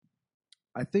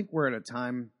I think we're at a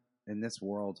time in this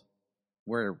world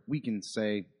where we can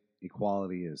say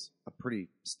equality is a pretty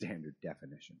standard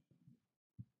definition.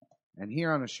 And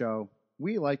here on the show,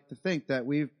 we like to think that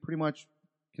we've pretty much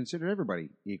considered everybody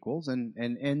equals and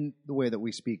the way that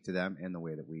we speak to them and the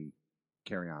way that we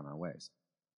carry on our ways.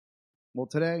 Well,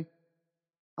 today,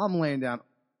 I'm laying down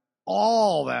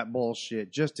all that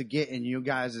bullshit just to get in you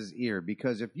guys' ear,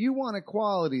 because if you want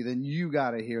equality, then you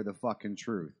got to hear the fucking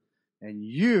truth. And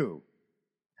you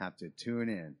have to tune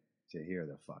in to hear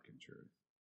the fucking truth.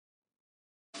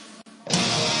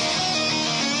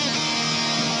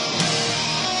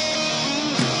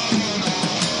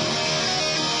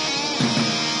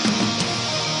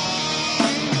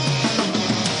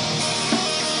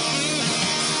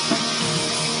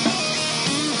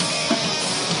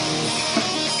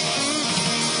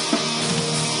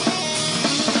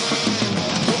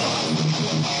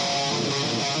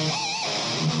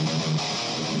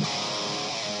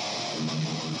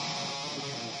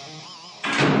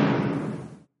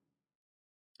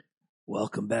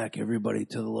 Welcome back, everybody,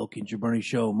 to the Loki and Jabroni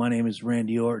Show. My name is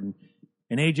Randy Orton.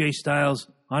 And AJ Styles,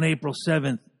 on April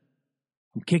 7th,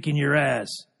 I'm kicking your ass.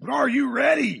 But are you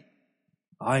ready?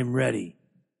 I'm ready.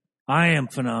 I am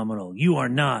phenomenal. You are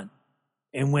not.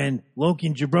 And when Loki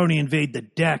and Jabroni invade the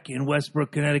deck in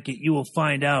Westbrook, Connecticut, you will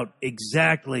find out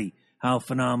exactly how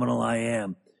phenomenal I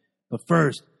am. But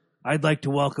first, I'd like to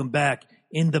welcome back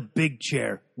in the big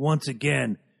chair, once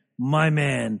again, my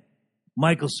man,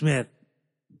 Michael Smith,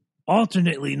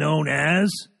 alternately known as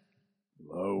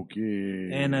Loki.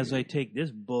 And as I take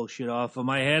this bullshit off of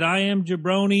my head, I am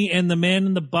Jabroni, and the man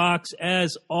in the box,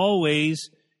 as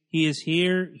always, he is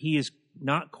here. He is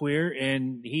not queer,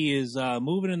 and he is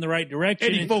moving in the right direction.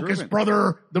 Eddie Focus,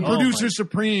 brother, the producer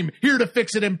supreme, here to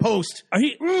fix it in post. Are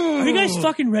you guys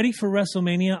fucking ready for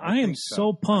WrestleMania? I am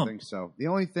so pumped. I think so. The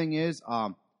only thing is,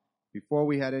 before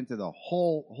we head into the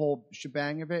whole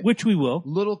shebang of it, Which we will.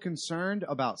 Little concerned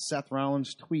about Seth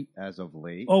Rollins' tweet as of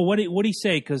late. Oh, what did he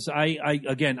say? Because I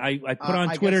put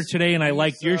on I Twitter guess today, and I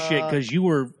liked your he's, shit because you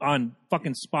were on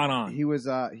fucking spot on. He was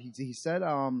he said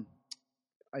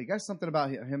I guess something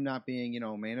about him not being,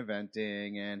 main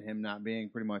eventing and him not being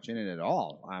pretty much in it at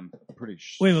all. I'm pretty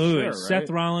sure. Wait. Right? Seth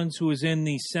Rollins, who was in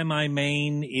the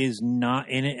semi-main, is not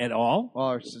in it at all?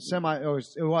 Well,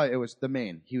 it was the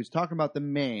main. He was talking about the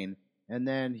main, and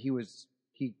then he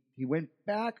went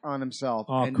back on himself.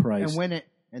 Oh, Christ.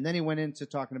 And then he went into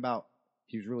talking about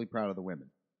he was really proud of the women.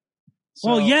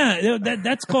 Well, yeah,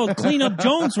 that's called Cleanup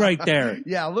Jones right there.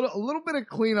 Yeah, a little bit of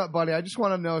cleanup, buddy. I just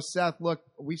want to know, Seth, look,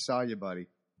 we saw you, buddy.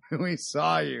 We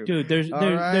saw you. Dude, there's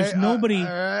nobody. All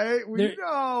right, we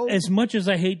know. As much as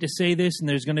I hate to say this, and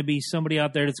there's going to be somebody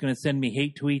out there that's going to send me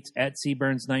hate tweets at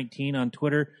Seaburns19 on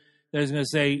Twitter that's going to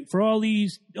say, for all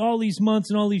these months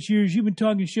and all these years, you've been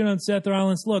talking shit on Seth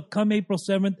Rollins. Look, come April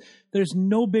 7th, there's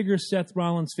no bigger Seth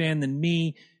Rollins fan than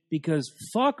me, because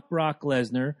fuck Brock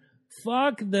Lesnar,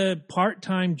 fuck the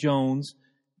part-time Jones.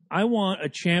 I want a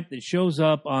champ that shows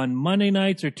up on Monday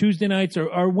nights or Tuesday nights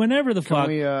or whenever the fuck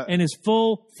and is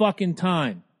full fucking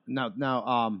time. Now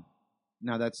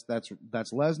that's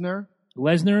Lesnar.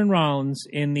 Lesnar and Rollins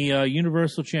in the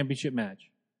Universal Championship match.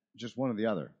 Just one or the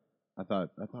other. I thought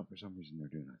for some reason they're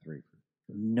doing a three.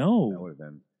 No, that would have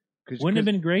been. Wouldn't have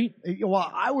been great. Well,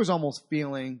 I was almost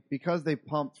feeling, because they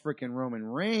pumped freaking Roman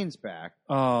Reigns back.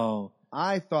 Oh.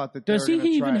 I thought that does he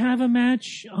even have a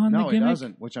match on the gimmick? No, he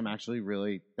doesn't. Which I'm actually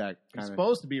really He's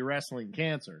supposed to be wrestling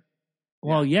cancer.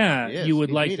 Well, yeah, you would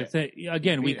like to think.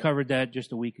 Again, we beat covered that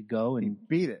just a week ago, and he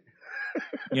beat it.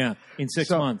 Yeah, in 6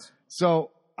 months.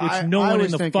 So, which no one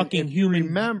in the fucking human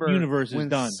universe has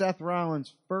done. When Seth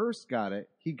Rollins first got it,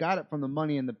 he got it from the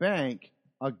Money in the Bank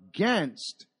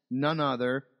against none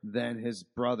other than his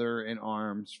brother in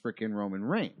arms, freaking Roman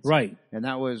Reigns. Right. And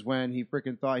that was when he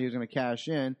freaking thought he was going to cash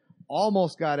in.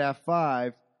 Almost got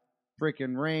F5.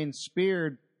 Freaking Reigns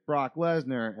speared Brock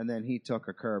Lesnar, and then he took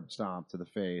a curb stomp to the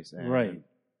face. And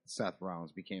Seth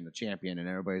Rollins became the champion, and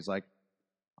everybody's like,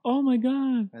 oh my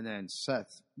God. And then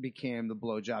Seth became the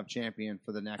blowjob champion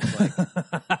for the next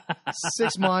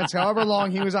 6 months, however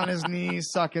long he was on his knees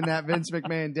sucking that Vince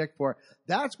McMahon dick for.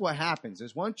 That's what happens,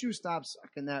 is once you stop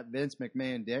sucking that Vince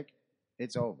McMahon dick,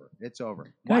 it's over. It's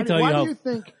over.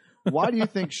 Why do you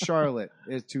think Charlotte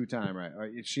is 2-time, right?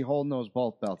 Is she holding those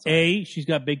both belts on? A, she's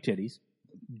got big titties.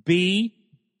 B,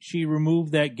 she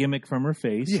removed that gimmick from her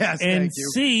face. Yes, and thank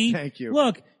you. C, thank you.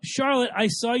 Look, Charlotte, I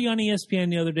saw you on ESPN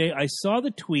the other day. I saw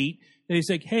the tweet that he's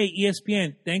like, hey,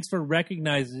 ESPN, thanks for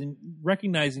recognizing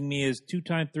me as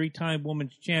 2-time, 3-time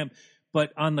women's champ.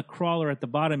 but on the crawler at the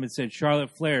bottom it said Charlotte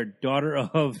Flair, daughter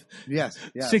of Yes.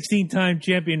 16-time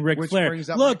champion Ric Which Flair. brings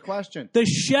up Look, my question. the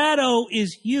shadow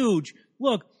is huge.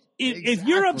 Look, if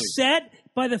you're Exactly. upset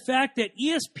by the fact that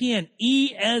ESPN,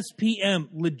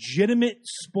 legitimate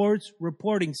sports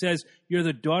reporting says you're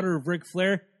the daughter of Ric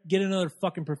Flair, get another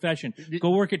fucking profession.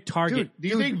 Go work at Target. Do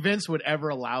you think Vince would ever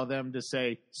allow them to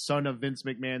say son of Vince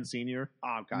McMahon Sr.?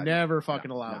 Oh, God. Never fucking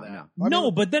allow that. No.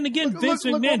 No, but then again, Vince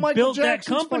look what McMahon Michael built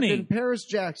Jackson's that company. fucking Paris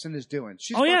Jackson is doing.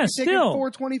 She's Oh, yeah, fucking taking still.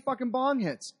 420 fucking bong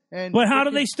hits. And But how do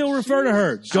freaking- they still refer to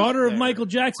her? Daughter of there. Michael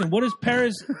Jackson. What is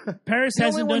Paris? Paris The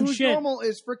only hasn't one done who's shit. normal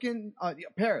is freaking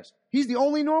Paris. He's the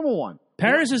only normal one.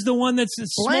 Paris is the one that's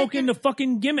smoking the Blanket-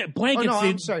 fucking gimmick. Oh, Blanket's, no,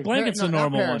 I'm sorry. Blanket's No, the not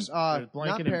normal one. Paris. There's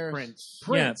Blanket Not and Paris. Prince.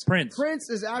 Yeah, Prince. Prince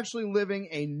is actually living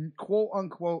a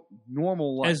quote-unquote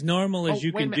normal life. As normal as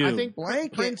you wait a can minute. do. I think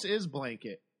Blanket. Prince is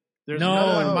Blanket. There's No.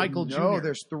 another one, Michael Jr. No,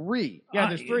 there's three. Yeah,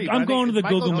 there's three. but I'm I think going to the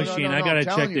Michael Google Jr. machine. I I'm gotta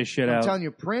telling check you- this shit I'm out. telling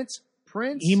you, Prince.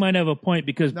 He might have a point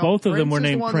because No, both of them Prince were is the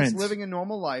named one Prince. That's living a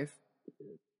normal life.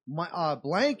 My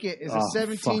Blanket is Oh, a fuck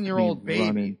 17-year-old me baby.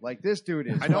 running. Like this dude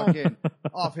is I don't- fucking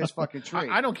off his fucking tree.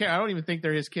 I don't care. I don't even think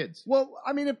they're his kids. Well,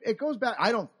 I mean, it goes back.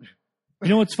 I don't You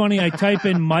know what's funny? I type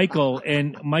in Michael,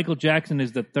 and Michael Jackson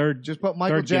is the third just put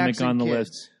Michael third gimmick Jackson on the kids.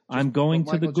 list. Just I'm going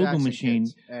put to the Michael Google Jackson machine.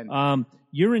 kids. And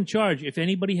You're in charge. If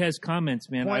anybody has comments,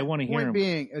 man, I want to hear point them.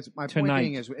 being, my tonight. point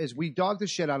being is we dogged the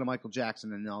shit out of Michael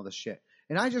Jackson and all this shit.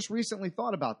 And I just recently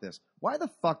thought about this. Why the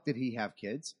fuck did he have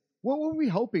kids? What were we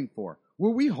hoping for?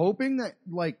 Were we hoping that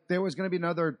like there was going to be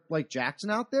another like Jackson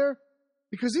out there?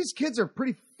 Because these kids are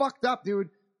pretty fucked up, dude.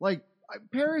 Like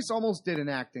Paris almost did an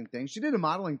acting thing. She did a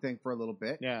modeling thing for a little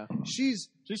bit. Yeah. She's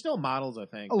She still models, I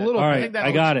think. a little All bit. right, think that's I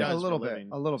what got she it. does A for little bit. living.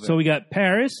 A little bit. So we got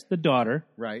Paris, the daughter.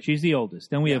 Right. She's the oldest.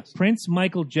 Then we have Yes. Prince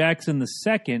Michael Jackson the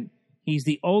second. He's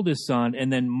the oldest son,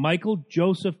 and then Michael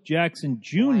Joseph Jackson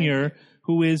Jr., Blanket.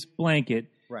 who is Blanket.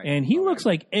 Right. And he All looks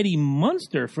right. like Eddie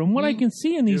Munster from what I can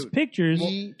see in these Dude, pictures.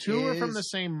 he Two are from is- the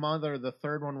same mother. The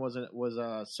third one was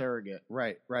a surrogate.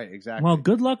 Right, exactly. Well,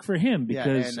 good luck for him Yeah,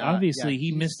 because and, obviously yeah, he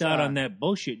he's, missed out on that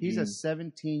bullshit. He's gene. a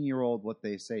 17-year-old, what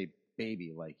they say,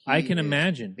 baby. Like he I can is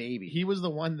imagine. baby. He was the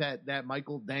one that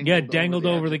Michael dangled. Yeah, dangled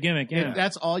over the edge. gimmick. If Yeah.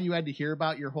 that's all you had to hear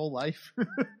about your whole life.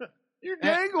 You're And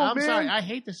dangled, I'm man. sorry. I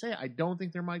hate to say it. I don't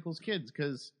think they're Michael's kids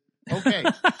because okay,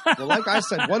 Well, like I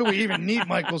said, what do we even need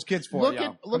Michael's kids for? look yo?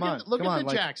 at look Come at on, look come at on, the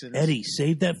like, Jacksons. Eddie,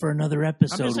 save that for another I'm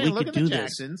episode. just saying, We look could at the do this.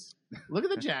 Jacksons. Look at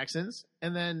the Jacksons,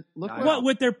 and then look I What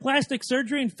with their plastic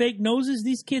surgery and fake noses?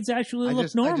 These kids actually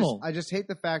look normal. I just hate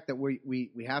the fact that we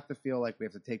have to feel like we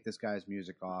have to take this guy's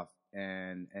music off,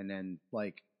 and then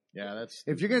like Yeah, that's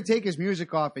if you're gonna take his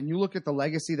music off and you look at the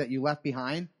legacy that you left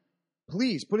behind,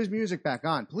 please put his music back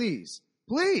on, please,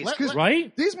 Let- because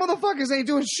right? these motherfuckers ain't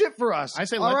doing shit for us. I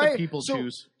say all let right? the people So-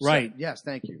 choose. Right. Yes,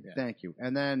 thank you, Yeah. thank you.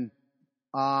 And then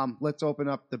let's open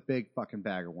up the big fucking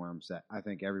bag of worms that I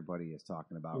think everybody is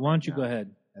talking about. Why right don't you now, go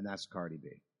ahead? And that's Cardi B.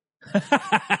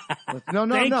 No,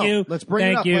 No. you. Let's bring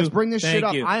Thank it up. you. Let's bring this shit Thank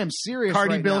up. you. I am serious.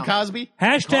 Cardi right Bill now. Cosby.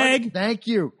 Hashtag Thank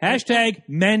you. hashtag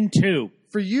men too.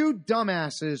 For you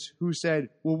dumbasses who said,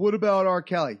 well, what about R.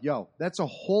 Kelly? Yo, that's a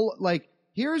whole, like,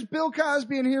 here's Bill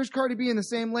Cosby and here's Cardi B in the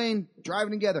same lane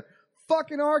driving together.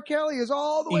 Fucking R. Kelly is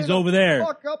all the way He's the over there.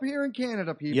 fuck up here in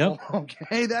Canada, people. Yep.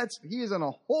 Okay, he is on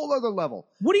a whole other level.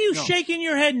 What are you No. shaking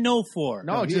your head no for?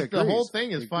 No, he just the agrees. whole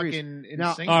thing is He agrees. fucking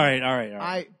Now- insane. All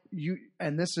right.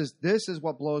 And this is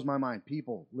what blows my mind.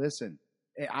 People, listen.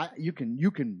 You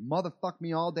can motherfuck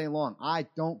me all day long. I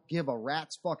don't give a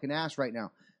rat's fucking ass right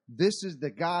now. This is the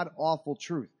god awful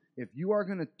truth. If you are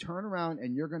going to turn around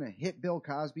and you're going to hit Bill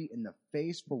Cosby in the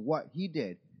face for what he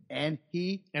did, and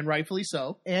rightfully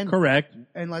so. Correct.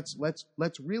 and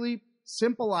let's really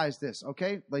simplify this,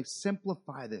 okay? Like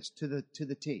simplify this to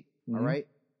the T. Mhm. All right.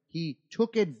 He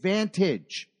took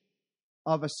advantage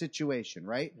of a situation,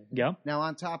 right? Yeah. Now,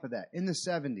 on top of that, in the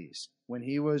 70s, when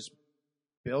he was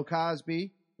Bill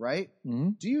Cosby, right? hmm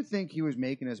Do you think he was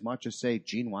making as much as, say,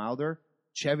 Gene Wilder,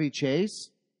 Chevy Chase?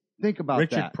 Think about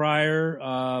Richard that. Pryor.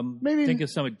 Maybe- think of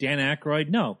some Dan Aykroyd.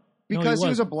 No, Because no, he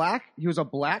was a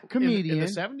wasn't. black comedian. In the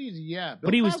 70s, yeah.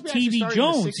 But Bill he was Cosby actually TV started in the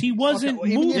Jones. 60s. He wasn't Okay, well,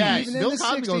 even- movies. Yeah, even in Bill the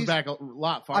Cosby goes 60s, back a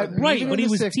lot farther. Right, even but in he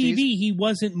the was 60s, TV. He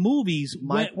wasn't movies.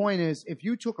 My When- point is, if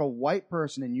you took a white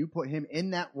person and you put him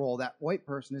in that role, that white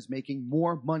person is making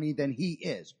more money than he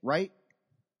is, right?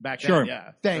 Back Sure. then,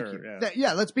 yeah. Thank sure, you.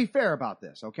 Yeah. Let's be fair about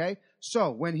this, okay?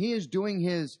 So when he is doing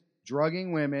his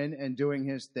drugging women and doing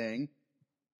his thing,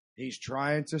 he's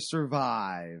trying to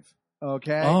survive,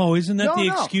 okay? Oh, isn't that No, the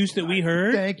no. excuse that we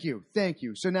heard? Thank you.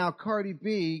 So now Cardi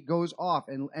B goes off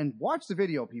and watch the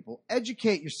video, people.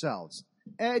 Educate yourselves.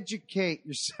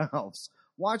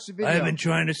 Watch the video. I've been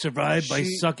trying to survive by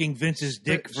She- sucking Vince's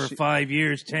dick for 5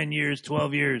 years, 10 years,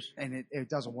 12 years. And it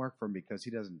doesn't work for him because he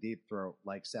doesn't deep throat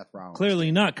like Seth Rollins.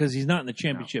 Clearly not, because he's not in the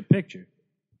championship picture.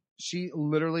 She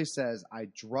literally says, I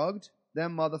drugged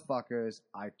them motherfuckers.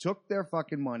 I took their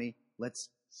fucking money. Let's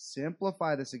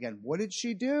simplify this again. What did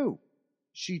she do?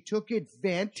 She took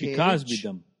advantage. She Cosby'd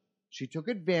them. She took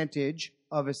advantage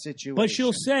of a situation. But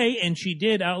she'll say, and she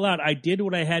did out loud, I did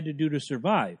what I had to do to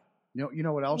survive. You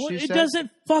know what else Well, she it said?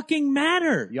 doesn't fucking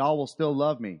matter. Y'all will still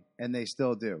love me, and they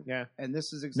still do. Yeah. And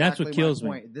this is That's exactly what kills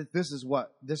my me. point. This is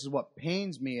what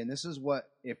pains me, and this is what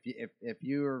if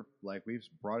you're like we've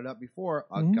brought it up before,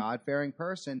 a Mhm. God-fearing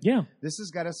person. Yeah. This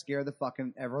has got to scare the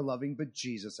fucking ever-loving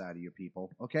bejesus out of you people.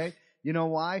 Okay. You know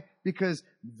why? Because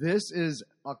this is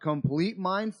a complete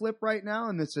mind flip right now,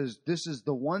 and this is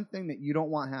the one thing that you don't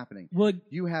want happening. Well,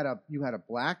 You had a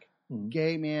black Mhm.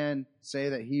 gay man say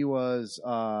that he was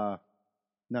no,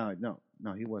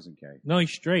 he wasn't gay. no,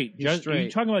 he's straight. He's Are straight.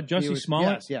 you talking about He Jussie was-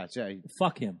 Smollett? Yes, yeah.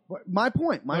 Fuck him. But my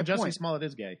point. No, Jussie point. Smollett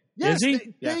is gay. Yes, Is he?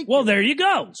 Thank Well, you. there you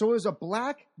go. So it was a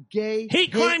black gay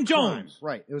Hate crime Jones.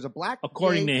 Right. It was a black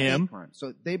According gay to him. hate crime.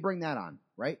 So they bring that on,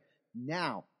 right?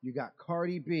 Now you got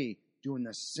Cardi B doing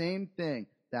the same thing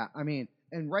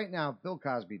and right now Bill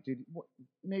Cosby, dude,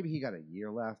 maybe he got a year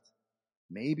left.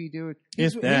 Maybe, dude.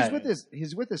 If that.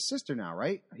 He's with his sister now,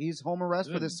 right? He's home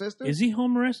arrest with his sister. Is he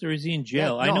home arrest or is he in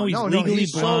jail? Yeah, I know he's no, legally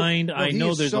he's so- blind. no, I he know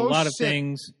is there's so a lot of sick.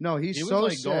 things. No, he's He was so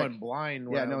like sick. going blind.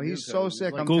 Yeah, no, he's so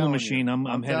sick. I'm Google telling machine. You. I'm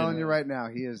telling headed. you right now,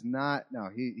 he is not. No,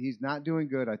 he's not doing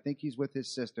good. I think he's with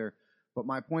his sister. But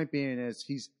my point being is,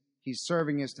 he's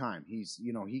serving his time. He's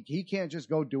he can't just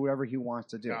go do whatever he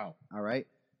wants to do. No. All right.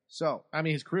 So I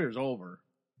mean, his career's over.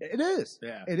 it is.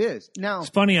 Yeah. It is. Now It's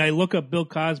funny. I look up Bill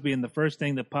Cosby, and the first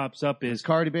thing that pops up is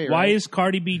Cardi B. why right? is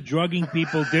Cardi B drugging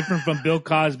people different from Bill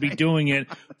Cosby doing it?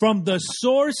 From the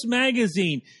Source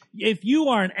magazine. If you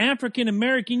are an African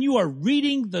American, you are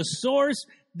reading the Source.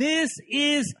 This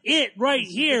is it right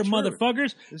here, the truth.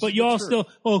 motherfuckers. This But is y'all the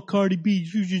still, Cardi B,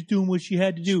 she was just doing what she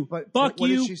had to do. But fuck what did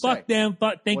you, she fuck say? them,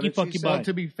 thank What you, did fuck she you, say? bye. Well,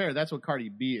 to be fair, that's what Cardi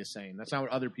B is saying. That's not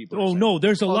what other people are Oh saying. no,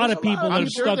 there's a lot there's of a lot. people that I'm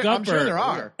have sure stuck there- up I'm for sure her. there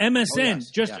are. MSN Oh,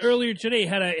 yes, just yes. earlier today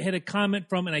had a comment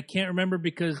from, and I can't remember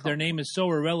because their name is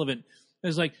so irrelevant. It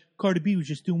was like Cardi B was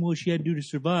just doing what she had to do to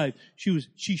survive. She's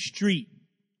street.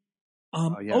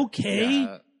 yeah.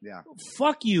 Okay, Yeah.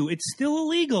 fuck you. It's still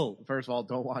illegal. First of all,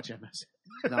 don't watch MS.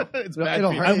 No. It's It'll bad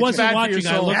for you. hurt I you. wasn't Bad for watching.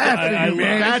 your I soul. looked. Bad for I you,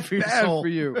 man. Bad It's for your bad soul. for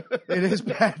you. It is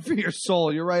bad for your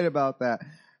soul. You're right about that.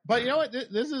 But you know what?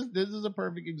 This is a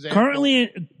perfect example.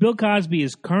 Bill Cosby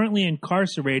is currently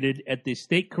incarcerated at the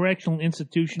State Correctional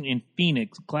Institution in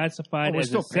Phoenix, classified Oh, we're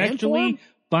as a still paying for sexually him?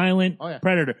 violent Oh, yeah.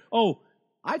 predator. Oh,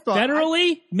 I thought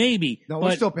federally, maybe. No, we're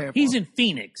but still paying for he's him. in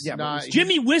Phoenix. Yeah, but Nah, we-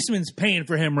 Jimmy Wisman's paying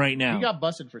for him right now. he got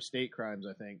busted for state crimes,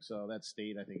 I think. So that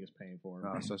state, I think, is paying for him.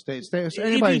 Oh, so stay. So if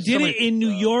anybody, he did somebody- it in New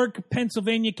York,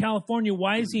 Pennsylvania, California,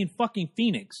 why is he in fucking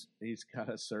Phoenix? He's got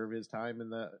to serve his time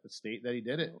in the state that he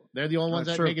did it. They're the only ones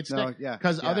That's that true. make it No, stick. yeah,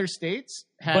 Because yeah. other states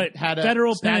But had a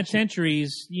federal statute.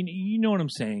 penitentiaries, you know what I'm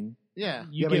saying? Yeah.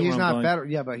 You yeah, but get he's where I'm not going. federal.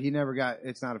 Yeah, but he never got.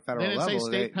 It's not a federal Did it say level.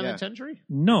 state They- yeah. penitentiary?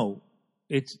 No,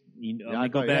 it's. Yeah, let I me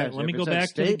go thought, back. yes, Let me if go it said back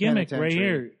to the state gimmick right penitentiary-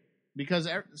 here. Because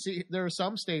there are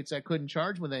some states that couldn't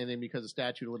charge with anything because of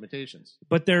statute of limitations.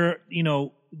 But there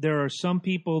are some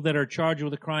people that are charged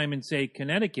with a crime in, say,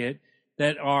 Connecticut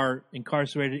that are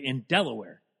incarcerated in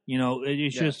Delaware.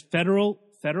 It's Yeah. just federal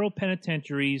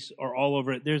penitentiaries are all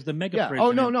over it. There's the mega Yeah. prison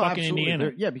Oh no, in no, fucking absolutely.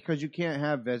 Indiana. Yeah, because you can't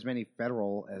have as many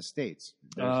federal as states.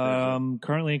 There's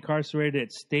Currently incarcerated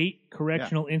at State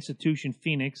Correctional Institution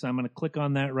Phoenix. I'm going to click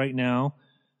on that right now.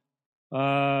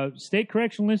 State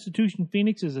Correctional Institution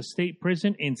Phoenix is a state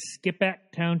prison in Skippack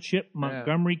Township,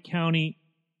 Montgomery County,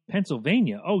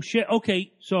 Pennsylvania. Oh shit.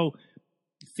 Okay, so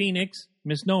Phoenix,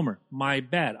 misnomer. My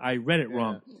bad. I read it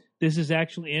wrong. This is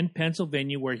actually in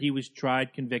Pennsylvania, where he was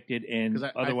tried, convicted, and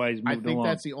 'Cause otherwise I moved think along.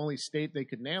 that's the only state they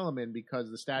could nail him in because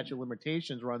the statute of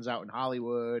limitations runs out in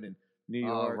Hollywood and New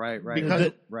York. right.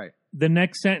 Because right. The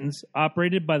next sentence,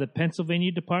 operated by the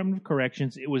Pennsylvania Department of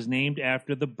Corrections, it was named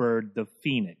after the bird, the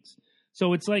phoenix.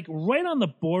 So it's like right on the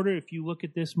border. If you look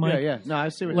at this, Mike, Yeah. No, I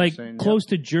see what like you're saying. close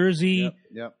to Jersey,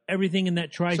 Yep. everything in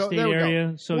that tri-state there we go.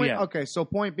 area. So Point, yeah, Okay, so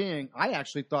point being, I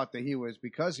actually thought that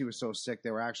because he was so sick,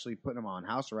 they were actually putting him on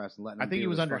house arrest and letting him. I think be he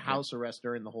was with under fucking- house arrest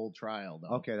during the whole trial,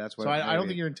 though. Okay, that's what. So I don't maybe.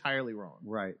 think you're entirely wrong.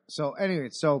 Right. So anyway,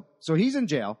 so he's in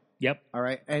jail. yep. All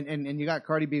right, and you got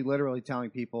Cardi B literally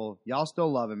telling people, "Y'all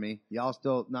still loving me. Y'all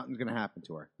still nothing's gonna happen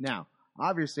to her." Now,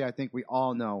 obviously, I think we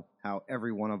all know how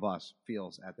every one of us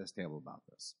feels at this table about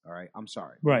this. All right, I'm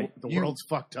sorry. Right. The world's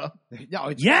fucked up. No,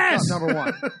 it's Yes! fucked up, number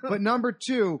one. But number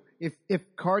two, if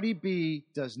Cardi B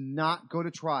does not go to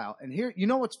trial, and here, you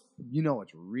know what's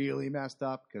really messed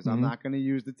up, because I'm not going to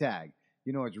use the tag.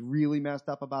 You know what's really messed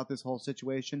up about this whole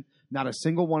situation? Not a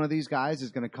single one of these guys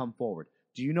is going to come forward.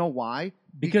 Do you know why?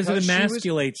 Because it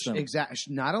emasculates them. Exactly.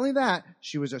 Not only that,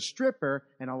 she was a stripper,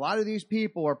 and a lot of these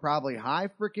people are probably high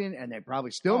freaking, and they're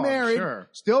probably still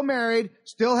married,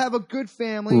 still have a good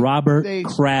family. Robert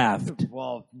Kraft.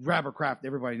 Well, Robert Kraft,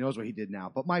 everybody knows what he did now.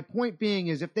 But my point being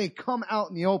is, if they come out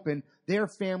in the open, their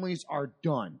families are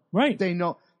done. Right. They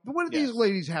know. What do these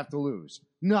ladies have to lose?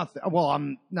 Nothing. Well,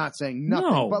 I'm not saying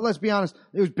nothing, but let's be honest.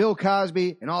 It was Bill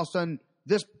Cosby, and all of a sudden,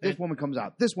 this woman comes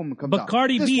out. This woman comes out. But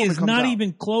Cardi B is not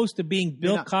even close to being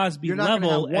Bill Cosby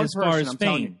level as far as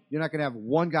fame. You're not going to have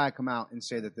one guy come out and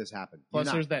say that this happened.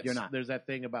 Plus, there's that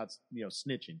thing about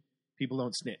snitching. People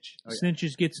don't snitch.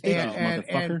 Snitches get stitches,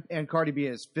 motherfucker. And Cardi B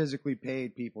has physically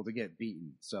paid people to get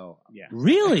beaten. So yeah,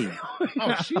 really?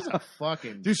 Oh, she's a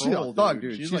fucking dude. She's a thug,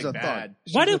 dude. She's like a bad.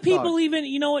 Thug. Why do people even?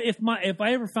 You know, if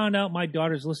I ever found out my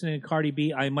daughter's listening to Cardi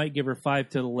B, I might give her 5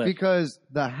 to the lip. Because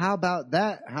how about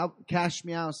that? How Cash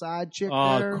Me Outside chick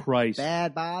there? Oh Christ,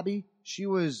 Bad Bobby. She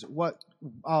was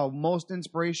most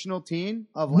inspirational teen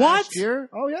of last year.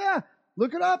 Oh yeah.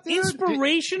 Look it up, dude.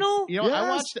 Inspirational? You know,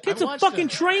 yes. It's a fucking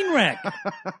train wreck.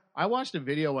 I watched a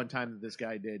video one time that this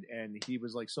guy did, and he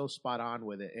was like so spot on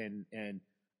with it. And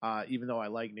even though I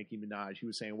like Nicki Minaj, he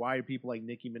was saying, why are people like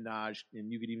Nicki Minaj?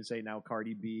 And you could even say now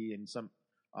Cardi B and some.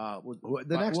 The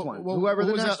next one. Whoever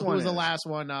the next one was is. the last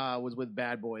one was with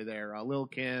Bad Boy there, Lil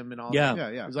Kim and all yeah.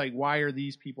 that. Yeah. It was like, why are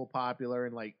these people popular?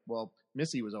 And like, well,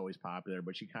 Missy was always popular,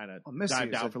 but she kind of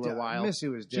dived out for a little while. Missy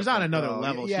was different. She's on another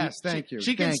level. Yes, thank you.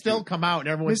 She can still come out, and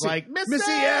everyone's like,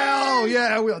 Missy L!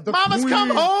 Yeah, Mama's come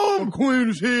home! The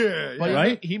queen's here! But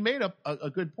right? he made a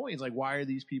good point. He's like, why are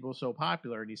these people so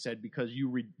popular? And he said, because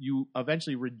you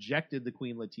eventually rejected the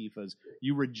Queen Latifahs.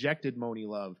 You rejected Moni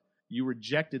Love. You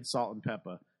rejected Salt and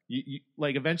Pepper. You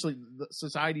like eventually the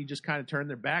society just kind of turned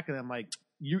their back, and I'm like,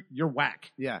 you're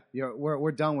whack. Yeah,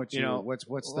 we're done with you. You know, what's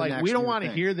the like next? We don't want to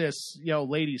to hear this,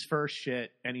 ladies first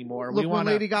shit anymore. Look, we want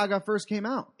when Lady Gaga first came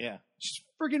out. Yeah, she's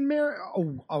freaking married.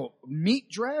 Meat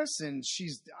dress, and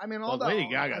she's. I mean, all Lady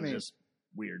Gaga's just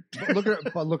weird. Look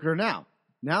at her now.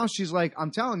 Now she's like, I'm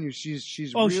telling you, she's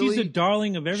she's a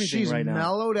darling of everything right now. She's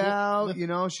mellowed out,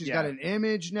 she's got an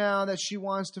image now that she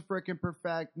wants to frickin'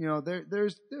 perfect.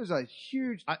 There's a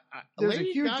huge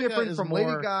difference from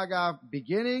Lady Gaga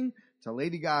beginning to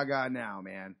Lady Gaga now,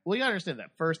 man. Well, you gotta understand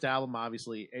that first album,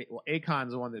 obviously,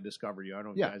 Akon's the one that discovered you. I don't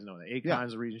know if you guys know that.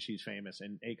 Akon's the reason she's famous,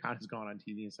 and Akon has gone on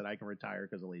TV and said, I can retire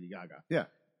because of Lady Gaga.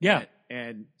 Yeah.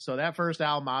 And so that first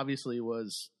album obviously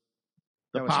was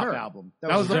the pop album.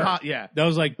 That was the her. pop, yeah. That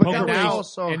was like But Poker that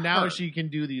Face. was now she can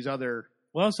do these other.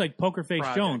 Well, it's like Poker Face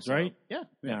projects, Jones, right? Yeah.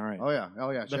 Yeah, right. Oh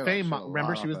yeah. The Fame.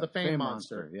 Remember, she was the Fame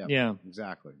monster. Yeah.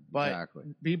 Exactly. But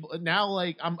people now,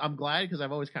 like, I'm glad because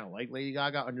I've always kind of liked Lady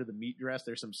Gaga under the meat dress.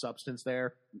 There's some substance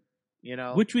there,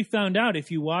 Which we found out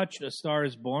if you watch A Star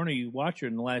Is Born or you watch her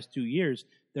in the last 2 years,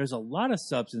 there's a lot of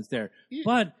substance there.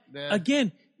 But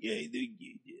again.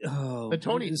 The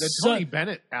Tony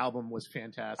Bennett album was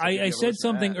fantastic. I said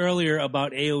something earlier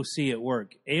about AOC at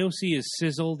work. AOC is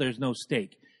sizzle. There's no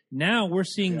steak. Now we're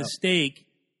seeing the steak,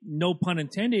 no pun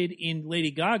intended, in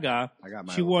Lady Gaga.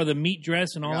 She wore the meat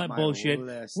dress and all that bullshit.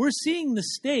 We're seeing the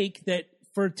steak that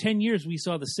for 10 years we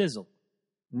saw the sizzle.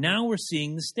 Now we're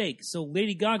seeing the steak. So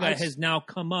Lady Gaga has now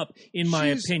come up, in my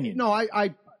opinion. No,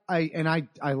 I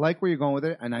like where you're going with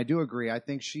it, and I do agree. I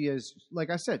think she is, like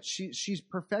I said, she's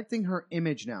perfecting her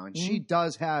image now, and she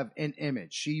does have an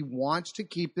image. She wants to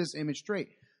keep this image straight.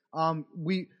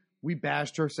 We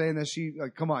bashed her saying that she,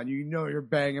 like, come on, you're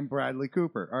banging Bradley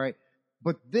Cooper, all right?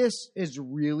 But this is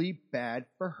really bad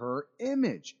for her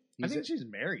image. I think she's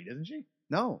married, isn't she?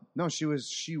 No, she was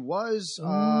she was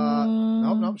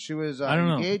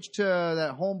engaged to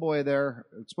that homeboy there.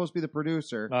 It's supposed to be the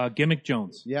producer. Gimmick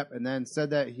Jones. Yep, and then said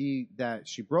that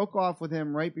she broke off with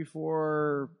him right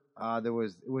before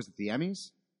was it the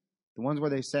Emmys? The ones where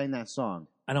they sang that song.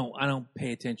 I don't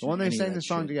pay attention. The one to they any sang of the that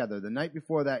song shit. together. The night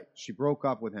before that, she broke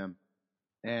up with him,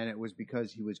 and it was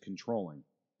because he was controlling.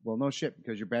 Well, no shit,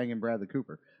 because you're banging Bradley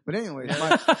Cooper. But anyways,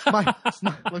 my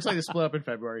looks like they split up in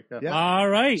February. Yeah. All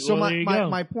right. So well, there you go.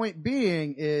 my point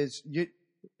being is,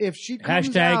 if she comes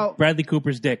Hashtag out, Bradley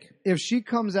Cooper's dick. if she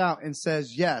comes out and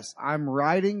says, yes, I'm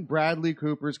riding Bradley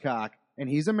Cooper's cock, and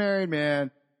he's a married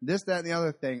man, this, that, and the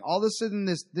other thing, all of a sudden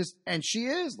this, and she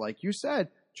is, like you said,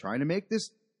 trying to make this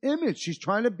image. She's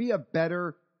trying to be a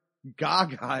better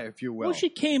gaga, if you will. Well, she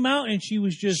came out and she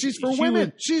was just. She's for she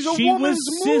women. Was, She's a she woman's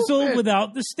was sizzle movement.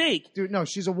 without the steak. Dude, no,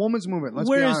 she's a woman's movement. Let's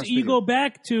be Whereas honest you with go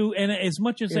back to, and as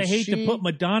much as I If hate to she- put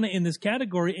Madonna in this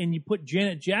category, and you put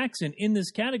Janet Jackson in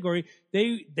this category,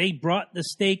 they brought the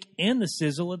steak and the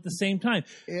sizzle at the same time.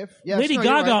 Yes, Lady no,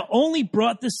 you're Gaga right. only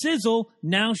brought the sizzle.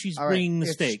 Now she's All right, bringing the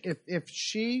if- steak.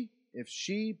 If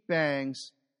she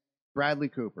bangs Bradley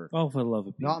Cooper, Oh, for the love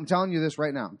of no, Pete. I'm telling you this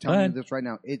right now. I'm Go telling ahead. you this right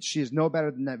now. She is no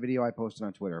better than that video I posted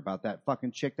on Twitter about that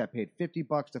fucking chick that paid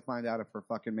 $50 to find out if her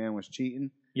fucking man was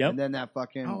cheating. Yep. And then that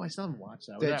fucking Oh, I still haven't watched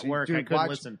that. I was Dude, at work. I couldn't watch,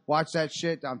 listen. Watch that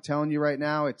shit. I'm telling you right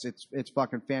now, it's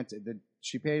fucking fancy.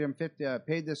 She paid him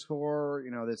paid this whore,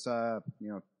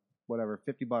 whatever,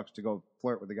 $50 to go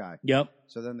flirt with the guy. Yep.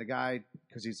 So then the guy,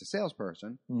 because he's a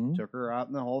salesperson, Mhm. took her out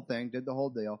in the whole thing, did the whole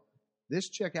deal. This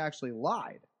chick actually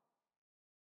lied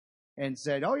and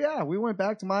said, "Oh yeah, we went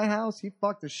back to my house. He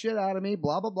fucked the shit out of me.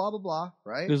 Blah blah blah blah blah."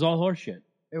 Right? It was all horseshit.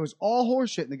 It was all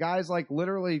horseshit. And the guy's like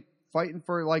literally fighting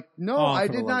for like, no, Oh, I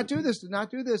for the did love not of do Pete. this, did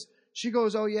not do this. She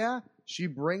goes, oh yeah. She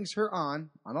brings her on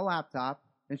a laptop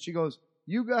and she goes,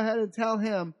 you go ahead and tell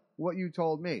him what you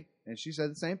told me. And she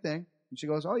said the same thing. And she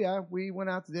goes, oh yeah, we went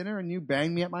out to dinner and you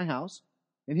banged me at my house.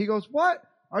 And he goes, what?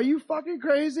 Are you fucking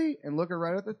crazy? And look her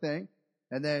right at the thing.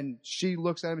 And then she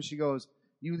looks at him and she goes,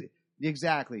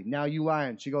 exactly. Now you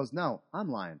lying. She goes, no, I'm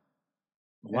lying.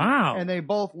 Wow. And they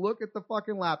both look at the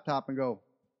fucking laptop and go,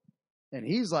 and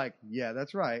he's like, yeah,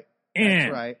 that's right. And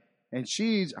That's right. And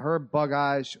her bug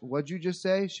eyes, what'd you just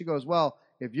say? She goes, well,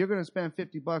 if you're going to spend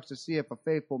 $50 to see if a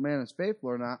faithful man is faithful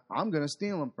or not, I'm going to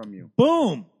steal him from you.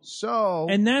 boom. So,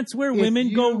 And that's where if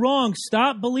women go you- wrong.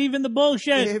 Stop believing the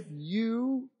bullshit. if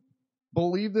you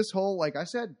believe this whole, like I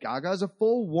said, Gaga's a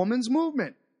full woman's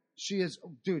movement. She is,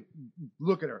 dude,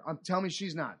 look at her. Tell me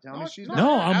she's not. Tell me she's not.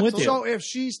 No, I'm with you. So if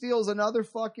she steals another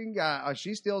fucking guy,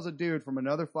 she steals a dude from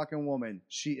another fucking woman,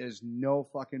 she is no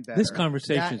fucking better. This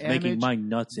conversation is That making image- my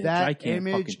nuts itch. That I can't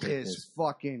image fucking take is this.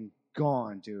 fucking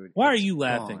gone, dude. Why are It's you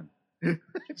laughing? gone.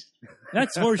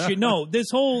 That's horseshit. No, this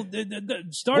whole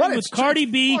starting What? with It's Cardi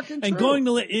just B fucking and true. going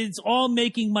to it's all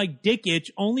making my dick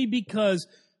itch only because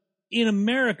in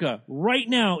America right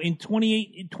now in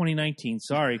 2019,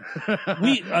 sorry,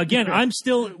 I'm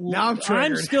still Now I'm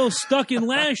triggered. still stuck in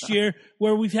last year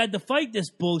where we've had to fight this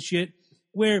bullshit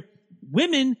where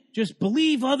women just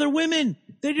believe other women.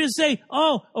 They just say,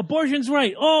 "Oh, abortion's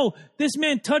right. Oh, this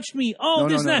man touched me. Oh, No,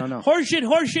 this no, and that. no. Horseshit,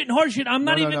 horseshit, and horseshit. I'm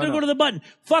not No, even no, going to no. go to the button.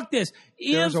 Fuck this."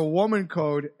 There's a woman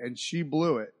code, and she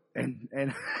blew it. And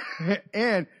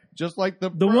and just like the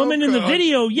woman in the code-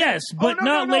 video, yes, but no,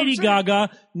 not no, Lady see.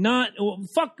 Gaga. Not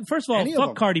fuck. First of all, Any of fuck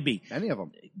them. Cardi B. Any of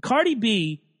them. Cardi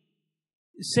B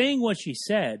saying what she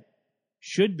said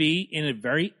should be in a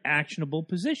very actionable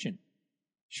position.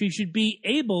 She should be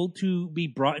able to be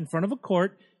brought in front of a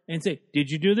court and say, "Did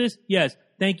you do this? Yes.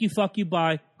 Thank you. Fuck you.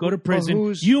 Bye. Go to prison.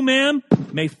 who's- You, ma'am,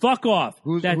 may fuck off."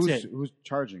 That's it. Who's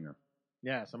charging her?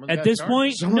 Yeah, someone's At got this charged.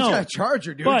 point, Someone's no. got to charge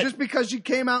her, dude. But- Just because she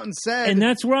came out and said, And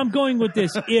that's where I'm going with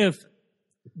this. If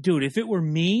it were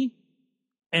me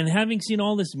and having seen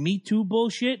all this Me Too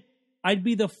bullshit, I'd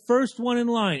be the first one in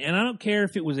line. And I don't care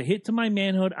if it was a hit to my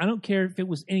manhood. I don't care if it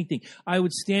was anything. I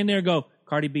would stand there and go,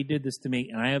 Cardi B did this to me,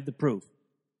 and I have the proof.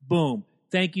 Boom.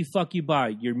 Thank you, fuck you, bye.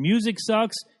 Your music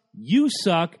sucks. You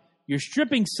suck. Your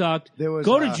stripping sucked. There was,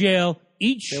 Go to jail.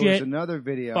 Eat there was shit. another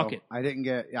video. Fuck it. I didn't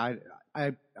get. I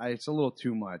it's a little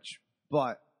too much,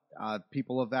 but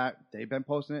people of that they've been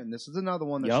posting it, and this is another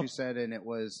one that Yep. she said, and it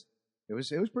was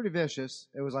pretty vicious.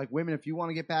 It was like, women, if you want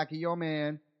to get back at your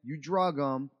man, you drug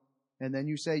him, and then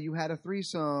you say you had a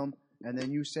threesome, and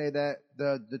then you say that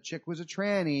the chick was a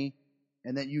tranny,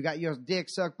 and then you got your dick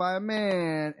sucked by a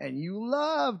man, and you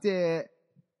loved it,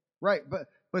 right?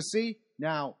 But see,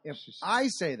 now if I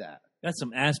say that. That's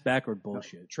some ass backward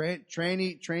bullshit.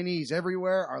 Trainees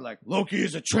everywhere are like, Loki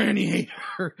is a tranny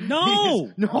hater.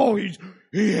 No!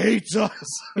 He hates us.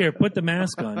 Here, put the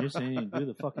mask on. Just saying, do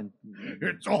the fucking.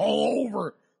 It's all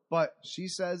over. But she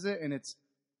says it, and it's,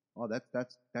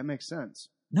 that makes sense.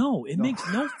 No, it makes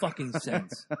no fucking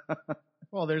sense.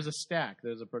 Well, there's a stack.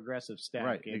 There's a progressive stack.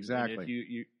 Right, And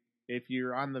exactly. if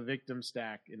you're on the victim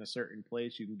stack in a certain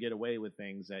place, you can get away with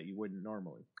things that you wouldn't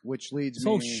normally. Which leads This me.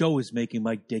 whole show is making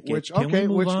my dick itch. Which Can we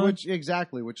move on?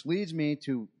 which leads me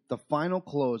to the final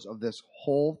close of this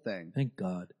whole thing, Thank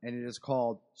God. and it is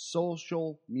called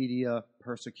social media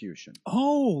persecution.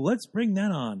 Oh, let's bring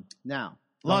that on. Now,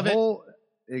 Love the it. whole,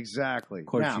 exactly. Of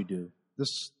course now, you do.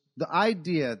 the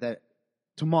idea that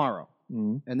tomorrow,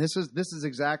 Mhm. and this is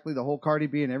exactly the whole Cardi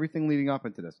B and everything leading up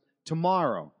into this.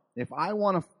 Tomorrow, if I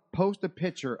want to post a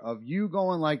picture of you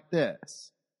going like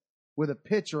this with a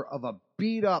picture of a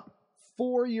beat up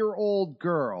 4-year-old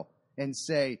girl and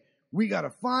say, we got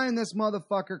to find this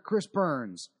motherfucker, Chris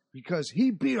Burns, because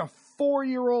he beat a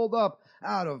 4-year-old up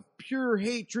out of pure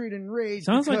hatred and rage.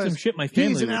 Sounds like some shit my family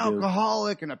he's an would do.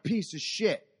 alcoholic and a piece of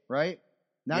shit, right?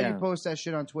 Now Yeah. you post that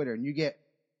shit on Twitter and you get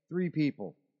 3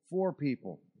 people, 4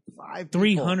 people, 5 people.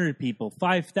 300 people,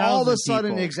 5,000 All of a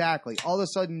sudden, people, exactly. All of a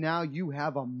sudden now you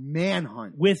have a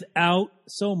manhunt. without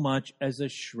so much as a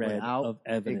shred Without- of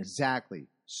evidence. Exactly.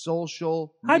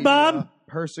 Social Hi, media Bob.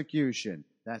 persecution.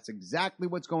 That's exactly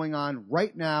what's going on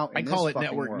right now. I in call this it fucking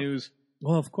network world. news.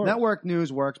 Well, of course. Network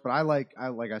news works, but I like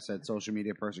I said, social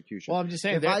media persecution. Well, I'm just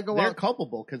saying If I go they're out-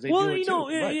 culpable because they Well, do it you know,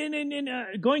 too. Right.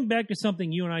 and going back to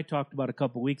something you and I talked about a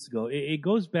couple weeks ago, it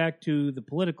goes back to the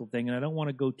political thing, and I don't want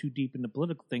to go too deep in the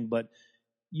political thing, but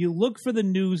you look for the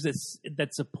news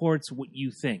that supports what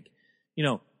you think. You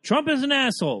know, Trump is an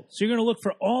asshole, so you're going to look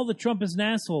for all the Trump is an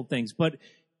asshole things. But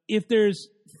if there's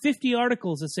 50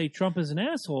 articles that say Trump is an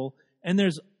asshole, and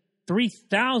there's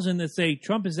 3,000 that say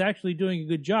Trump is actually doing a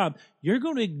good job, you're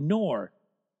going to ignore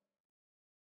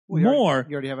Well, more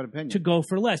you already have an opinion. to go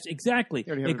for less. Exactly.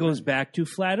 You already have It an goes opinion. back to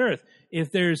flat Earth.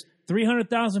 If there's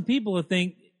 300,000 people that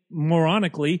think,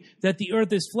 moronically, that the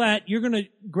Earth is flat, you're going to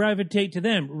gravitate to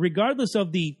them, regardless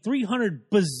of the 300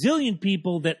 bazillion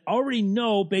people that already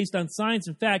know, based on science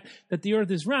and fact, that the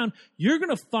Earth is round. You're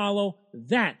going to follow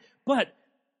that. But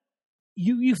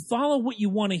you follow what you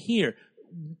want to hear.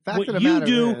 Fact What of the you matter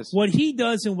do, is- what he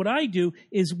does, and what I do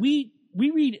is we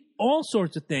read all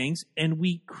sorts of things and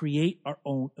we create our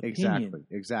own opinion.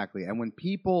 Exactly. And when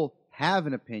people have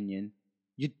an opinion,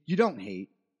 you don't hate.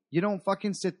 You don't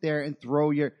fucking sit there and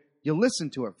you listen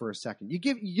to it for a second. You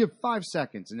give 5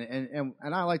 seconds, and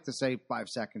I like to say 5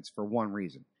 seconds for one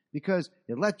reason. Because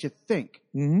it lets you think.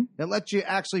 Mm-hmm. It lets you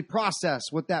actually process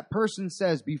what that person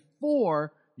says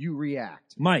before you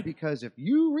react. Mike. Because if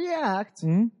you react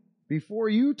Mm-hmm. before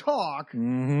you talk,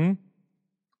 Mm-hmm.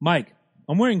 Mike,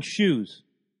 I'm wearing shoes.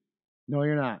 no,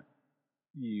 you're not.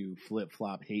 You flip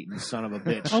flop hating son of a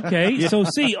bitch. Okay, so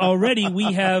see, already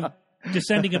we have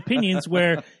dissenting opinions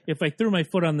where if I threw my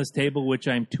foot on this table, which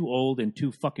I'm too old and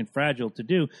too fucking fragile to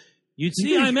do, you'd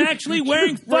see I'm actually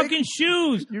wearing fucking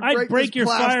shoes. I'd break this your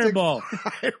plastic fireball.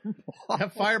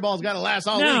 That fireball's got to last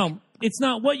all week. Now, it's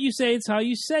not what you say, it's how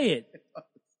you say it.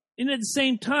 And at the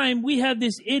same time, we have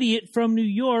this idiot from New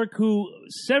York who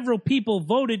several people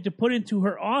voted to put into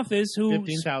her office who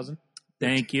 15,000.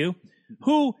 Thank you.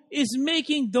 Who is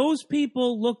making those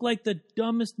people look like the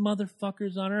dumbest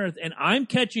motherfuckers on earth. And I'm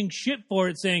catching shit for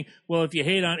it, saying, well, if you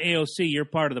hate on AOC, you're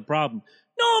part of the problem.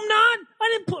 No, I'm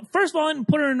not. First of all, I didn't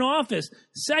put her in office.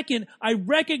 Second, I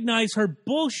recognize her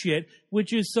bullshit,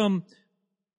 which is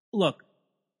look,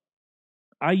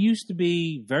 I used to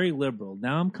be very liberal.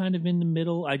 Now I'm kind of in the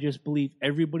middle. I just believe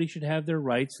everybody should have their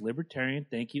rights. Libertarian.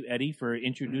 Thank you, Eddie, for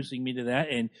introducing me to that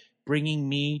and bringing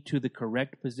me to the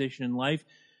correct position in life.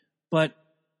 But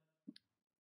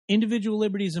individual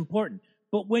liberty is important.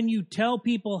 But when you tell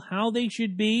people how they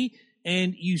should be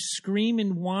and you scream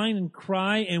and whine and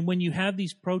cry, and when you have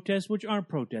these protests, which aren't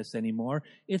protests anymore,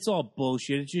 it's all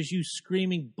bullshit. It's just you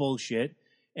screaming bullshit.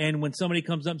 And when somebody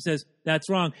comes up and says, that's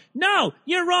wrong. No,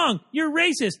 you're wrong. You're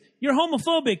racist. You're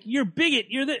homophobic. You're bigot.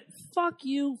 You're the... Fuck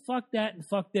you. Fuck that. And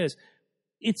fuck this.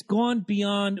 It's gone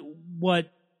beyond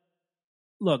what...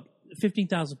 Look,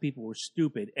 15,000 people were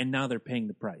stupid, and now they're paying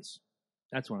the price.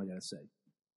 That's what I got to say.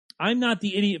 I'm not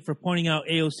the idiot for pointing out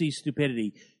AOC's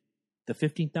stupidity. The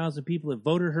 15,000 people that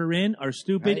voted her in are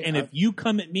stupid, and if you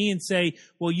come at me and say,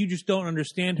 well, you just don't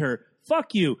understand her,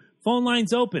 fuck you. Phone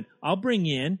line's open. I'll bring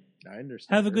you in. I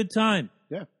understand. Have a good time.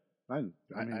 Yeah. I I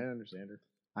mean, understand her.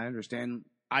 I understand.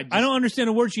 I don't understand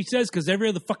a word she says because every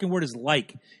other fucking word is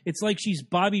like. It's like she's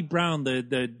Bobby Brown,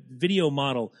 the video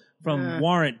model from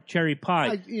Warrant Cherry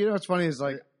Pie. You know what's funny is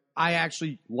like I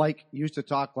actually used to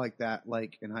talk like that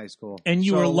in high school. And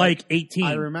you So, were like 18.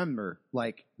 I remember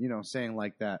saying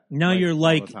like that. Now you're all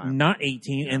like the time. not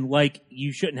 18 and like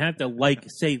you shouldn't have to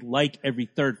say every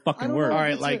third I fucking don't word. know. All right,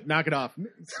 That's like, it. knock it off.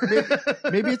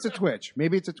 Maybe it's a twitch.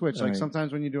 Like Right.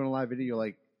 sometimes when you're doing a live video, you're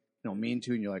like, mean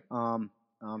to, and you're like,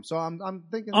 So I'm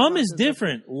thinking. Is this.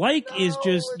 different. Like is No,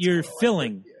 just it's you're kinda like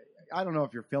filling. I don't know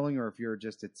if you're filling or if you're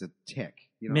just it's a tick.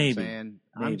 You know Maybe. what I'm saying?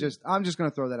 Maybe. I'm just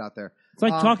gonna throw that out there. It's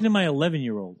like talking to my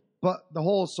 11-year-old. But the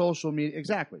whole social media,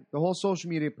 exactly, the whole social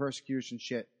media persecution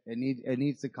shit, it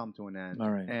needs to come to an end. All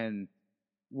right. And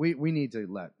we need to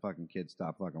let fucking kids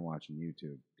stop fucking watching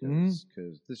YouTube because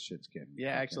this shit's getting. Yeah,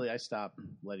 actually, I stopped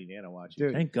letting Anna watch it.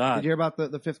 Dude, Thank God. Did you hear about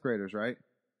the fifth graders, right?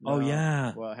 Oh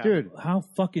yeah, What happened? Dude, how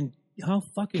fucking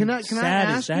can I sad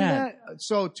ask is you that? that?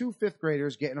 So 2 fifth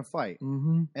graders get in a fight,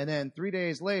 Mm-hmm. and then 3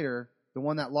 days later, the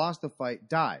one that lost the fight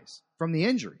dies from the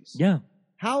injuries. Yeah.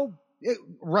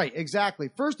 Right, exactly.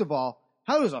 First of all,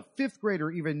 how does a fifth grader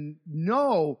even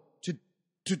know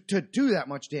to do that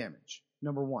much damage?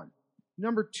 Number one.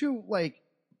 Number two, like,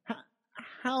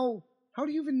 how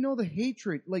do you even know the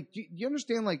hatred? Like, do you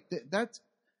understand? Like,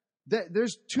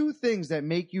 there's two things that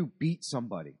make you beat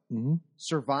somebody: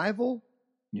 survival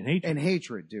and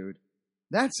hatred, dude.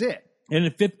 That's it. And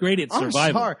in fifth grade, it's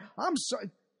survival. I'm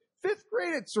sorry. Fifth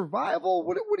grade at survival?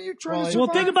 What are you trying to survive?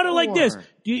 Well, think about it like for? this.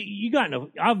 You got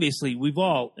obviously, we've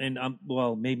all, and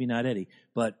well, maybe not Eddie,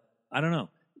 but I don't know.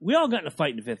 We all got in a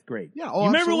fight in fifth grade. Yeah, you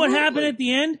remember what happened at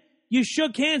the end? You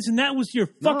shook hands, and that was your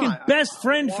fucking best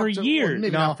friend for years.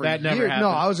 Maybe no, not for that years. never happened. No,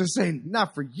 I was just saying,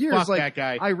 not for years. Fuck like, that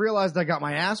guy. I realized I got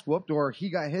my ass whooped, or he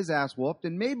got his ass whooped,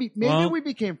 and maybe we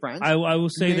became friends. I will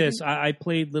say this. I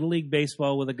played Little League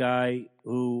Baseball with a guy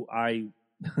who I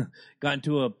got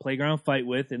into a playground fight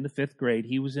with in the fifth grade.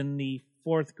 He was in the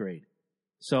fourth grade.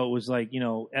 So it was like,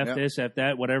 F this, F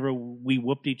that, whatever. We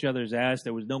whooped each other's ass.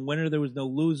 There was no winner. There was no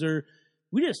loser.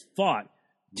 We just fought.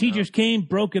 Teachers came,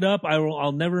 broke it up.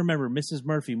 I'll never remember Mrs.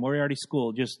 Murphy, Moriarty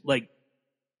School, just like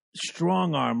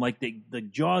strong arm, like the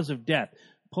jaws of death,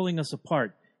 pulling us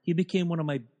apart. He became one of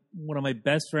my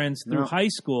best friends through high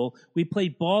school. We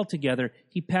played ball together.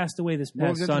 He passed away this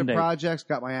past Moved Sunday. Into the projects,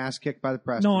 got my ass kicked by the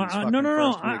press. No.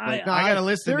 I got a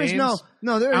list of names.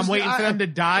 I'm waiting for them to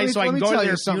die so I can go to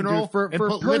their funeral and put a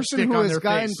person lipstick who on has their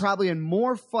gotten face. probably in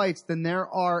more fights than there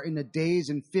are in the days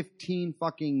in 15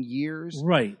 fucking years.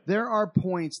 Right. There are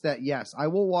points that, yes, I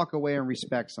will walk away and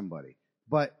respect somebody.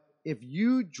 But if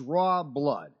you draw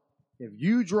blood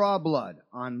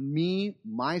on me,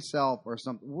 myself, or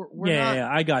something, we're not. Yeah,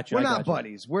 I got you. We're not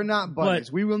buddies. We're not buddies.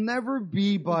 But we will never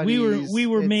be buddies. We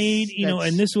were made,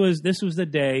 and this was the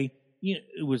day.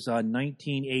 It was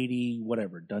 1980,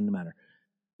 whatever. Doesn't matter.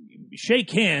 Shake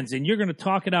hands, and you're going to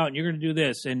talk it out, and you're going to do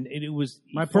this, and it was.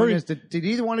 My point is, did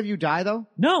either one of you die though?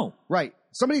 No. Right.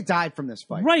 Somebody died from this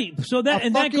fight. Right. So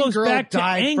that goes back to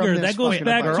anger. That goes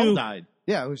back to. Died.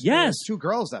 Yeah, it was two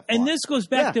girls that fought. And this goes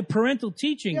back to parental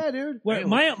teaching. Yeah, dude. Where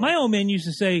my old man used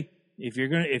to say, if you're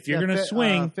gonna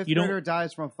swing, fifth you don't. grader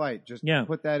dies from a fight. Just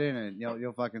put that in, and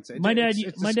you'll fucking say. My dad,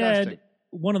 it's my disgusting. dad,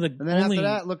 one of the and then only after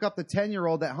that, look up the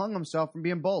 10-year-old that hung himself from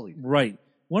being bullied. Right.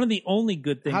 One of the only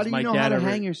good things how do you my know dad how to ever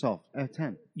hang yourself at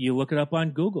 10? You look it up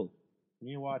on Google.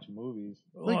 You watch movies.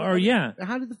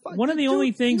 How did the fuck? One of the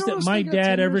only things that my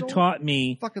dad ever taught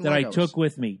me Fucking that Legos. I took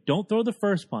with me: don't throw the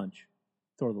first punch,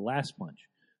 throw the last punch.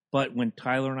 But when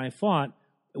Tyler and I fought,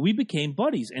 we became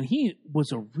buddies, and he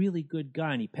was a really good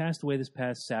guy. And he passed away this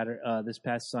past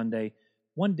Sunday,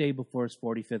 one day before his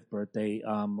 45th birthday.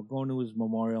 We're going to his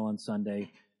memorial on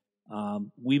Sunday.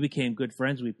 We became good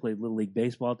friends. We played Little League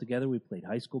Baseball together. We played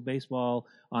high school baseball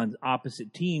on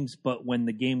opposite teams. But when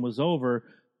the game was over,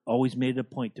 always made it a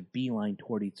point to beeline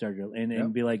toward each other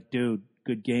and be like, "Dude,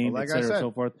 good game," Well, like et cetera, I said,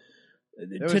 so forth.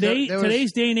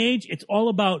 Today's day and age, it's all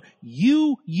about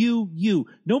you.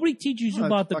 Nobody teaches you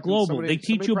about the global. They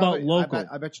teach you about local.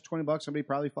 I bet you $20 somebody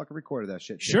probably fucking recorded that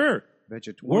shit. Sure. I bet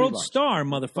you $20. World star,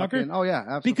 motherfucker. Fucking, oh, yeah.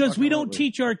 Absolutely. Because we don't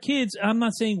teach our kids. I'm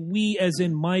not saying we as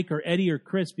in Mike or Eddie or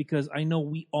Chris, because I know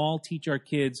we all teach our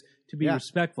kids to be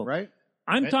respectful. Right?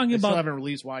 I'm talking about. Still haven't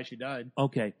released why she died.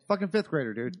 Okay. Fucking fifth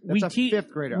grader, dude. That's a fifth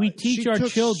grader. We teach our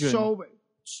children.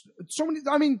 So many.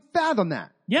 I mean, fathom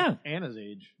that. Yeah. Anna's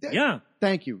age. Yeah.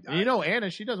 Thank you. And Anna,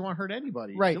 she doesn't want to hurt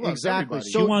anybody. Right, She loves exactly.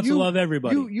 everybody. She wants to love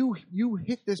everybody. You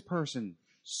hit this person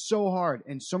so hard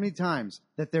and so many times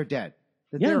that they're dead.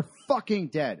 That Yeah. they're fucking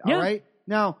dead. Yeah. All right?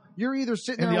 Now, you're either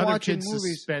sitting And there the other watching kid's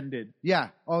movies. suspended. Yeah.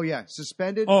 Oh, yeah.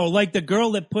 Suspended. Oh, like the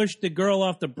girl that pushed the girl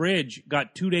off the bridge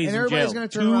got 2 days and in everybody's jail. going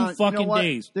to turn 2 around. fucking you know what?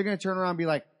 days. They're going to turn around and be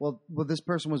like, well, this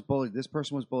person was bullied. This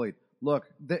person was bullied. Look,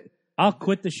 I'll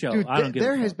quit the show. dude, I don't give a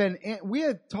there fuck. has been. We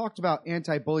have talked about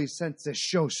anti-bullies since the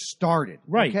show started.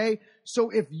 Right. Okay. So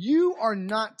if you are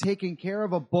not taking care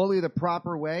of a bully the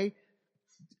proper way,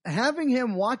 having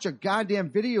him watch a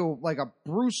goddamn video like a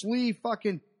Bruce Lee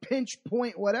fucking pinch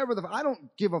point, whatever I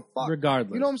don't give a fuck.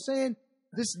 Regardless. You know what I'm saying?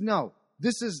 This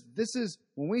is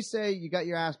when we say you got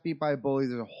your ass beat by a bully,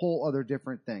 there's a whole other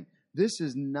different thing. This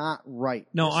is not right.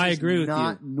 No, This I is agree with you.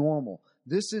 not normal.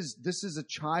 This is a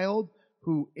child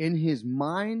who in his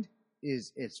mind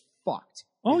is fucked.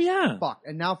 Oh, He's yeah. fucked.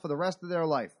 And now for the rest of their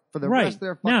life. For the Right. rest of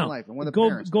their fucking now, life. And when the go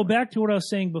parents go do it. back to what I was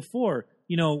saying before.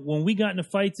 You know, when we got into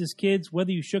fights as kids,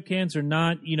 whether you shook hands or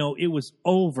not, you know, it was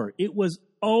over. It was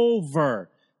over.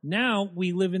 Now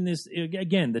we live in this,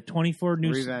 again, the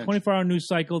 24-hour news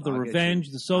cycle, the revenge,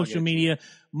 the social media.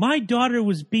 My daughter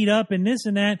was beat up and this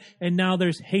and that, and now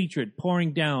there's hatred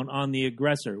pouring down on the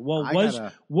aggressor. Well,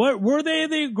 were they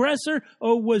the aggressor,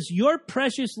 or was your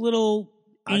precious little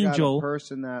I got a Angel,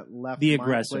 person that left the my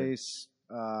aggressor. place,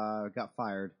 got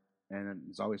fired, and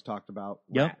it's always talked about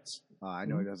Yep. rats. I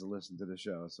know he doesn't listen to the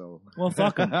show, so well,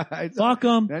 fuck him. It's- Fuck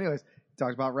him. Anyways, he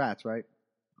talked about rats, right?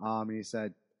 And he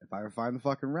said, if I ever find the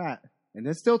fucking rat, and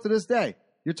it's still to this day,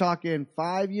 you're talking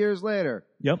 5 years later,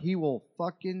 Yep. he will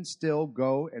fucking still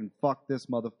go and fuck this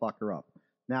motherfucker up.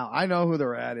 Now, I know who the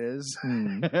rat is,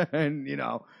 and, you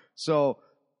know, so,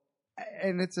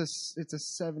 and it's a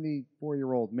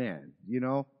 74-year-old man, you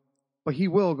know, but he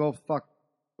will go fuck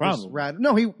this Probably. rat.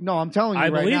 No, I'm telling you I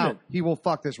right believe now, it. he will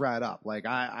fuck this rat up. Like,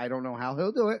 I don't know how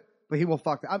he'll do it, but he will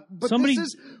fuck that. But Somebody- this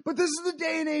is the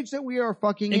day and age that we are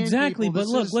fucking Exactly, in, people.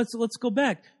 but This look, is- let's go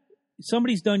back.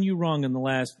 Somebody's done you wrong in the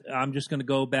last. I'm just going to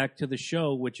go back to the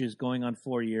show, which is going on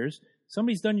 4 years.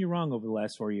 Somebody's done you wrong over the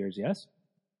last 4 years. Yes.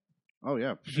 Oh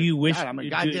yeah. Do you wish? God, I'm a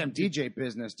goddamn DJ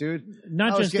business, dude.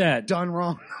 Not I was just getting that. done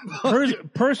wrong.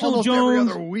 Personal Almost Jones,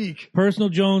 every other week. Personal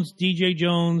Jones, DJ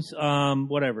Jones,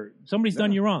 whatever. Somebody's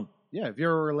done you wrong. Yeah, if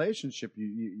you're in a relationship,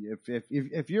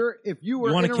 if you were You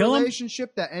wanna in a kill him?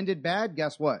 relationship that ended bad,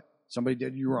 guess what? Somebody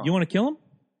did you wrong. You want to kill him?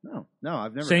 No,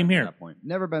 I've never Same been here. to that point.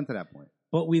 Never been to that point.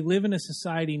 But we live in a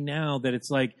society now that it's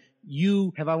like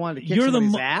you. Have I wanted to kick You're the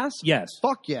somebody's mo- ass? Yes.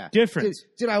 Fuck yeah. Difference.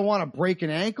 Did I want to break an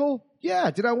ankle?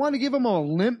 Yeah. Did I want to give him a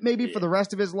limp maybe for the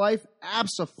rest of his life?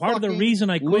 Absolutely. Part of the reason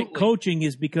I quit coaching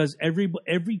is because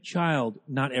every child,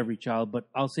 not every child, but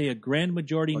I'll say a grand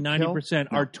majority, But 90%,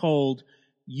 kill? are told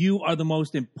you are the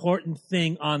most important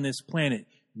thing on this planet.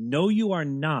 No, you are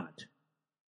not.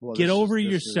 Well, Get this over is-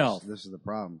 this yourself. This is the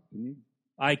problem. Can you?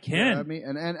 I can. I mean,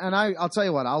 and I'll tell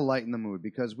you what, I'll lighten the mood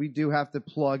because we do have to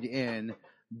plug in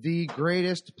the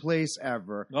greatest place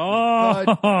ever, Oh,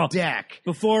 the deck.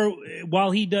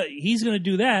 while he's going to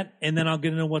do that, and then I'll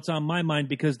get into what's on my mind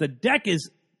because the deck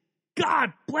is,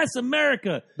 God bless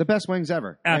America. The best wings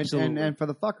ever. Absolutely. And for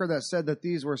the fucker that said that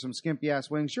these were some skimpy ass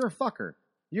wings, you're a fucker.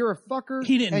 You're a fucker.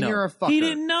 He didn't and know. you're a fucker. He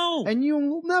didn't know. And you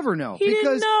will never know. He didn't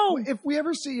because know. if we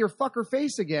ever see your fucker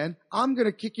face again, I'm going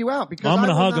to kick you out. Because I'm going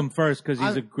to I will hug not- him first because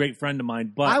he's I- a great friend of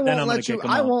mine. But I then won't I'm going let to you. kick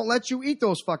him I out. won't let you eat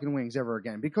those fucking wings ever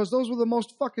again because those were the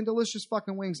most fucking delicious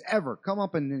fucking wings ever. Come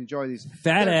up and enjoy these.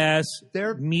 Fat They're- ass,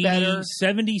 they're meaty, better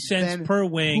 70 cents than per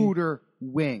wing. Hooter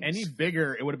wings. Any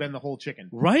bigger, it would have been the whole chicken.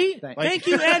 Right? Thank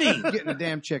you, Eddie. Getting a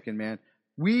damn chicken, man.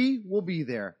 We will be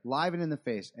there, live and in the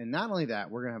face. And not only that,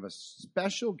 we're going to have a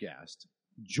special guest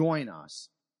join us.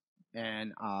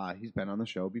 And he's been on the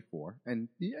show before. And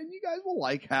you guys will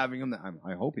like having him.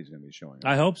 I hope he's going to be showing up.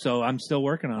 I hope so. I'm still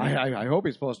working on it. I hope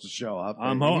he's supposed to show up.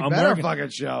 I'm He I'm better working. fucking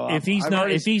show up. If he's I've not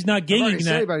already- if he's not I've already gigging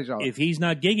said that everybody's showing up. if he's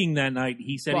not gigging that night,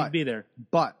 he said But- he'd be there.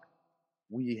 But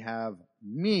we have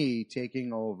me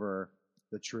taking over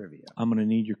the trivia. I'm going to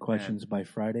need your questions by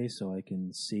Friday so I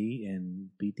can see and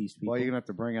beat these people. Well, you're going to have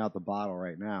to bring out the bottle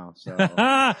right now. So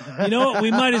You know what?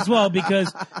 We might as well because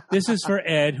this is for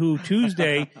Ed, who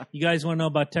Tuesday, you guys want to know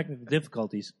about technical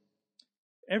difficulties.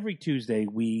 Every Tuesday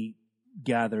we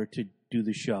gather to do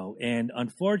the show. And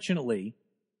unfortunately,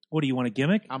 what do you want a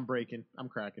gimmick? I'm breaking. I'm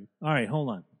cracking. All right, hold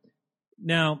on.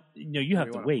 Now, you have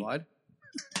to want a wait. bud?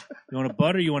 You want a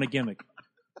bud or you want a gimmick?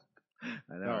 I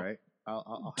know, No. right?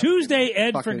 I'll have Tuesday,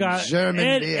 Ed Fucking forgot.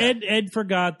 German beer. Ed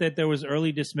forgot that there was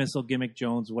early dismissal, gimmick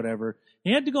Jones, whatever.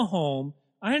 He had to go home.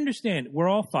 I understand. We're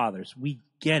all fathers. We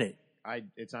get it.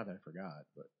 It's not that I forgot,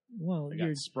 but Well, it you're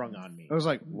got sprung on me. I was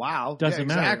like, wow. Doesn't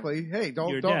matter. Exactly. Hey,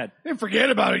 You're don't dead. and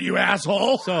forget about it, you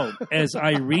asshole. so. As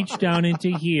I reach down into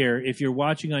here, if you're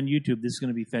watching on YouTube, this is going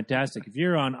to be fantastic. If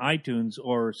you're on iTunes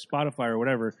or Spotify or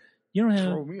whatever, you don't have.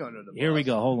 Throw me under the bus. Here we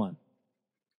go. Hold on.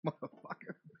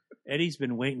 Motherfucker. Eddie's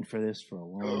been waiting for this for a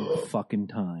long fucking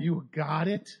time. You got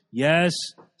it? Yes,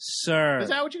 sir. Is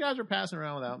that what you guys are passing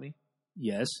around without me?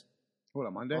 Yes. What,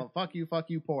 on Monday? Well, fuck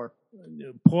you, poor.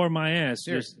 Pour my ass.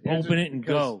 Just open it and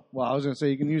go. Well, I was going to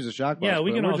say you can use a shot glass. Yeah,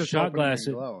 we but can we're all just shot opening glass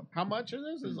and it. glowing. How much is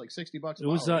this? It's like $60 a It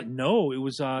was bottle, right? no, it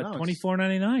was it's-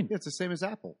 $24.99. Yeah, it's the same as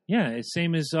Apple. Yeah, it's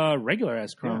same as regular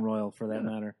ass Crown Yeah. Royal for that Yeah.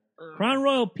 matter. Crown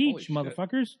Royal Peach, shit.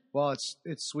 motherfuckers. Well,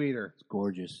 it's sweeter. It's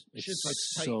gorgeous. It's Shit's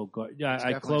like so good. Yeah, It's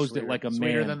I definitely closed sweeter. it like a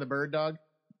Sweeter man. than the bird dog?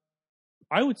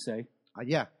 I would say.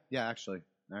 Yeah, actually,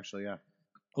 yeah.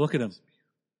 Look at him.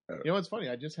 You know what's funny?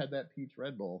 I just had that peach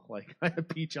Red Bull. Like, I had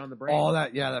peach on the brain. Oh,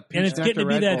 that peach And it's nectar getting to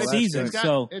be Red that Bull, that's season, good.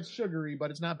 so- It's sugary,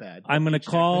 but it's not bad. I'm going to It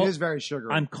call. is very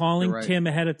sugary. I'm calling You're right. Tim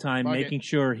ahead of time, Fuck making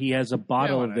sure he has a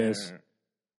bottle of this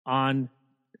on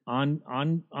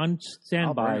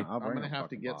standby. I'll bring gonna a have to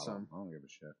fucking get bottle. some. I don't give a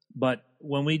shit. But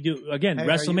when we do again, Hey, are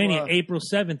you, WrestleMania, April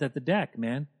 7th at the deck,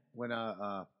 man. When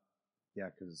yeah,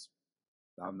 because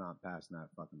I'm not passing that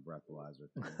fucking breathalyzer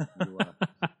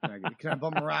thing. Can I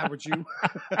bum a ride with you?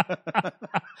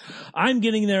 I'm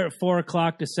getting there at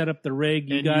 4:00 to set up the rig.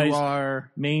 You And guys, you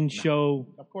are, main show.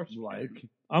 of course, you like.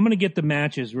 I'm going to get the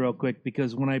matches real quick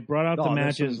because when I brought out Oh, the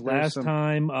there's matches some- there's last some-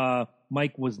 time,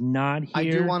 Mike was not here. I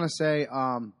do want to say,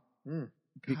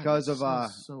 because of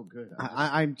so good.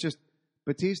 I'm just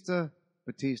Batista.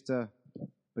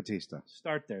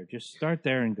 Start there. Just start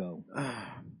there and go.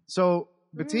 So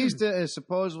Batista is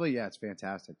supposedly, it's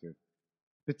fantastic, dude.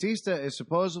 Batista is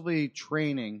supposedly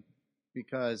training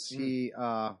because he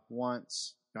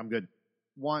wants I'm good.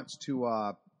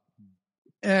 to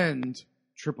end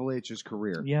Triple H's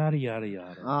career. Yada, yada,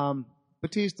 yada.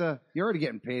 Batista, you're already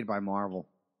getting paid by Marvel.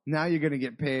 Now you're going to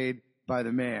get paid by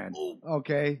the man.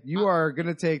 Okay? You are going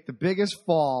to take the biggest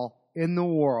fall in the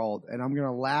world, and I'm going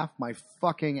to laugh my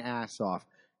fucking ass off.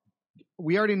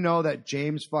 We already know that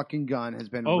James fucking Gunn has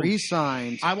been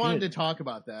re-signed. I wanted to talk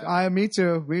about that. Me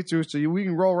too. So we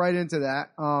can roll right into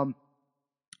that.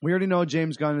 We already know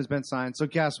James Gunn has been signed. So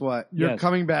guess what? You're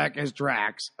coming back as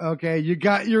Drax. Okay, you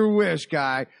got your wish,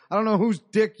 guy. I don't know whose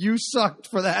dick you sucked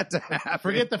for that to happen.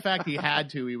 Forget the fact he had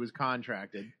to. He was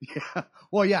contracted. Yeah.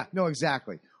 Well, yeah. No,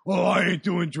 exactly. Oh, I ain't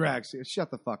doing Drax.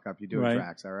 Shut the fuck up. You're doing Right.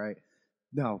 Drax. All right.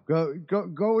 No, go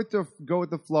with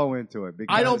the flow into it.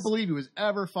 Because I don't believe he was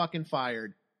ever fucking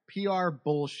fired. PR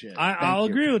bullshit. I'll you.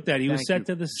 agree with that. He was Thank set you.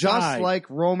 to the just side. like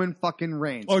Roman fucking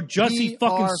Reigns or Jussie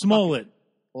fucking PR Smollett.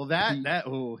 well, that.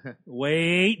 Ooh.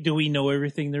 Wait, do we know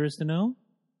everything there is to know?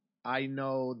 I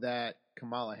know that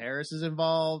Kamala Harris is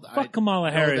involved. Fuck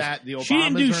Kamala Harris. That the She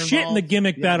didn't do Obamas are shit in the involved.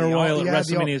 gimmick Yeah, battle the- royal at yeah, the-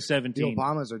 WrestleMania The 17.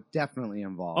 Obamas are definitely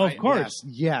involved. Of course.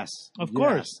 Yes. Of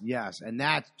course. Yes. And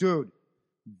that's, dude,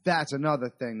 that's another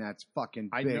thing that's fucking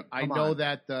big. I know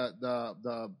that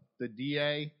the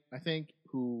DA, I think,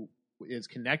 who is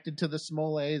connected to the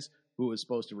Smollets, who was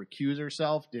supposed to recuse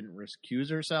herself, didn't recuse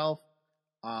herself.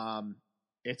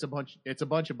 It's a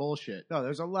bunch of bullshit. No,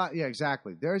 there's a lot. Yeah,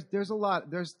 exactly. There's a lot.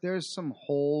 There's some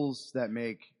holes that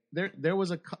make. There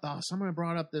was someone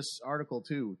brought up this article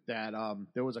too that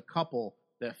there was a couple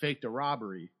that faked a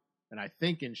robbery, and I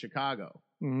think in Chicago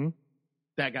Mm-hmm.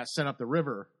 that got sent up the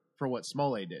river for what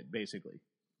Smollett did, basically,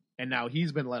 and now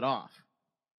he's been let off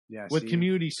Yeah, with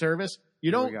community service.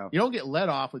 You Here we go. don't get let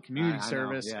off with community I know.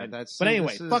 service. Yeah, and- that's- but see,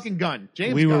 anyway, this is- fucking Gunn.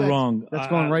 James We were Gunn. wrong. That's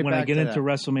going right when I back get to into that.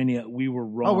 WrestleMania, we were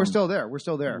wrong. Oh, we're still there.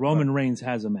 Roman Reigns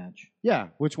has a match. Yeah.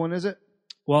 Which one is it?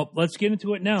 Well, let's get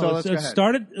into it now. So let's let's go ahead.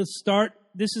 start it. Let's start.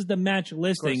 This is the match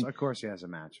listing. Of course, he has a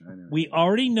match. I know. We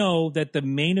already know that the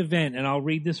main event, and I'll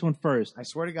read this one first. I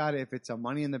swear to God, if it's a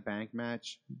Money in the Bank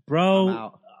match, Bro,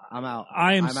 I'm out.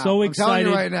 I am I'm out. so I'm telling excited.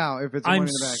 you right now, if it's a I'm Money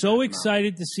in the Bank so match, I'm out.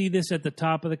 excited to see this at the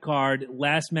top of the card.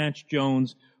 Last match,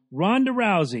 Jones. Ronda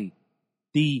Rousey,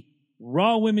 the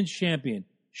Raw Women's Champion.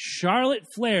 Charlotte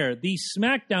Flair, the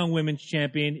SmackDown Women's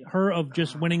Champion, her of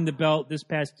just winning the belt this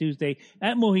past Tuesday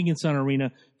at Mohegan Sun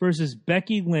Arena, versus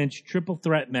Becky Lynch, triple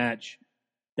threat match.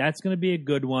 That's going to be a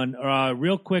good one.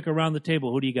 Real quick, around the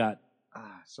table, who do you got?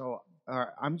 So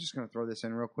I'm just going to throw this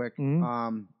in real quick.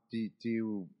 Mhm. Do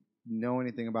you know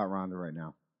anything about Ronda right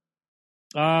now?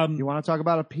 Um, You want to talk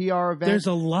about a PR event? there's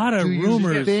a lot of Do you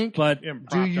rumors, think- but Getting Do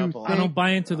propped you up a lot. I don't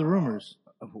buy into the rumors.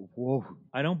 Whoa.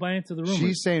 I don't buy into the rumors.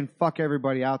 She's saying fuck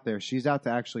everybody out there. She's out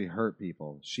to actually hurt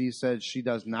people. She said she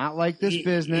does not like this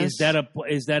business. Is that a and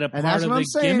part that's of what I'm the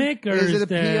saying. gimmick, or is it a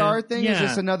that- PR thing? Yeah. Is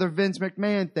this another Vince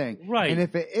McMahon thing? Right. And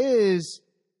if it is,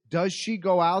 does she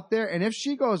go out there? And if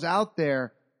she goes out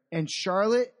there and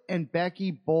Charlotte and Becky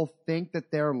both think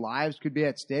that their lives could be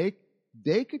at stake,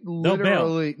 they could bail.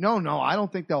 literally. No, I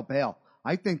don't think they'll bail.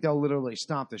 I think they'll literally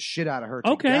stomp the shit out of her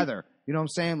Okay. together. You know what I'm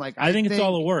saying? Like I think it's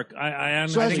all a work. I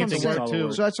So I that's think what I'm it's saying. all a too.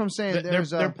 work. So that's what I'm saying.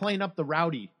 They're playing up the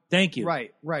Rowdy. Thank you.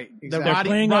 Right. The Exactly.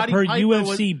 playing up her Piper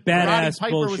UFC badass Roddy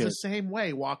Piper was bullshit. the same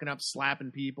way, walking up,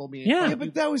 slapping people, being Yeah. Yeah,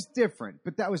 but that was different.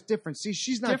 See,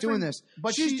 she's not doing this.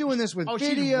 But she's doing this with videos.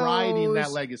 She's riding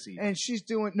that legacy. And she's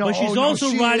doing But she's no, also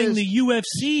she riding is- the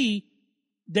UFC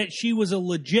that she was a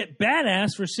legit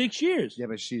badass for 6 years. Yeah,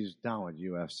 but she's down with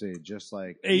UFC, just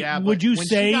like Yeah, Would but you when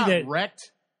say she got that?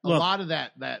 wrecked? Look. A lot of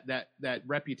that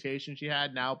reputation she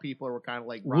had. Now people were kind of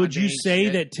like. Would you Ronda say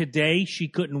ain't shit. that today she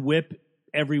couldn't whip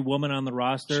every woman on the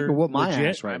roster? she could whoop my legit?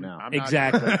 ass right I'm- now. I'm not-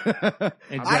 Exactly.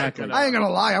 Exactly. I ain't gonna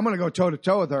lie. I'm gonna go toe to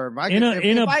toe with her. If I In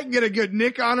can, a- if I can get a good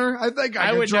nick on her, I think I I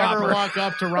could would drop never her. walk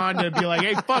up to Ronda and be like,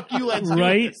 "Hey, fuck you, let's do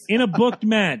Right? this." In a booked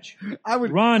match. I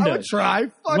would. Ronda. I would try.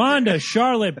 Fuck Ronda,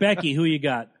 Charlotte, Becky, who you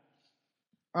got? it.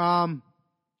 I'm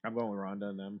going with Ronda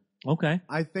and them. Okay.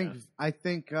 I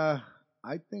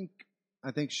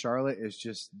think Charlotte is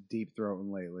just deep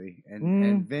throating lately,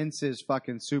 and Vince is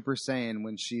fucking Super Saiyan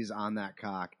when she's on that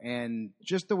cock, and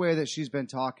just the way that she's been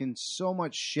talking so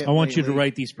much shit. I want you to lately.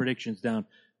 write these predictions down.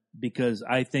 because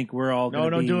I think we're all No,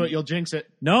 going to don't be... do it. You'll jinx it.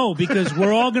 No, because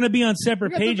we're all going to be on separate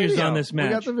We got the pages video. on this match.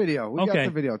 We got the video. We Okay. got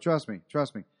the video. Trust me.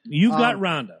 You've got Um,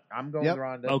 Ronda. I'm going Yep.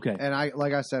 Ronda. Okay. And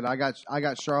like I said, I got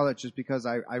Charlotte just because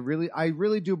I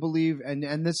really do believe,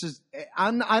 and this is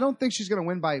I don't think she's gonna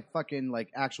win by fucking like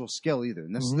actual skill either.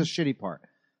 And this is the shitty part.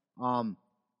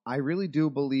 I really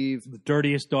do believe The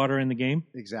dirtiest daughter in the game.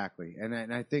 exactly, and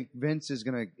I think Vince is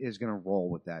gonna roll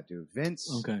with that, dude. Vince,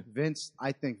 Okay.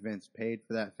 I think Vince paid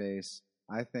for that face.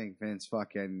 I think Vince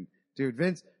fucking. Dude,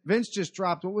 Vince just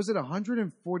dropped, what was it,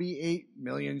 148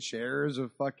 million shares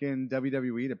of fucking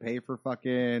WWE to pay for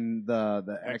fucking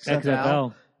the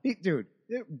XFL.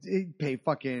 He paid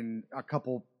fucking a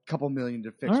couple million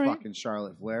to fix All right. fucking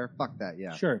Charlotte Flair. Fuck that,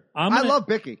 yeah. Sure. I love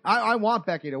Becky. I want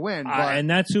Becky to win, but, and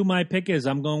that's who my pick is.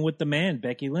 I'm going with the man,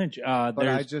 Becky Lynch. but I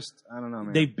There's- don't know,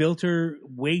 man. They've built her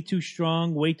way too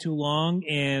strong, way too long,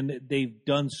 and they've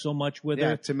done so much with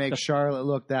her. to make Charlotte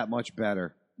look that much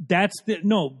better. But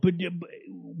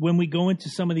when we go into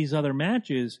some of these other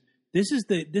matches, this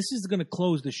is going to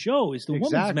close the show. Is the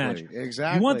women's match?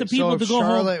 Exactly. You want the people so to if go home.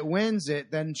 Charlotte wins it,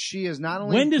 then she is not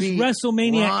only When does beat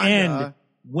WrestleMania Ronda, end?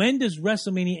 When does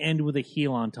WrestleMania end with a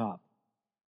heel on top?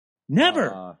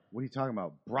 Never. What are you talking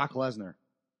about? Brock Lesnar.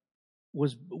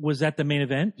 Was that the main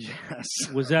event? Yes.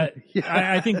 Was that? Yes.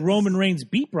 I think Roman Reigns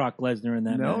beat Brock Lesnar in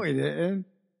that No, match. he didn't.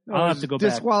 No, I'll it have was to go back.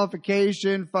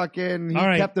 Disqualification. Fucking. He All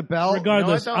right. kept the belt.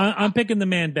 Regardless, No, I don't. I'm picking the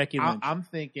man, Becky Lynch. I'm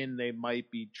thinking they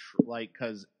might be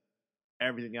because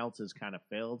everything else has kind of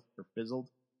failed or fizzled,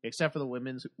 except for the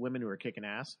women who are kicking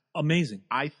ass. Amazing.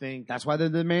 I think That's why they're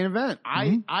the main event.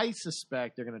 I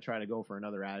suspect they're going to try to go for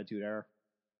another Attitude Era.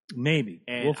 Maybe.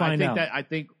 And We'll find out. I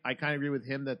kind of agree with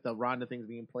him that the Ronda thing's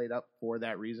being played up for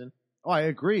that reason. Oh, I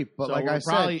agree. But So like we're I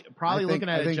said, probably I think- looking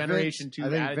at I a think Generation Vince- 2 I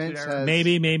think Attitude Vince Era. has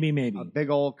Maybe. a big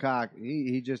old cock.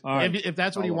 He just. All right. If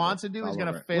that's what he All wants over to it. do, he's All going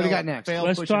over to it. fail. What do you got next? Fail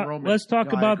Let's pushing talk. Roman. Let's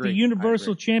talk No, I about agree. the I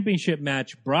Universal agree. Championship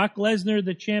match. Brock Lesnar,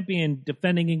 the champion,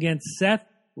 defending against Seth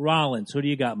Rollins. Who do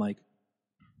you got, Mike?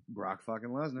 Brock fucking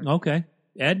Lesnar. Okay,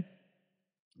 Ed.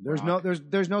 There's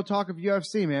no talk of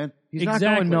UFC, man. He's not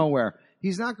Exactly. going nowhere.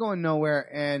 He's not going nowhere.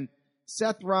 And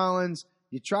Seth Rollins,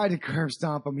 you tried to curb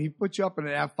stomp him. He put you up in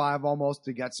an F5 almost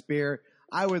to get speared.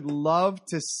 I would love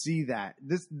to see that.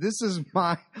 This is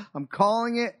I'm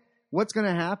calling it. What's going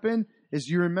to happen is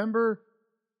you remember.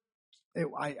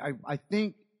 I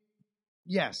think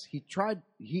yes, he tried.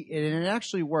 And it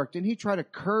actually worked. And he tried to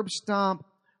curb stomp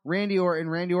Randy Orton.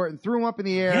 Randy Orton threw him up in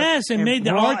the air. Yes, and made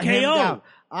the brought him RKO. down.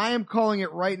 I am calling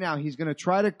it right now. He's going to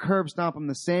try to curb stomp him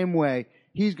the same way.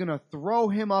 He's going to throw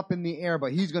him up in the air,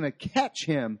 but he's going to catch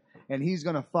him, and he's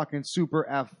going to fucking super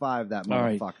F5 that All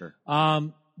right.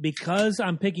 motherfucker. Because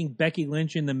I'm picking Becky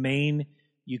Lynch in the main,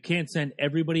 you can't send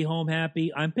everybody home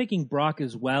happy. I'm picking Brock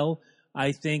as well.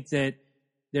 I think that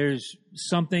there's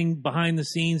something behind the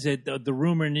scenes that the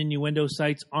rumor and innuendo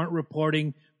sites aren't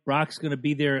reporting. Brock's going to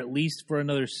be there at least for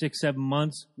another 6-7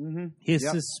 months. Mm-hmm. His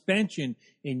Yep. suspension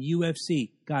in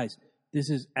UFC, guys, this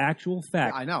is actual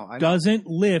fact. I know. Doesn't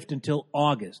lift until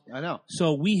August. I know.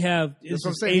 So we have. That's what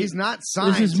I'm saying. He's not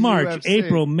signed. This is to March, UFC.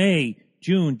 April, May,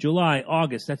 June, July,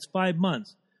 August. That's 5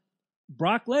 months.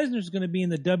 Brock Lesnar is going to be in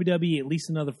the WWE at least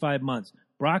another 5 months.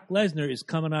 Brock Lesnar is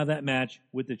coming out of that match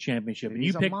with the championship. And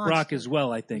He's you a picked monster. Brock as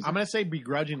well, I think. I'm going to say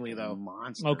begrudgingly, though.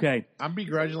 Monster. Okay. I'm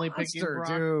begrudgingly picking Monster, Brock.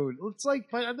 dude. It's like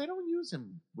But they don't use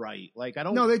him right. Like I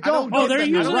don't. No, they I don't. Oh, get they're the- I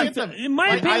using don't him. get the- In my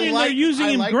like, I opinion, like- they're using I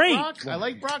him like great. Brock. I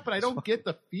like Brock, but I don't get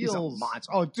the he's a feels.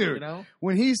 monster. Oh, dude. You know?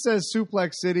 When he says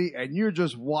Suplex City and you're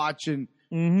just watching,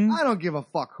 Mm-hmm. I don't give a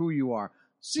fuck who you are.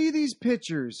 See these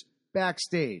pictures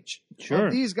backstage Sure.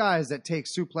 of these guys that take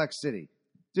Suplex City.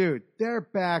 Dude, their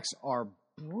backs are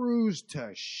bruised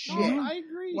to shit. No, I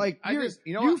agree. Like, I you just,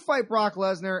 you know, what? fight Brock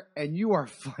Lesnar and you are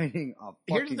fighting a fucking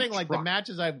Here's the thing: like the truck.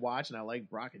 matches I've watched, and I like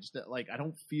Brock. It's just like I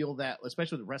don't feel that,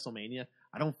 especially with WrestleMania.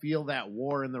 I don't feel that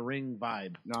war in the ring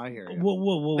vibe. No, I hear you.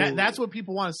 Whoa. That's what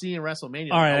people want to see in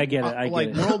WrestleMania. All right, I get it, I get like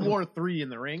it. World War III in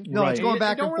the ring. No, it's Right. going You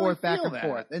back don't and really forth, back feel and that.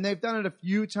 forth. And they've done it a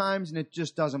few times, and it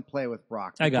just doesn't play with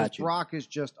Brock. I got because you. Brock is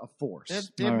just a force.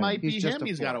 It All right. might be He's just him. a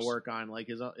He's got to force. work on like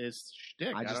his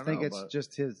shtick. I just don't think know, it's but-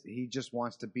 just he just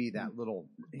wants to be that little.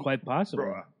 Quite possible.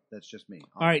 Bruh. That's just me.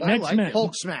 All right, I next like match. it.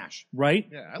 Hulk smash. Right?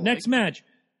 Yeah, I like Next it. match.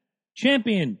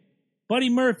 Champion Buddy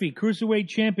Murphy, Cruiserweight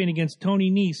Champion against Tony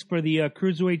Nese for the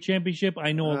Cruiserweight Championship.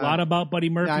 I know a lot about Buddy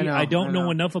Murphy. I know, don't I know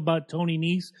know. enough about Tony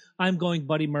Nese. I'm going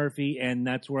Buddy Murphy, and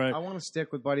that's where I want to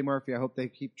stick with Buddy Murphy. I hope they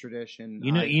keep tradition.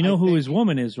 you know I who think- his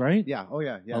woman is, right? Yeah. Oh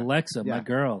yeah. Yeah. Alexa, my Yeah.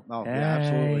 girl. Oh Hey. yeah,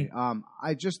 absolutely.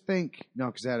 I just think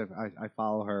because I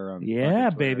follow her. On Yeah,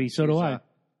 fucking Twitter. baby, so do I.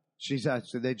 She's so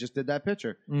they just did that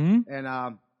picture, Mm-hmm.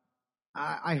 and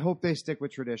I hope they stick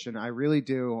with tradition. I really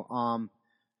do.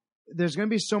 There's gonna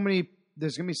be so many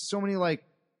like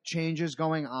changes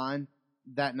going on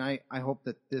that night. I hope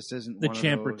that this isn't The one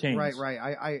champ of those. retains. Right.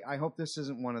 I hope this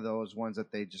isn't one of those ones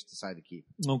that they just decide to keep.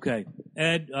 Okay.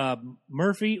 Ed,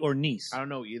 Murphy or Nice? I don't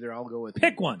know either. I'll go with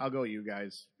Pick one. I'll go you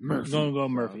guys. I'm going to go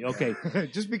Murphy. Okay.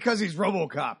 Just because he's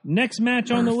RoboCop. Next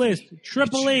match on the list,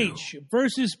 Triple H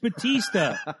versus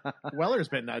Batista. Weller's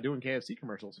been doing KFC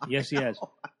commercials. Yes, he has.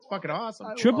 It's fucking awesome.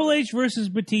 Triple H versus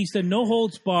Batista, no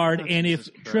holds barred, and if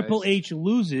Jesus Triple Christ. H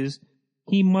loses,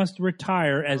 he must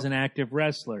retire as an active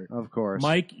wrestler. Of course.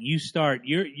 Mike, you start.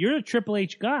 You're a Triple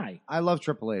H guy. I love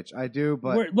Triple H. I do,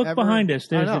 but Look behind us.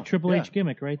 There's I know, a Triple yeah. H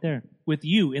gimmick right there with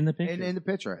you in the picture. In the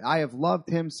picture. I have loved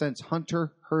him since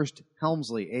Hunter Hearst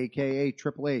Helmsley, a.k.a.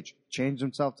 Triple H, changed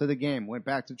himself to the game, went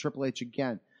back to Triple H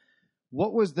again.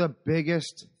 What was the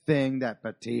biggest thing that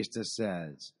Batista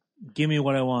says? Give me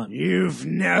what I want. You've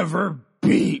never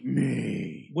beat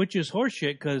me. Which is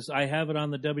horseshit because I have it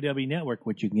on the WWE Network,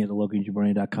 which you can get at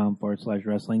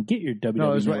LoganJabroni.com/wrestling. Get your WWE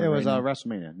No, it was Network right now.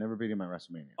 WrestleMania. Never beat him at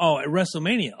WrestleMania. Oh, at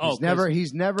WrestleMania. Oh,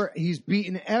 He's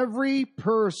beaten every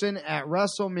person at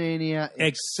WrestleMania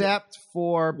except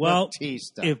for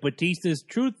Batista. If Batista's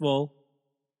truthful,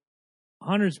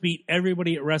 Hunter's beat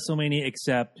everybody at WrestleMania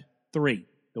except 3.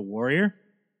 The Warrior,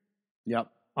 Yep.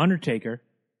 Undertaker,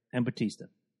 and Batista.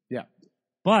 Yeah.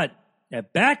 But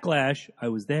at Backlash, I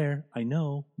was there. I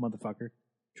know, motherfucker.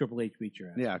 Triple H beat your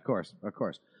ass. Yeah, of course.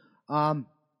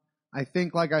 I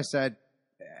think, like I said,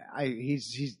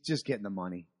 he's just getting the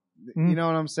money. You know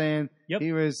what I'm saying? Yep.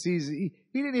 He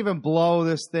didn't even blow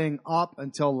this thing up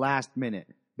until last minute.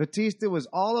 Batista was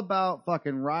all about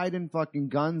fucking riding fucking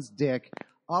Gunn's dick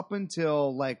up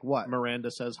until like what?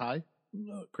 Miranda says hi.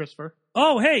 Christopher.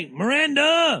 Oh, hey,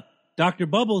 Miranda! Dr.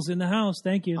 Bubbles in the house.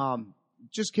 Thank you.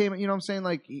 Just came, you know what I'm saying?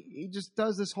 Like, he just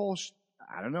does this whole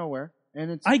out of nowhere.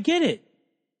 And it's. I get it.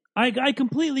 I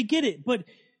completely get it. But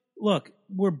look,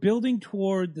 we're building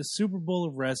toward the Super Bowl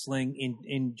of wrestling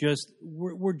in just,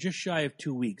 we're just shy of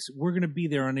 2 weeks. We're going to be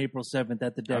there on April 7th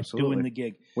at the deck Absolutely. doing the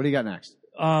gig. What do you got next?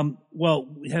 Well,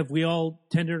 have we all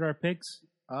tendered our picks?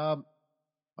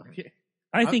 Okay.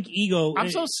 I think Ego. I'm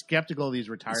so skeptical of these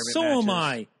retirement So matches. am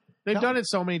I. They've done it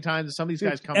so many times, and some of these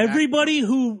guys come back. Everybody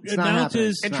who It's not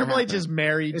announces And It's Triple not H is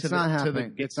married It's to not the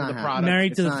happening. It's not happening. product.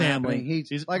 Married It's to the not family. happening.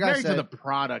 He's like married I said, to the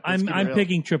product. Let's I'm get real.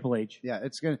 picking Triple H. yeah,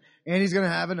 he's gonna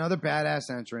have another badass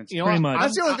entrance. You know Pretty what? much.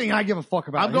 That's the only thing I give a fuck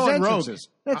about. I'm his going rogue. entrances.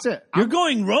 That's it. You're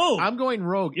going rogue. I'm going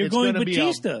rogue. You're It's going gonna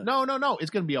Batista. Be no.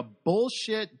 It's going to be a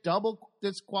bullshit double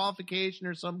disqualification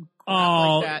or some crap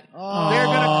Oh. like that. They're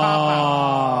going to cop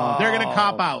out. They're going to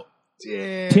cop out.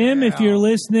 Tim, if you're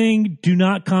listening, do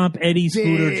not comp Eddie's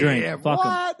food or drink. Damn. Fuck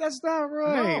 'em. What? That's not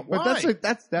right. No, but why?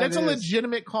 that's That's a is-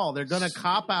 legitimate call. They're going to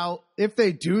cop out If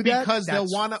they do that, because they'll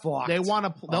that's want to.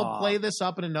 fucked. They'll play this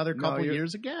up in another No, couple you're-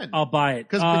 years again. I'll buy it.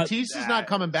 Because Batista's not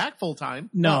coming back full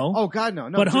time. No. Oh God, no.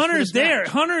 but just for Hunter's this there. match.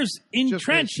 Hunter's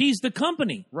entrenched. this. He's the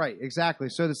company. Right, exactly.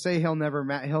 So to say he'll never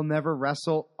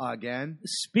wrestle again,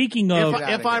 Speaking If, of, Get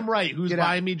outta if I'm here. right, who's Get out.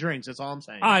 buying me drinks? That's all I'm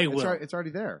saying. I it's, will. it's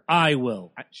already there. I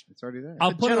will. It's already there.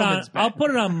 I'll put it on. gentleman's bet. I'll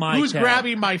put it on my. Who's tab.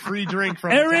 grabbing my free drink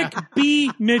from Eric tap?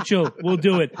 B. Mitchell will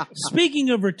do it. Speaking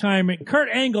of retirement, Kurt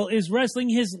Angle is wrestling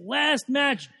his last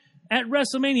match at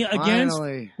WrestleMania against.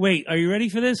 Finally. Wait, are you ready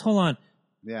for this? Hold on.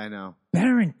 Yeah, I know.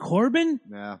 Baron Corbin?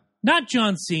 Yeah, Not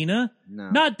John Cena. no.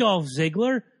 Not Dolph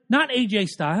Ziggler. Not AJ No,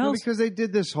 Styles. because they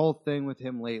did this whole thing with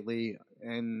him lately,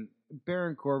 and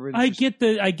Baron Corbin. I get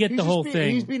the whole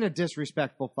thing. He's being a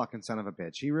disrespectful fucking son of a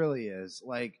bitch. He really is.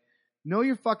 Like, know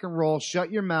your fucking role.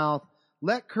 Shut your mouth.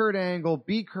 Let Kurt Angle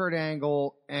be Kurt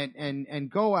Angle, and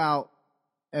go out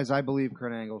as I believe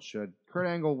Kurt Angle should. Kurt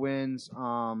Angle wins.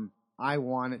 I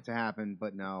want it to happen,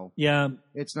 but no, Yeah.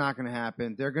 it's not going to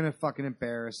happen. They're going to fucking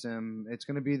embarrass him. It's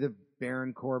going to be the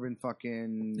Baron Corbin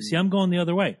fucking. See, I'm going the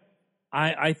other way.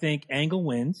 I think Angle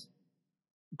wins.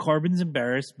 Corbin's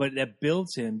embarrassed, but that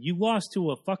builds him. You lost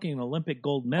to a fucking Olympic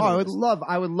gold Oh, medalist.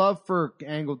 I would love for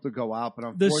Angle to go out, but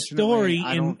The unfortunately, story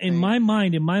I don't in think- my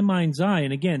mind, in my mind's eye,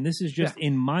 and again, this is just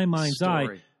in my mind's eye.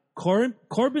 Story.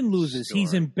 Corbin loses. Story.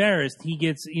 He's embarrassed. He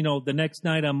gets, the next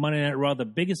night on Monday Night Raw, the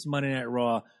biggest Monday Night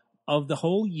Raw of the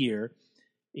whole year.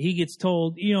 He gets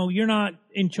told, you're not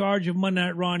in charge of Monday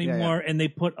Night Raw anymore, and they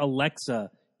put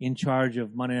Alexa in charge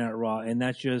of Monday Night Raw, and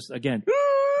that's just, again,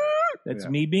 that's Yeah.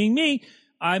 me being me.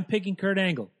 I'm picking Kurt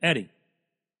Angle. Eddie.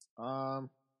 I'm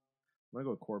gonna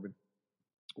go with Corbin.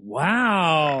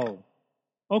 Wow.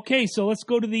 Okay, so let's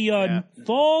go to the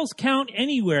Falls Count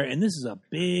Anywhere, and this is a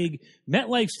big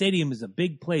MetLife Stadium is a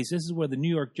big place. This is where the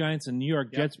New York Giants and New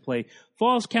York Jets play.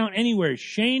 Falls Count Anywhere.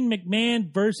 Shane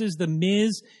McMahon versus The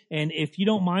Miz, and if you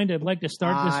don't mind, I'd like to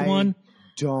start this one.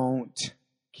 Don't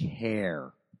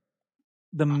care.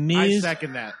 The Miz. I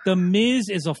second that. The Miz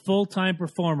is a full-time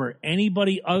performer.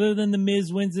 Anybody other than The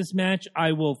Miz wins this match,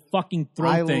 I will fucking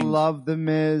throw things. I love The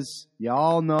Miz.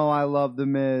 Y'all know I love The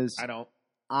Miz. I don't.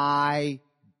 I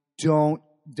don't.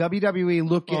 WWE,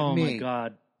 look at me. Oh, my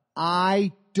God.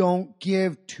 I don't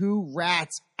give two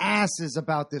rats' asses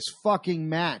about this fucking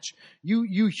match.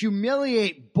 You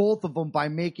humiliate both of them by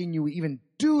making you even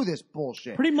do this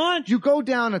bullshit. Pretty much. You go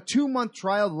down a 2-month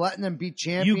trial letting them be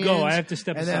champions. You go. I have to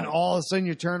step and aside. then all of a sudden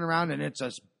you turn around and it's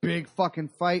a big fucking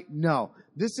fight. No.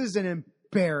 This is an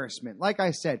embarrassment. Like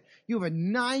I said, you have a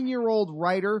 9-year-old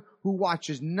writer who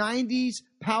watches 90s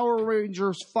Power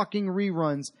Rangers fucking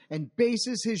reruns and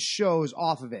bases his shows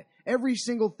off of it. Every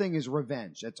single thing is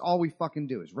revenge. That's all we fucking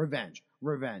do is revenge,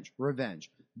 revenge, revenge.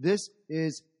 This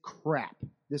is crap.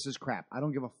 This is crap. I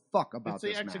don't give a fuck about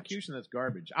this It's the match. execution that's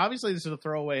garbage. Obviously, this is a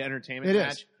throwaway entertainment It is.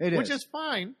 match, It which is. is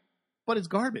fine, but it's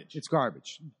garbage. It's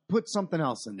garbage. Put something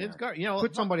else in there. It's garbage. You know,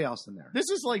 Put somebody else in there. This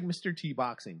is like Mr. T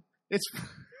boxing. It's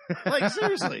like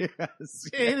seriously, Yes,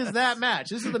 it is that match.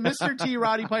 This is the Mr. T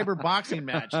Roddy Piper boxing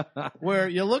match where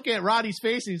you look at Roddy's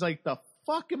face and he's like, "The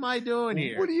fuck am I doing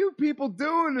here?" What are you people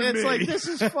doing to me? It's like this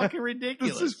is fucking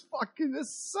ridiculous.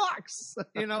 This sucks.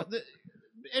 You know,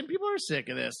 and people are sick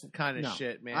of this kind of No.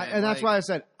 shit, man. And that's why I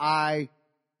said I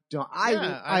don't. I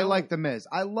don't- like the Miz.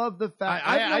 I love the fact.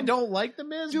 I don't like the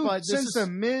Miz, Dude, but this since is the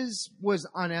Miz was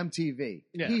on MTV,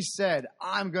 Yeah. he said,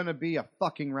 "I'm gonna be a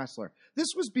fucking wrestler." This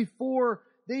was before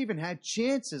they even had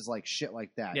chances like shit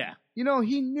like that. Yeah. You know,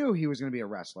 he knew he was gonna be a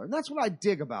wrestler, and that's what I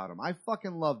dig about him. I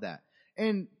fucking love that,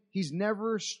 and he's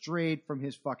never strayed from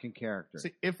his fucking character.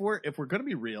 See, if we're gonna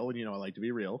be real, and you know I like to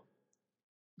be real.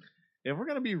 If we're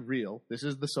gonna be real, this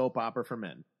is the soap opera for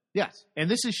men, Yes. and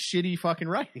this is shitty fucking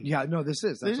writing. Yeah. No, this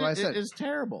is. That's This what I is- said. It's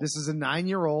terrible. This is a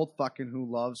 9-year-old fucking who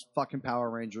loves fucking Power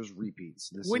Rangers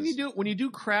repeats. When you do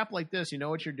crap like this, you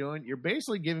know what you're doing? You're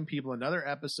basically giving people another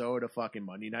episode of fucking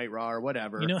Monday Night Raw or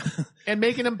whatever, You know, and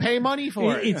making them pay money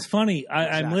for it. it's funny. I'm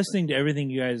Exactly. listening to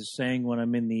everything you guys are saying when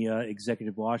I'm in the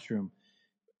executive washroom,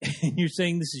 and you're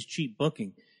saying this is cheap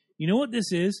booking. You know what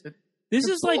this is? This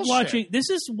it's is like bullshit.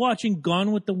 watching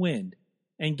Gone with the Wind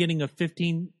and getting a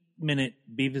 15-minute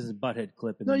Beavis and Butthead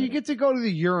clip. In No, the you middle. get to go to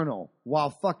the urinal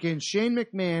while fucking Shane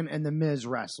McMahon and The Miz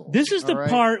wrestle. This is the all right?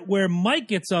 part where Mike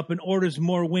gets up and orders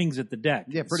more wings at the deck.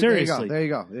 Yeah, Seriously. There you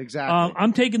go. Exactly.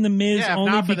 I'm taking the Miz Yeah, if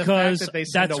only not for the because fact that they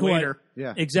send that's a who I, waiter.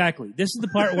 Yeah. exactly. This is the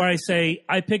part where I say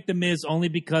I picked the Miz only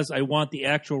because I want the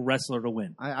actual wrestler to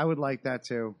win. I would like that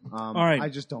too. All right. I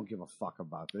just don't give a fuck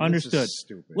about this. Understood. This is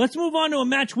stupid. Let's move on to a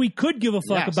match we could give a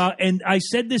fuck Yes. about. And I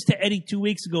said this to Eddie 2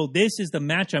 weeks ago. This is the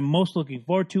match I'm most looking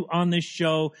forward to on this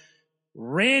show.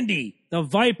 Randy, the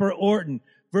Viper Orton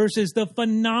versus the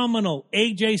phenomenal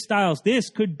AJ Styles. This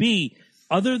could be,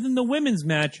 other than the women's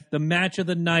match, the match of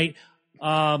the night.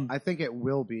 I think it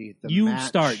will be the You match.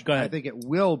 start. Go ahead. I think it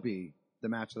will be the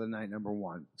match of the night, number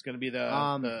one. It's going to be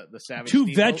the Savage Two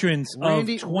Steamboat. veterans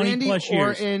Randy, of 20 Randy plus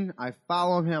years. Orton, I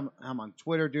follow him. I'm on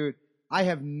Twitter, dude. I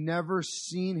have never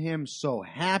seen him so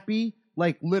happy.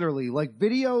 Like literally, like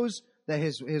videos that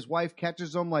his wife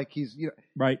catches him. Like he's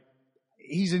Right.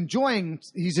 he's enjoying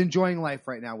life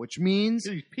right now, which means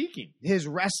He's peaking. his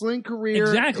wrestling career.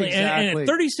 Exactly. And at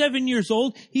 37 years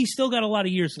old, he's still got a lot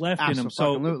of years left in him.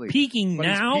 So Absolutely. peaking But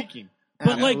he's now. peaking.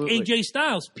 But like Absolutely. AJ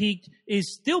Styles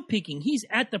is still peaking. He's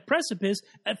at the precipice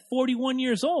at 41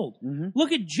 years old. Mm-hmm.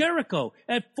 Look at Jericho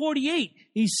at 48.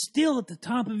 He's still at the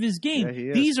top of his game. Yeah, he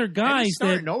is. These are And guys he's that.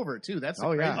 starting over too. That's the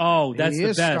Oh crazy. yeah. Oh, that's he the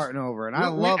is best. starting over, and I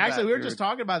We- love actually, that, we were dude. just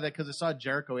talking about that because I saw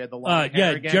Jericho. He had the long Yeah,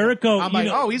 hair again. Jericho. I'm you like,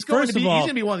 know, oh, he's going first to be. of all, He's going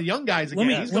to be one of the young guys again.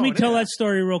 let me tell that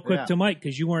story real quick Yeah. to Mike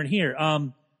because you weren't here.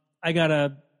 I got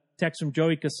a text from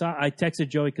Joey Casada. I texted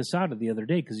Joey Casada the other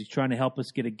day because he's trying to help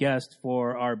us get a guest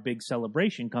for our big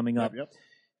celebration coming up. Yep.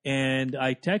 And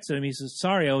I texted him. He says,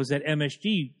 "Sorry, I was at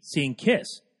MSG seeing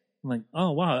Kiss." I'm like,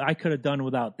 "Oh wow, I could have done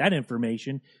without that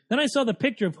information." Then I saw the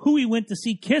picture of who he went to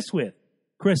see Kiss with,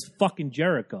 Chris fucking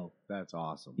Jericho. That's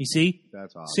awesome. You see,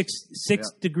 That's awesome.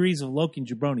 six degrees of Loki and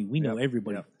Jabroni. We know Yep.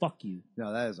 everybody. Yep. Fuck you.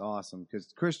 No, that is awesome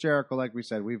because Chris Jericho, like we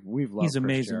said, we've loved. He's Chris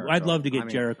amazing. Jericho. I'd love to get I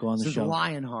mean, Jericho on the since show.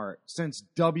 Lionheart, since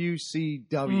WCW.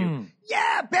 Mm.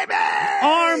 Yeah, baby.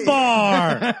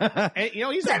 Armbar And, you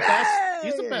know, he's the best.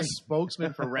 He's the best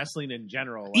spokesman for wrestling in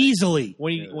general. Like, easily.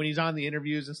 when he's on the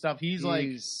interviews and stuff, he's like,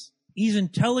 He's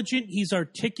intelligent. He's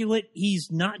articulate. He's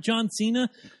not John Cena.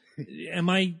 Am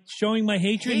I showing my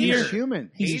hatred Hater. here? He's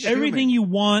human. He's human. everything you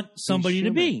want somebody to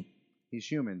human. be. He's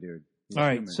human, dude. He's All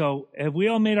right, human. so have we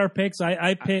all made our picks?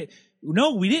 I picked.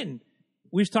 No, we didn't.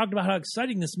 We just talked about how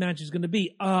exciting this match is going to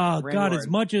be. Oh Randy God, Orton. as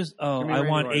much as Give me I Randy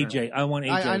want Orton. AJ. I want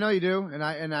AJ. I know you do, and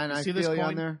I see this feel you on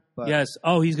coin? there. But Yes.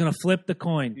 Oh, he's going to flip the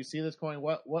coin. You see this coin?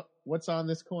 What's on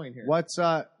this coin here? what's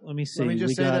Let me see. Let me just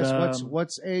We say got, this.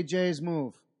 What's AJ's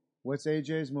move? What's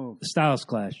AJ's move? Styles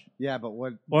Clash, Yeah, but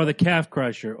what? or the Calf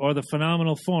Crusher, or the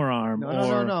Phenomenal Forearm, No,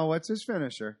 or no. What's his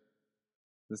finisher?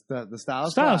 The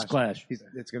Styles Clash.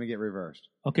 It's going to get reversed.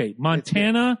 Okay,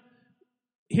 Montana.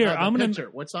 Here, The I'm gonna. picture.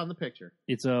 What's on the picture?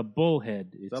 It's a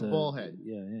bullhead. It's a bullhead.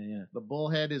 Yeah. The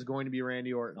bullhead is going to be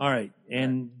Randy Orton. All right,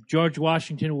 and George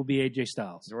Washington will be AJ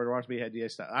Styles. George Washington had DA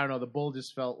style. I don't know. The bull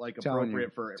just felt like Telling appropriate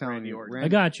you. for Telling Randy you. Orton. I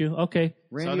got you. Okay,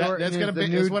 Randy that- Orton that's gonna is the be-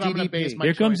 new that's what I'm gonna DDP. base my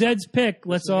here comes choice on. Ed's pick.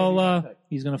 Let's is all. Randy's pick.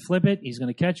 He's gonna flip it. He's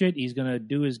gonna catch it. He's gonna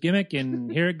do his gimmick,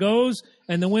 and here it goes.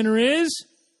 And the winner is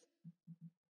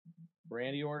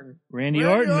Randy Orton. Randy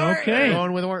Randy Orton. Orton. Okay.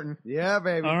 Going with Orton. Yeah,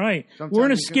 baby. All right. Sometimes We're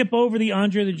going to you skip over the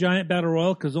Andre the Giant Battle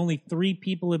Royal because only 3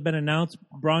 people have been announced: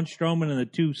 Braun Strowman and the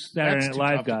 2 Saturday That's Night too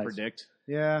Live tough guys. to predict.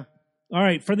 Yeah. All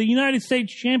right. For the United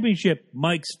States Championship,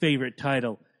 Mike's favorite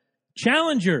title.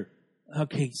 Challenger.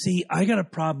 Okay, see, I got a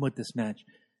problem with this match.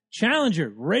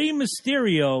 Challenger, Rey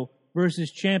Mysterio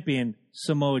versus champion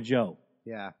Samoa Joe.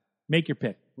 Yeah. Make your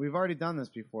pick. We've already done this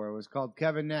before. It was called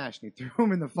Kevin Nash, and he threw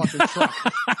him in the fucking truck.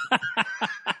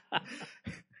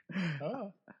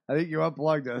 Oh. I think you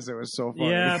unplugged us. It was so funny.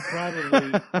 Yeah,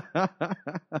 probably.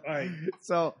 All right.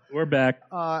 So, We're back.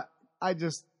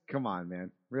 come on,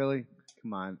 man. Really?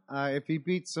 Come on. If he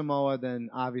beats Samoa, then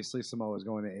obviously Samoa's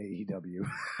going to AEW.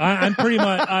 I'm pretty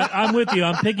much. I'm with you.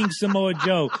 I'm picking Samoa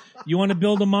Joe. You want to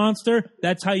build a monster?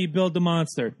 That's how you build a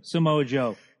monster. Samoa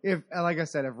Joe. Like I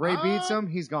said, if Ray beats him,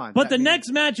 he's gone. But the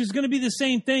next match is going to be the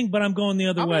same thing, but I'm going the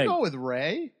other I'm way. going to go with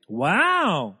Ray.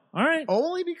 Wow. All right.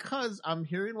 Only because I'm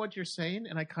hearing what you're saying,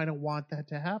 and I kind of want that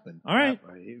to happen. All right.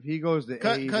 If he goes to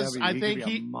 'Cause AEW, I he think could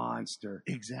be he- a monster.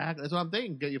 Exactly. That's what I'm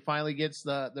thinking. He finally gets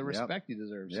the respect he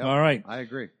deserves. Yep. All right. I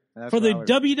agree. That's For what the I would-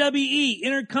 WWE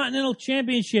Intercontinental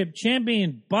Championship,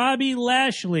 champion Bobby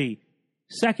Lashley,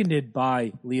 seconded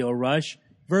by Leo Rush,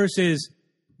 versus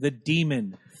the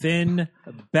Demon, Finn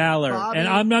Balor. Bobby- And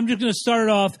I'm just going to start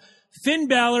it off. Finn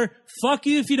Balor, fuck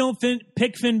you if you don't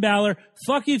pick Finn Balor.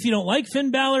 Fuck you if you don't like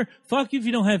Finn Balor. Fuck you if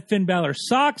you don't have Finn Balor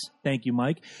socks. Thank you,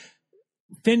 Mike.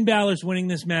 Finn Balor's winning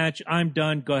this match. I'm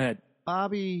done. Go ahead.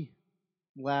 Bobby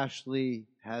Lashley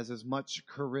has as much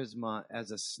charisma as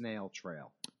a snail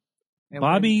trail. And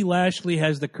Bobby Lashley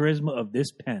has the charisma of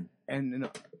this pen.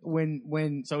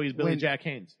 when So he's Billy when- Jack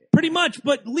Haynes. Pretty much,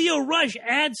 but Leo Rush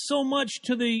adds so much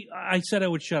to the. I said I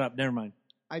would shut up. Never mind.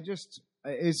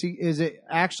 is it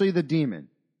actually the Demon?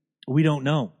 We don't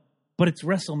know, but it's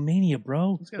WrestleMania,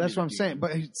 bro. It's gonna That's be what I'm the saying.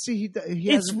 But see, he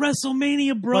It's hasn't,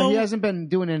 WrestleMania, but bro. he hasn't been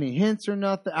doing any hints or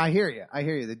nothing. I hear you.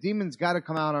 The Demon's got to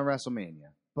come out on WrestleMania,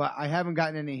 but I haven't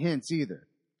gotten any hints either.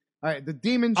 All right, the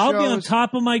Demon shows. I'll be on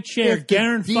top of my chair, if the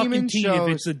guaranteeing Demon if shows-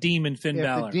 it's the Demon Finn If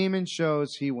Balor. the Demon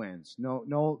shows, he wins.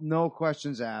 No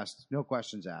questions asked. No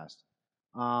questions asked.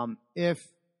 If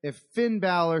Finn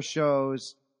Balor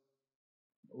shows,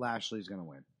 Lashley's going to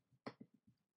win.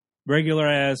 Regular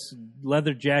ass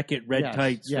leather jacket, red Yes,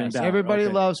 tights. Finn Yes, Balor. everybody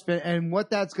Okay. loves Finn, and what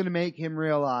that's going to make him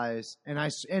realize, and I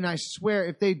swear,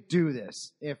 if they do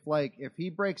this, if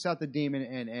he breaks out the Demon,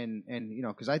 and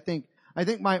because I think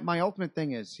my ultimate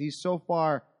thing is he's so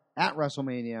far at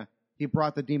WrestleMania, he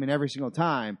brought the Demon every single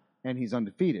time, and he's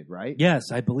undefeated, right?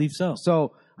 Yes, I believe so.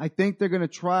 So I think they're going to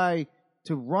try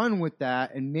to run with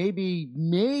that, and maybe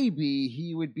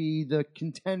he would be the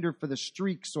contender for the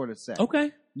streak sort of set.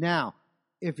 Okay, Now,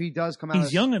 if he does come out,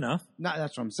 he's young enough. No,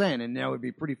 that's what I'm saying, and that would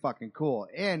be pretty fucking cool.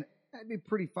 And that'd be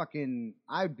pretty fucking.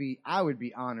 I would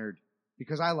be honored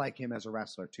because I like him as a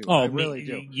wrestler too. Oh, I really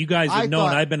do. You guys I have known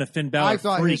thought- I've been a Finn I Balor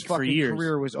thought freak his for fucking years.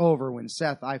 career was over when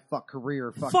Seth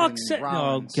career fucking Fuck Seth. Oh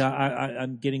Rollins. God,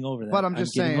 I'm getting over that. But I'm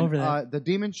just getting saying, over that. the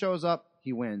Demon shows up,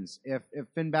 he wins. If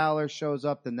Finn Balor shows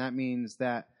up, then that means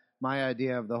that my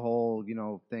idea of the whole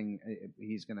thing,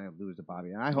 he's going to lose to Bobby,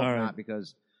 and I hope All right. not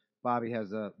because Bobby has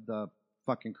the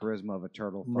fucking charisma of a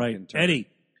turtle. Right, Fucking turtle. Eddie,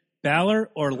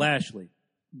 Balor or Lashley?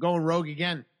 Going rogue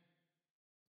again.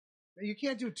 You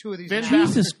can't do two of these. Finn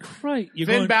matches. Jesus Christ! You're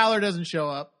Finn going, Balor doesn't show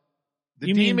up. The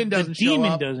you mean Demon doesn't the Demon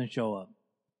show up. doesn't show up.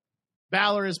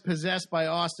 Balor is possessed by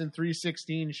Austin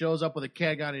 316, shows up with a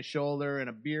keg on his shoulder and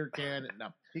a beer can. No,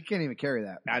 He can't even carry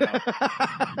that. I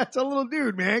know. That's a little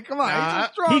dude, man. Come on. He's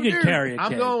a strong He could dude. carry a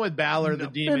I'm keg. going with Balor the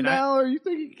Demon. Finn Balor, you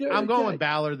think he can carry I'm a going keg? with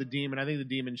Balor the Demon. I think the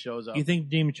Demon shows up. You think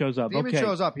Demon shows up? Demon okay.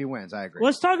 shows up, he wins. I agree.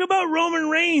 Let's talk about Roman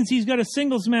Reigns. He's got a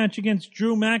singles match against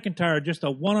Drew McIntyre, just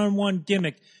a one-on-one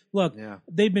gimmick. Look, Yeah.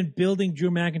 they've been building Drew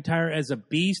McIntyre as a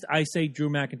beast. I say Drew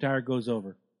McIntyre goes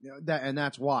over. And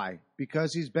that's why.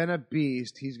 Because he's been a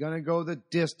beast, he's going to go the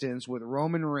distance with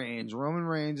Roman Reigns. Roman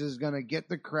Reigns is going to get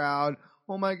the crowd,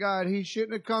 oh my God, he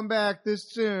shouldn't have come back this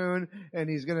soon. And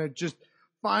he's going to just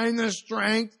find the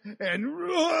strength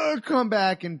and come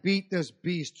back and beat this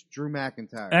beast, Drew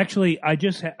McIntyre. Actually, I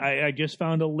just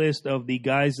found a list of the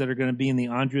guys that are going to be in the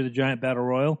Andre the Giant Battle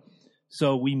Royal,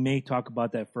 so we may talk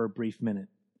about that for a brief minute.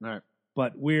 All right.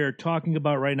 But we're talking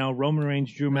about right now Roman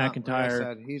Reigns, Drew Like I McIntyre.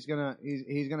 said, he's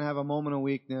gonna have a moment of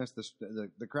weakness.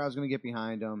 The crowd's gonna get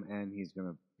behind him, and he's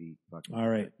gonna beat fucking. All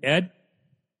right, Ed,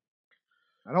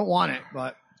 I don't want it,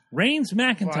 but Reigns,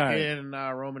 McIntyre. Fucking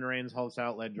Roman Reigns Hulk's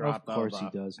outlet Of drop. course he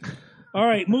does. All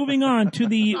right, moving on to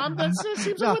the. That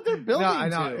seems like what they're building I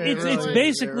know. to. It's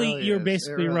basically you're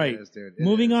basically right.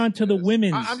 Moving on to the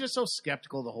women's. I'm just so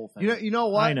skeptical of the whole thing. You know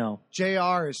what? I know.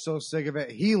 JR is so sick of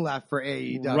it. He left for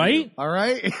AEW. Right? All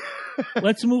right.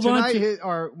 Let's move on Tonight, to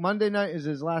or Monday night is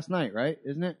his last night, right?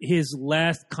 Isn't it? his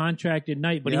last contracted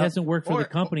night, but he Yep. hasn't worked for Or- the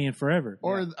company in forever.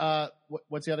 Or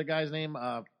what's the other guy's name?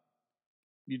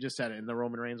 You just said it in the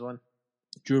Roman Reigns one.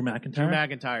 Drew Drew McIntyre.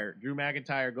 McIntyre. Drew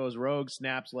McIntyre goes rogue,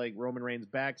 snaps like Roman Reigns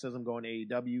back, says I'm going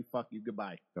AEW. Fuck you,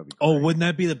 goodbye. That'd be Oh, great. wouldn't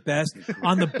that be the best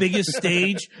on the biggest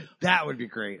stage? That would be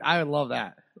great. I would love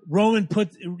that. Roman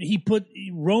puts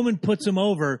him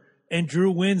over, and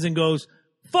Drew wins and goes,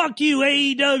 "Fuck you,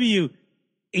 AEW,"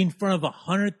 in front of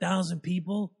 100,000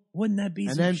 people. Wouldn't that be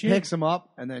And some then shit? picks him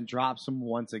up and then drops him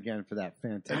once again for that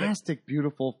fantastic,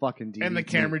 beautiful fucking DDT. And the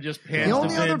camera just pans The to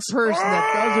only other Vince. person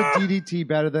that does a DDT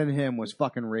better than him was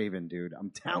fucking Raven, dude. I'm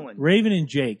telling you. Raven and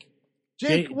Jake.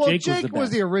 Jake Jake was was the the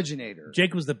best. originator.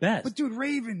 Jake was the best. But dude,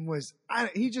 Raven was.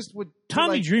 He just would.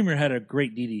 Tommy like, Dreamer had a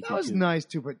great DDT. That was too. nice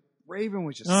too, but Raven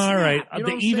was just. All snap. right. You know The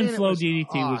what I'm even saying? It flow was,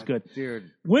 DDT was good.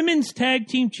 dude. Women's Tag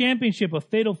Team Championship, a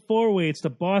fatal four-way. It's the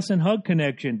Boston Hug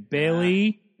Connection.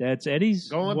 Bailey, that's Eddie's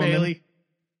Going with woman. Bailey.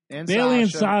 And Bailey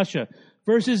and Sasha. Sasha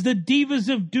versus the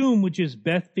Divas of Doom, which is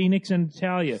Beth Phoenix and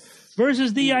Natalya,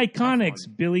 versus the Iconics,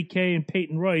 Billie Kay and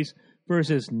Peyton Royce,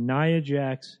 versus Nia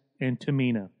Jax and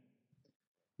Tamina.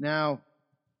 Now,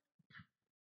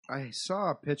 I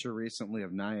saw a picture recently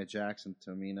of Nia Jax and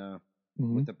Tamina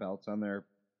with the belts on there.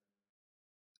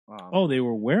 Oh, they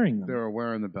were wearing them. They were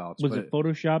wearing the belts. Was but it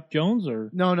Photoshop Jones or?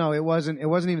 No, it wasn't. It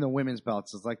wasn't even the women's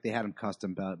belts. It's like they had them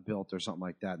custom built or something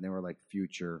like that, and they were like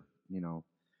future, you know.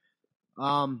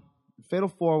 Fatal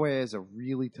Four Way is a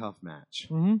really tough match,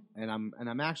 Mm-hmm. and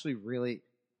I'm actually really,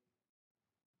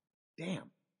 damn,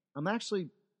 I'm actually.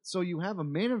 So you have a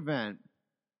main event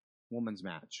women's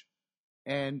match,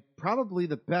 and probably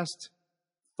the best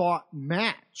thought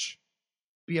match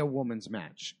be a women's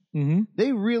match. Mm-hmm.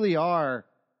 They really are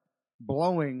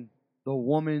blowing the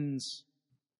woman's,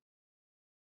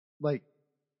 like,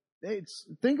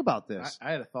 think about this.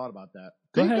 I had a thought about that.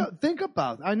 Go ahead. Think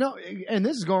about. I know, and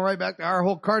this is going right back to our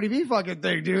whole Cardi B fucking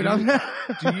thing, dude.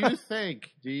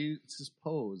 Do you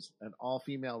suppose an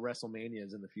all-female WrestleMania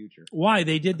is in the future? Why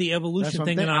they did the That's Evolution what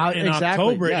thing I'm in thinking. Exactly,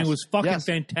 October, and yes, it was fucking yes.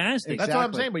 fantastic. That's what I'm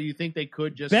Exactly. saying, but you think they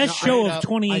could just Best straight show of up-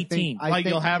 2018. Like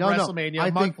you'll have WrestleMania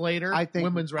a month later, I think,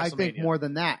 women's I think WrestleMania. more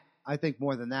than that. I think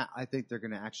they're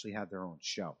going to actually have their own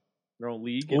show. Their own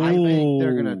league. Ooh. I think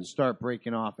they're going to start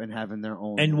breaking off and having their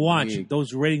own And watch league.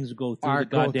 those ratings go through the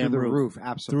Go goddamn through the roof. roof.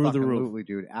 Absolutely, Through the roof.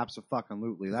 dude.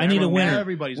 Absolutely. I need a winner.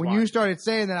 Everybody's When watching. you started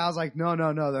saying that, I was like, no.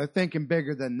 They're thinking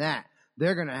bigger than that.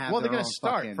 They're going to have. Well, they're going going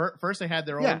to start. First, they had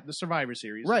their own Yeah. the Survivor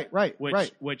Series, Right.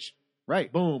 Which,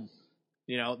 boom,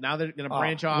 now they're going to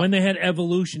branch off. When they had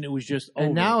Evolution, it was just over.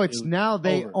 And now It was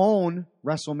they over. own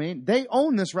WrestleMania. They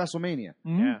own this WrestleMania.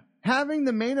 Mhm. yeah, Having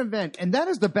the main event, and that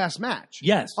is the best match.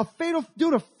 Yes. A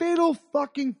fatal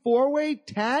fucking 4-way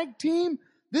tag team.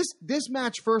 This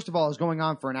match, first of all, is going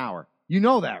on for an hour. You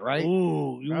know that, right?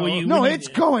 Ooh. No, it's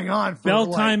going on for bell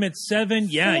like time at 7.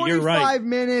 Yeah, you're right. 45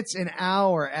 minutes, an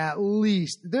hour at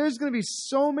least. There's going to be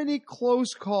so many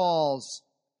close calls.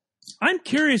 I'm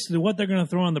curious to what they're going to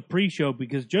throw on the pre-show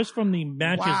because just from the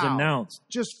matches Wow. announced,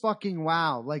 Just fucking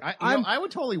wow. Like, I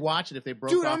would totally watch it if they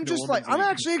broke dude, off I'm into just a like, women's I'm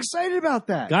league. actually excited about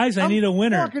that. Guys, I need a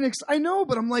winner. I know,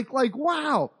 but I'm like,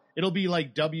 wow. It'll be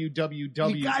like WWW.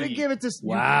 You got to give it to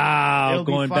wow, It'll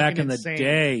be going back fucking in the insane.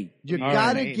 day. You All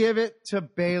got to right. give it to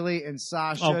Bailey and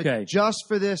Sasha Okay. just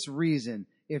for this reason.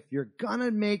 if you're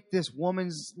gonna make this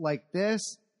woman's like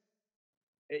this,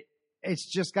 it's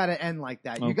just got to end like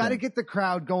that. You Okay. got to get the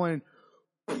crowd going.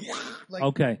 Like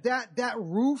Okay. that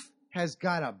roof has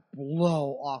got to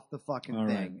blow off the fucking All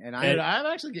right. thing. And Dude, I'm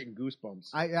actually getting goosebumps.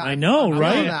 I know, I'm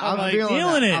right? feeling that. I'm I'm like, feeling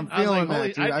feeling that. it. I'm I was feeling like, that, holy,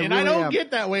 dude. and really I don't am.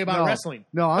 get that way about No. wrestling.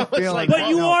 No, I'm It's feeling like, But that.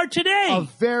 you No. are today.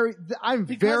 I'm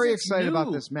Because very it's excited about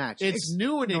new. this match. It's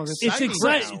new and no, this- It's exciting.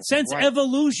 exciting. now. Since Right.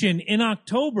 Evolution in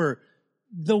October,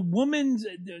 the women's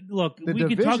look. The We can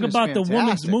division talk is about the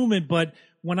women's fantastic. movement, but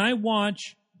when I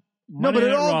watch, No, but Monday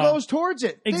it Night all Raw- goes towards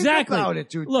it. Exactly. Think about it,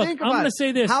 dude. Look, Think I'm about gonna it.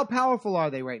 say this. How powerful are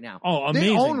they right now? Oh,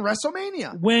 amazing. They own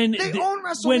WrestleMania. When They the- own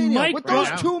WrestleMania. when Mike With those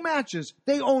brought- two matches,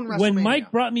 they own WrestleMania. when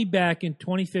Mike brought me back in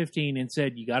 2015 and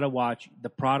said, you got to watch, the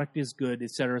product is good, et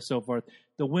cetera, so forth,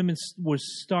 the women was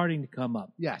starting to come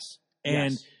up. Yes.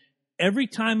 And Yes. every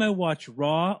time I watch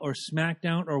Raw or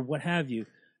SmackDown or what have you,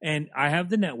 and I have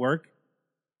the network,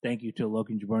 thank you to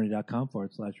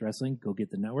LoganJabroni.com/wrestling, go get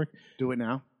the network. Do it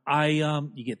now.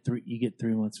 You get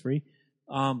 3 months free.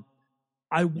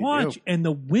 I watch do. and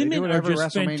the women it are every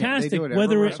just WrestleMania. They fantastic. do it every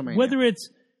Whether WrestleMania. it's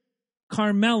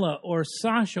Carmella or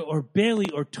Sasha or Bailey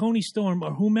or Toni Storm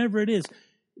or whomever it is,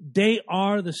 they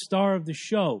are the star of the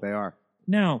show. They are.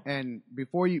 Now, And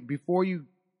before you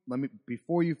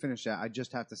finish that, I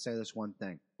just have to say this one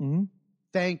thing. mhm.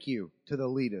 Thank you to the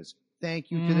Litas.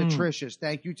 Thank you to the Trishas.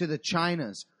 Thank you to the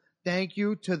Chinas. Thank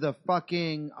you to the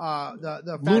fucking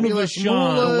the Luna fabulous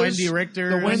Vachon, Moolas, Wendy Richter.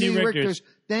 the Wendy Richters. Richters.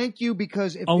 Thank you,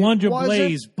 because if Alundra it wasn't,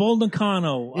 Blaze, Bull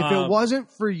Nakano. if it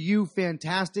wasn't for you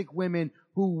fantastic women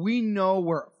who we know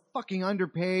were fucking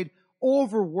underpaid,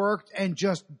 overworked, and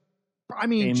just, I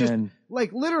mean, just Amen.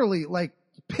 like literally like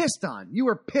pissed on. You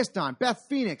were pissed on. Beth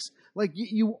Phoenix, like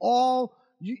you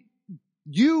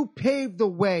paved the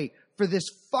way for this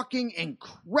fucking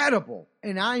incredible,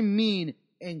 and I mean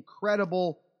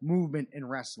incredible, movement in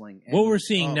wrestling. And what we're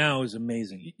seeing oh. now is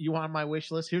amazing. You want my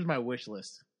wish list? Here's my wish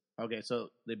list. Okay, so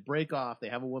they break off. They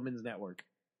have a women's network.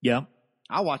 Yeah.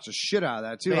 I watch the shit out of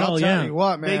that too. Hell I'll tell yeah. you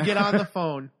what, man. They get on the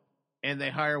phone and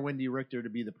they hire Wendy Richter to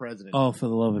be the president. Oh, for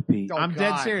the love of Pete. Oh, I'm God.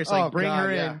 dead serious. Like, Oh, bring God,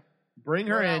 her yeah. in. Bring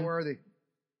her We're in. not worthy.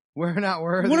 We're not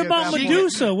worthy. What at about that point.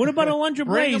 Medusa? What about Alundra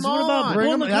Bring Blaze? them What about on. Bring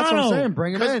Bull them, that's what I'm Nakano? saying.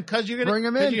 Bring them in. Because you're gonna Bring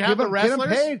them in. You have Give the 'em- get 'em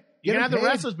wrestlers. paid. You Get can 'em have the paid.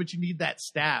 wrestlers, but you need that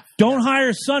staff. Don't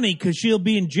hire Sunny because she'll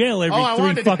be in jail every I 3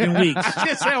 wanted fucking weeks. I was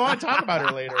gonna say I want to talk about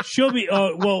her later. She'll be.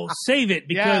 Well, save it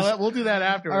because Yeah, we'll do that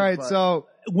afterwards. All right, but- so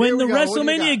when here the we go. What do you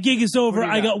WrestleMania got? gig is over, What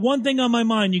do you I got? got one thing on my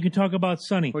mind. You can talk about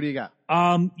Sunny. What do you got?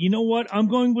 You know what? I'm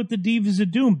going with the Divas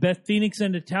of Doom, Beth Phoenix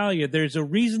and Natalia. There's a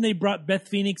reason they brought Beth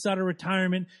Phoenix out of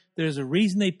retirement. There's a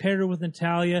reason they paired her with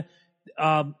Natalia.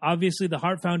 Obviously, the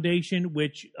Hart Foundation,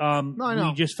 which I we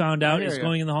know. just found out I hear is ya.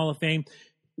 going in the Hall of Fame.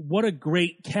 What a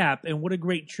great cap and what a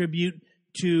great tribute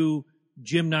to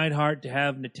Jim Neidhart to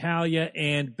have Natalia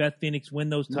and Beth Phoenix win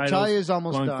those titles. Natalia's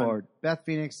almost going done. forward. Beth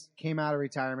Phoenix came out of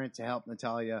retirement to help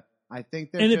Natalia. I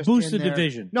think they're And it just boosts in the there-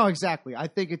 division. No, exactly. I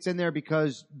think it's in there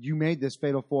because you made this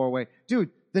Fatal 4-Way. Dude,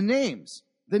 the names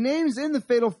in the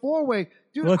Fatal 4-Way.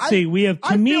 Dude, Let's see. We have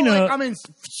I feel Tamina. like I'm in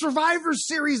Survivor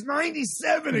Series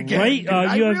 97 again. Right, dude.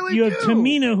 I you have really you have do.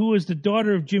 Tamina, who is the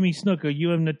daughter of Jimmy Snuka. You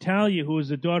have Natalia, who is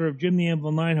the daughter of Jim the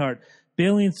Anvil Neidhart.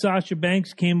 Bailey and Sasha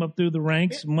Banks came up through the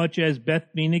ranks, much as Beth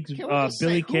Phoenix, Can we just say,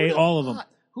 Billy Kay, who'da all of them. thought-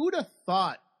 Who'd have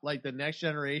thought like the next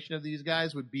generation of these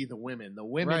guys would be the women? The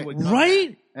women Right. would come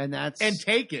Right, And that's and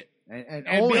take it and and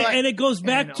own be it. like- and it goes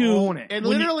back And to own it. and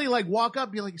when you- literally like walk up,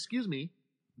 and be like, "Excuse me,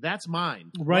 that's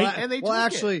mine." right. Well, and they well,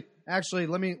 took it. actually,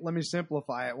 let me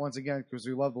simplify it once again because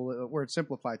we love the word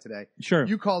simplify today. Sure.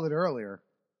 You called it earlier.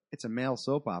 It's a male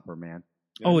soap opera, man.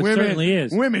 Oh, it certainly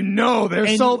is. Women know they're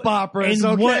And- soap operas.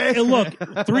 And Okay,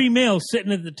 look, 3 males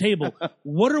sitting at the table.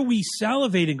 What are we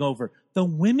salivating over? The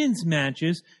women's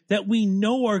matches that we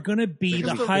know are going to be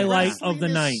Because the highlight of the wrestling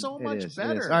is night. So It much is, it is.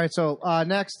 better. All right, so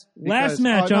next Last because-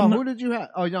 match, Oh, no, I'm- who did you have?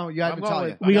 Oh no, you had I'm going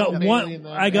Natalia. with- We I got got one. Bailey and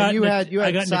I got. And you had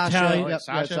I got Sasha. Natalia. Yep,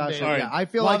 Sasha and Sasha. Bailey. Yeah, I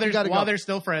feel while like you got to go. they're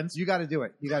still friends. You got to do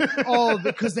it. You got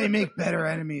because they make better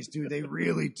enemies, dude. They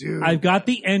really do. I've got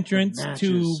the entrance Matches.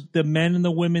 to the men and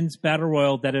the women's battle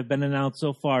royal that have been announced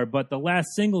so far, but the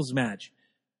last singles match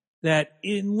that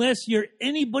unless you're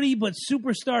anybody but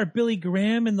superstar Billy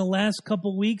Graham in the last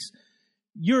couple weeks,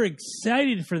 you're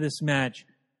excited for this match.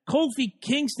 Kofi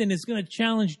Kingston is going to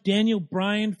challenge Daniel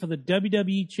Bryan for the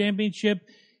WWE Championship.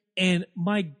 And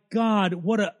my God,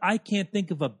 I can't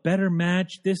think of a better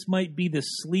match. This might be the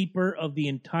sleeper of the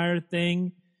entire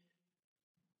thing.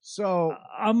 So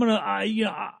I'm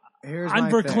here's my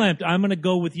thing. verklempt. I'm going to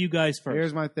go with you guys first.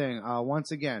 Here's my thing.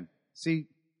 Once again, see,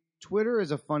 Twitter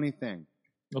is a funny thing.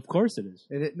 Of course it is.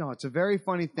 No, it's a very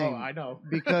funny thing. Oh, I know.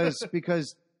 because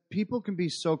people can be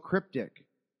so cryptic,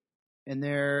 and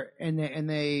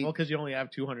they Well, because you only have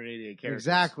 288 characters.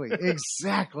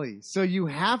 Exactly. So you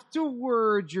have to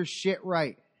word your shit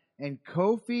right. And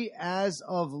Kofi, as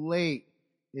of late,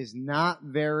 is not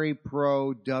very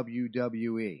pro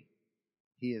WWE.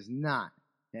 He is not.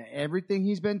 Everything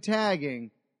he's been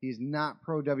tagging, he's not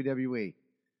pro WWE.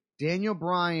 Daniel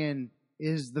Bryan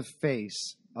is the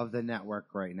face of the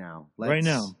network right now.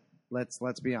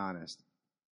 Let's be honest.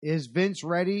 Is Vince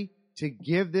ready to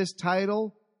give this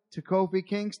title to Kofi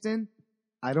Kingston?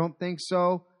 I don't think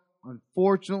so.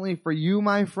 Unfortunately for you,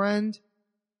 my friend,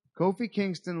 Kofi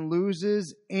Kingston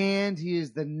loses, and he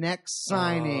is the next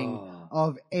signing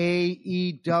of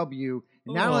AEW.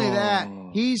 Not only that,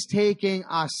 he's taking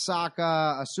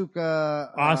Asuka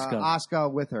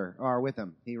with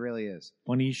him. He really is.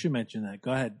 Funny you should mention that.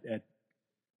 Go ahead, Ed.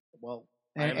 Well,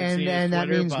 and that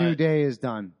means New Day is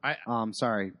done.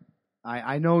 Sorry.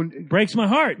 I know. Breaks my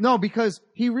heart. No, because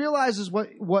he realizes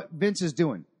what Vince is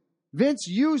doing. Vince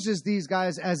uses these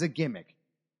guys as a gimmick.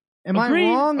 Am I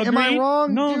wrong? Am I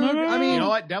wrong, No, dude? no. I mean, you know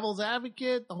what? Devil's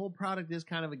advocate, the whole product is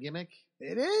kind of a gimmick.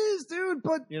 It is, dude,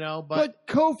 but but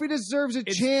Kofi deserves a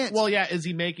chance. Well, yeah, is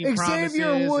he making promises?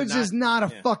 Xavier Woods is not a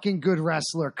fucking good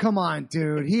wrestler. Come on,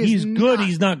 dude. He's good.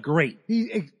 He's not great.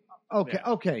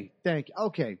 Okay. Thank you.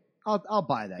 Okay. I'll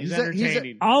buy that. He's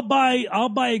entertaining. I'll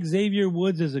buy Xavier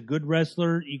Woods as a good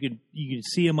wrestler. You could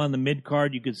see him on the mid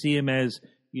card. You could see him as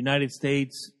United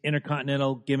States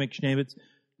Intercontinental gimmick schnabbits.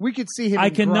 We could see him.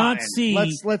 I cannot see.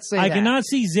 Let's say I cannot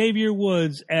see Xavier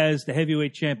Woods as the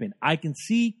heavyweight champion. I can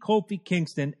see Kofi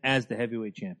Kingston as the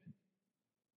heavyweight champion.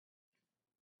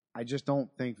 I just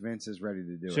don't think Vince is ready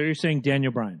to do it. So you're saying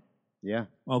Daniel Bryan? Yeah.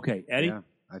 Okay, Eddie. Yeah.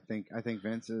 I think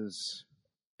Vince is.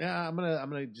 Yeah, I'm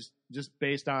gonna just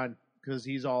based on because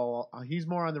he's more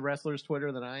on the wrestlers'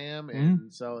 Twitter than I am,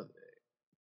 and so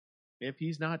if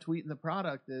he's not tweeting the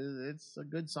product, it's a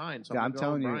good sign. So I'm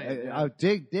telling you,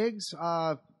 Diggs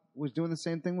was doing the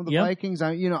same thing with the Vikings.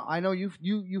 I know you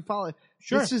follow.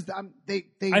 Sure. This is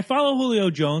I follow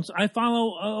Julio Jones. I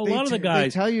follow a lot of the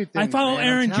guys. They tell you things, I follow man.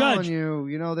 Aaron I'm telling Judge.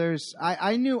 You there's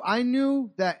I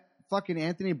knew that fucking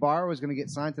Anthony Barr was going to get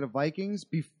signed to the Vikings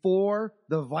before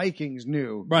the Vikings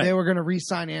knew they were going to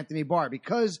re-sign Anthony Barr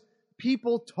because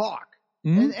people talk.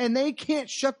 And they can't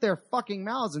shut their fucking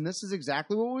mouths. And this is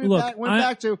exactly what we went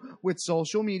back to with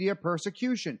social media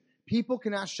persecution. People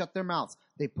cannot shut their mouths.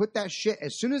 They put that shit,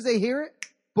 as soon as they hear it,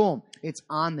 boom, it's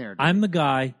on there. Dude. I'm the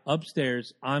guy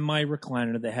upstairs on my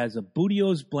recliner that has a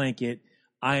Bootios blanket.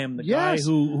 I am the guy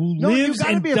who lives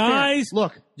and dies.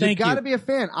 Look, you got to be a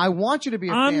fan. I want you to be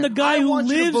a fan. I'm the guy who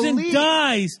lives and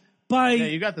dies by... Yeah,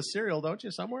 you got the cereal, don't you,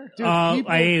 somewhere? Dude,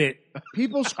 I ate it.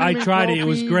 People screaming I tried Kofi, it. It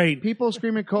was great. People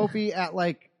screaming Kofi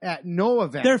at no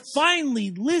events. They're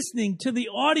finally listening to the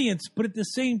audience, but at the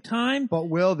same time... But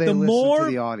will they listen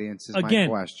to the audience is my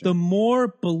question. The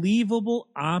more believable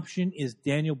option is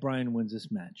Daniel Bryan wins this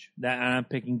match. I'm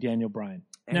picking Daniel Bryan.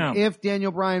 And now, if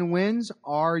Daniel Bryan wins,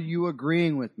 are you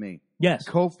agreeing with me? Yes.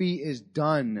 Kofi is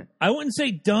done. I wouldn't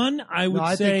say done.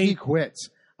 I think he quits.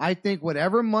 I think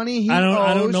whatever money he owes...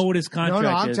 I don't know what his contract is.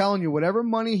 No, I'm telling you, whatever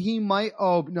money he might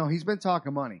owe... No, he's been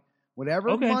talking money.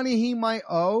 Whatever money he might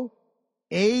owe,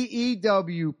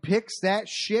 AEW picks that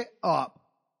shit up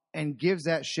and gives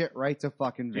that shit right to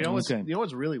fucking Vince. You know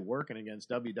what's really working against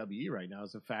WWE right now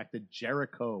is the fact that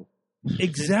Jericho...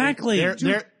 Exactly.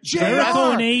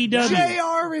 Jericho and AEW.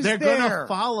 JR is They're there. going to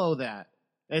follow that.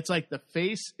 It's like the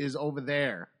face is over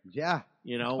there. Yeah.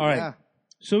 All right. Yeah.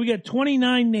 So we got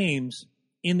 29 names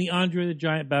in the Andre the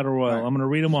Giant Battle Royal. Right. I'm going to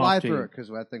read them Fly off to through you. it,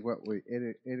 because I think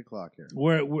 8 o'clock here.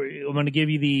 I'm going to give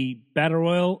you the Battle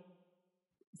Royal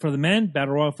for the men,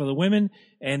 Battle Royal for the women,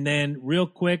 and then real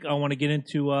quick, I want to get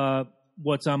into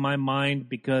what's on my mind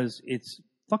because it's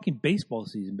fucking baseball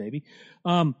season, baby.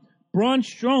 Braun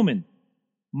Strowman,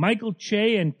 Michael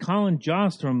Che, and Colin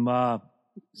Jost from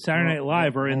Saturday Night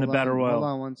Live are in the Battle Royal. Hold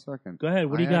on 1 second. Go ahead.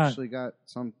 What do you got? I actually got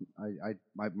some.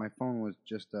 My phone was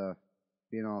just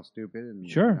being all stupid,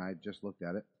 and I just looked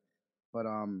at it. But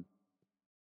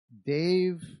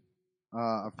Dave,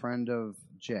 a friend of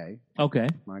Jay,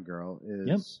 my girl,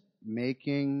 is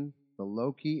making the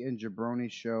Loki and Jabroni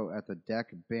show at the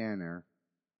Deck banner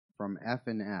from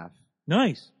F&F.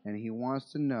 Nice. And he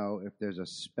wants to know if there's a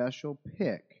special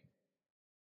pick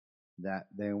that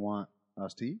they want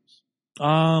us to use.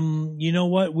 You know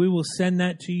what? We will send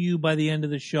that to you by the end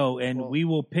of the show, and we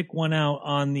will pick one out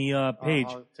on the page.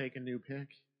 I'll take a new pick.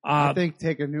 I think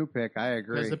take a new pick. I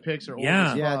agree. Because the picks are old as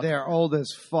fuck. Yeah, they're old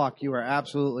as fuck. You are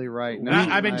absolutely right.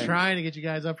 I've been trying to get you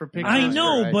guys up for picks. I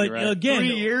know, but again...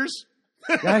 3 years?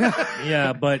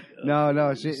 Yeah, but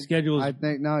no. schedules. I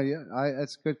think no. Yeah,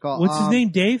 that's a good call. What's his name?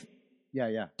 Dave.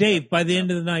 Yeah. Dave. By the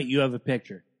end of the night, you have a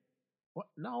picture. What?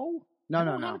 No. No. I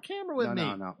don't have a camera with me.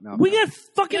 No. We got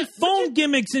fucking phone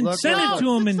gimmicks and send it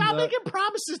to him. And Stop making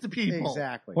promises to people.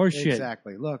 Exactly. Or shit.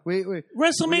 Exactly. Look, we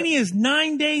WrestleMania is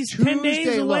 9 days, 10 days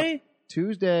Tuesday, away.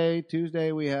 look,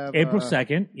 Tuesday we have April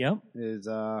 2nd. Yep. Is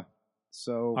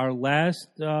so Our last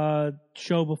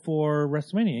show before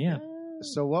WrestleMania. Yeah.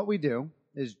 so what we do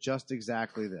is just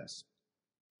exactly this: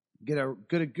 get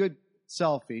a good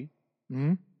selfie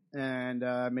Mhm.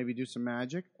 and maybe do some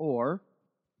magic, or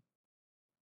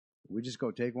we just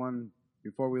go take one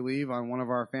before we leave on one of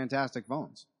our fantastic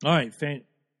phones. All right.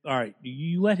 All right.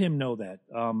 You let him know that.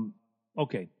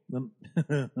 Okay.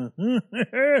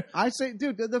 I say,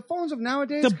 dude, the phones of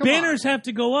nowadays. The come banners on. have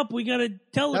to go up. We got to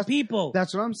tell the people.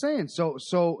 That's what I'm saying. So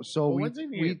what's he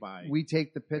need to buy? we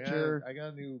take the picture. I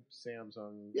got a new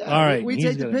Samsung. Yeah, All right, we he's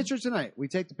take the gonna- picture tonight. We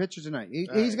take the picture tonight. He's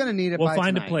All right. going to need it. We'll by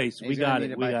find a tonight. place. He's We gonna got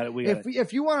need it. by- We got it. We got it.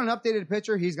 If you want an updated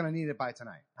picture, he's going to need it by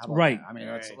tonight. How about Right. that? I mean,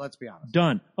 All let's right. be honest.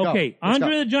 Done. Go. Okay. Let's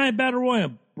Andre go. the Giant Battle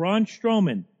Royal. Braun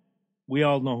Strowman. We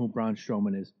all know who Braun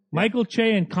Strowman is. Michael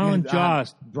Che and Colin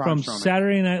Jost Braun from Strowman.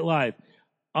 Saturday Night Live.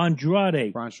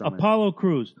 Andrade. Braun Strowman. Apollo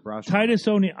Crews. Braun Strowman. Titus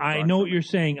O'Neil. I Braun know what Strowman. you're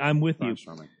saying. I'm with Braun you.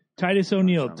 Strowman. Titus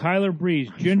O'Neil, Strowman. Tyler Breeze,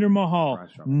 Jinder Mahal, Braun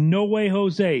Strowman. No Way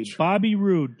Jose, Bobby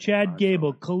Roode, Chad Braun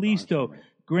Gable, Strowman. Kalisto, Braun Strowman.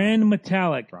 Grand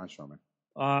Metallic. Braun Strowman.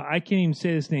 I can't even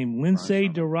say this name. Lindsay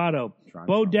Strowman. Dorado, Braun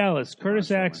Bo Strowman. Dallas, Curtis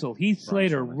Braun Strowman. Axel, Heath Braun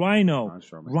Slater, Strowman. Rhino. Braun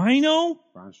Strowman. Rhino?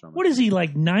 Braun Strowman. What is he,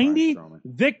 like 90? Braun Strowman.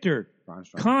 Victor, Braun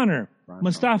Strowman. Connor, Braun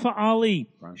Mustafa Ali,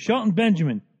 Braun Strowman. Shelton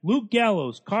Benjamin, Luke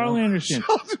Gallows, Carl Anderson,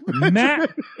 Shelton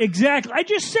Matt. Exactly. I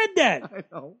just said that. I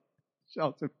know.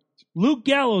 Shelton. Luke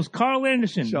Gallows, Carl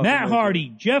Anderson, Shelton Matt Benjamin.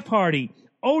 Hardy, Jeff Hardy,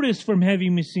 Otis from Heavy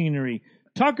Machinery,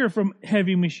 Tucker from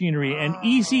Heavy Machinery, and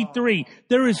EC3.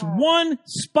 There is one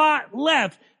spot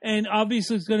left, and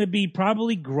obviously it's going to be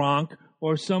probably Gronk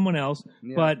or someone else,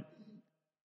 Yeah. but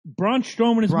Braun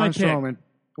Strowman is my Braun pick.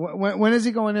 Strowman. When is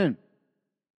he going in?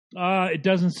 It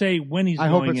doesn't say when he's I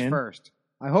hope going it's in, first.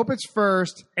 I hope it's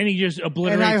first, and he just and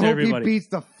obliterates I hope everybody. he beats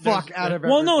the fuck out of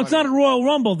everybody. Well, no, it's not a Royal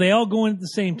Rumble. They all go in at the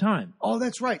same time. Oh,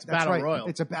 that's right. That's Battle right. Royal.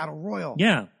 It's a battle royal.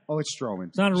 Yeah, Oh, it's Strowman.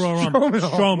 it's not a Royal Rumble. Strowman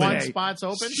all Strowman. One day. spot's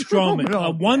open. Strowman.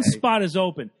 Strowman, One okay. spot is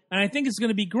open, and I think it's going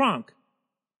to be Gronk.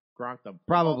 Gronk the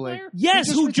Probably. player? Yes,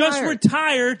 He who just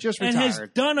retired Just and has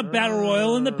retired. done a battle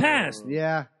royal in the past.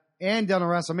 Yeah, and done a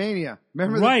WrestleMania.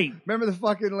 Remember, Right. Remember the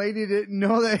fucking lady didn't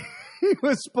know that he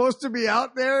was supposed to be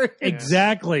out there.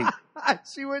 Exactly.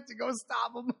 She went to go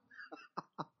stop him.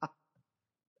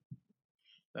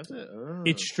 That's it.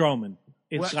 It's Strowman.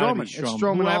 It's Well, gotta be Strowman. It's Strowman.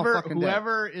 Strowman. all fucking day.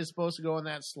 Whoever is supposed to go in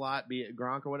that slot, be it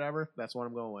Gronk or whatever, that's what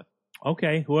I'm going with.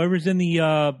 Okay, whoever's in the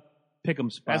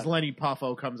pick'em spot. As Lenny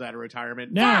Puffo comes out of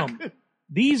retirement. Now, Fuck!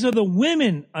 these are the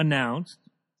women announced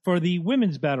for the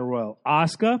women's battle royal: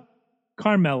 Asuka,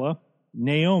 Carmella,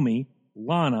 Naomi,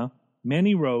 Lana,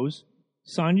 Manny Rose,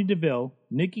 Sonya Deville,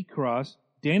 Nikki Cross,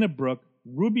 Dana Brooke,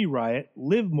 Ruby Riott,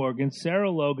 Liv Morgan, Sarah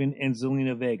Logan, and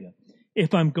Zelina Vega.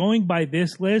 If I'm going by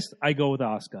this list, I go with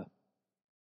Asuka.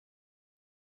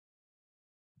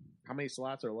 How many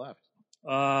slots are left?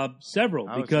 Several,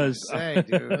 I was because gonna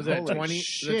say, dude, Is it holy 20? Is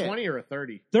shit. it 20 or a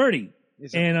 30? 30.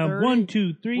 Is it And 30? 1,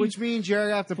 2, 3. Which means you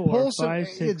have to 4, pull some. 5,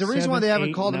 6, the reason why they 7, haven't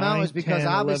 8, called them out 9, is because 10,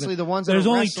 obviously 11. the ones that There's are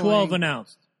only wrestling, 12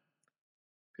 announced.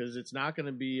 Because it's not going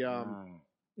to be.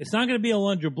 It's not going to be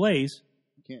Alundra Blaze.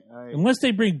 I Unless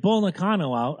they bring Bull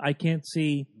Nakano out, I can't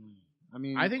see.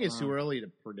 mean, I think it's too early to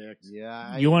predict.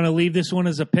 Yeah, You want to leave this one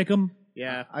as a pick'em?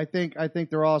 Yeah. I think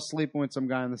they're all sleeping with some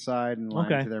guy on the side and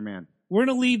lying Okay. to their man. We're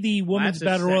going to leave the women's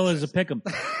That's battle royal as a pick'em.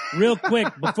 Real quick,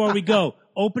 before we go.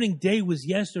 Opening day was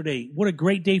yesterday. What a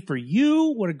great day for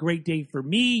you. What a great day for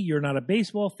me. You're not a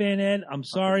baseball fan, Ed. I'm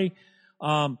sorry.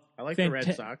 I like the Red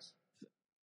Fanta- Sox.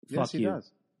 Yes, Fuck he you. does.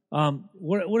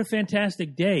 What a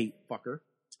fantastic day. Fucker.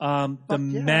 The Fuck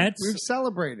yeah. Mets. We've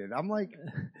celebrated. I'm like,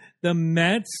 The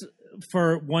Mets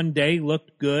for one day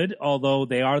looked good, although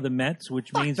they are the Mets, which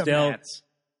fuck means the they'll. Mets.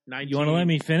 19, You want to let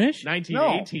me finish?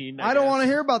 1918. I don't want to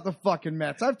hear about the fucking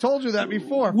Mets. I've told you that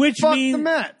before. Which Fuck means- the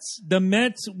Mets. The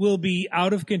Mets will be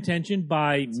out of contention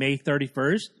by May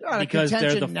 31st They're out of because they're the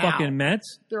contention now. fucking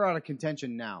Mets. They're out of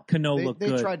contention now. Cano they, looked they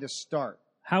good. tried to start.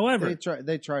 However,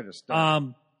 They tried to start.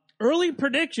 early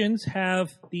predictions have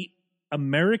the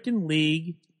American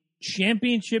League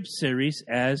Championship Series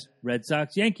as Red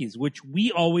Sox Yankees, which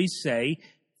we always say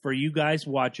for you guys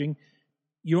watching,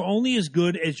 you're only as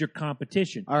good as your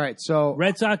competition. All right, so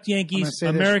Red Sox I'm Yankees gonna say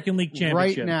this American League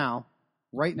Championship.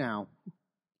 right now,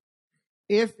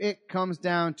 if it comes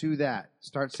down to that,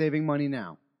 start saving money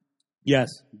now. Yes,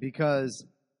 because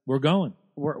we're going.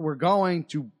 we're going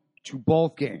to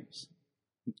both games.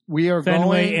 We are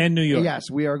Fenway going, and New York. Yes,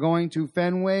 we are going to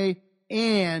Fenway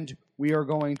and we are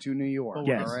going to New York. But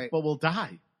Yes. All right. But we'll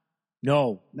die.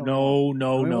 No. we won't.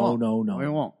 No, we won't. no. No, we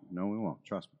won't. No, we won't.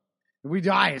 Trust me. If we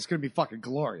die, it's going to be fucking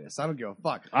glorious. I don't give a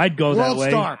fuck. I'd go that World way.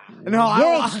 star. No,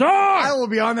 World star! I will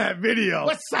be on that video.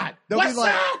 What's that? They'll What's be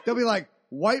like, that? they'll be like,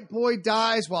 white boy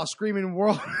dies while screaming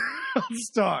world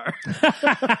star.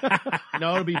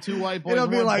 No, it'll be two white boys, It'll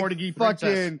and be one like Portuguese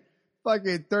princess.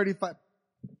 fucking 35.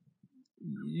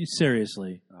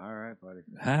 Seriously. All right, buddy.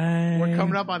 Hi. We're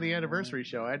coming up on the anniversary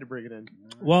show. I had to bring it in.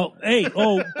 Well, hey,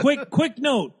 quick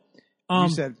note. You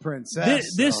said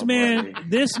princess. This Oh, man, buddy.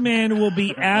 this man will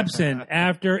be absent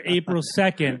after April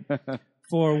 2nd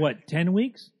for what? 10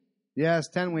 weeks? Yes,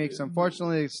 10 weeks.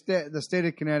 Unfortunately, the state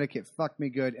of Connecticut fucked me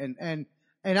good. And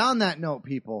on that note,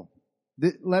 people,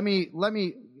 let me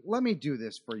do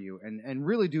this for you and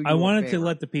really do you I a wanted to favor.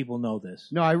 let the people know this.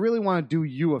 No, I really want to do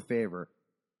you a favor.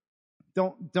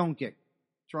 Don't get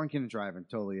drunken and driving.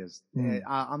 Totally is.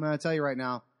 I'm going to tell you right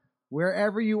now,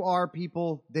 wherever you are,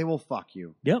 people, they will fuck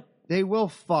you. Yep. They will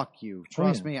fuck you.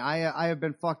 Trust yeah. me. I have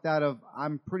been fucked out of.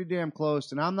 I'm pretty damn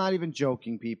close, and I'm not even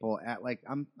joking, people. At like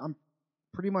I'm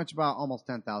pretty much about almost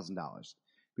 $10,000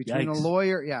 between the Yikes.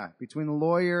 lawyer. Yeah, between the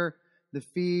lawyer, the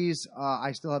fees.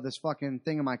 I still have this fucking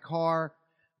thing in my car.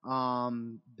 I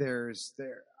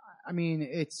mean,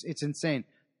 it's insane.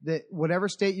 That whatever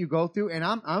state you go through, and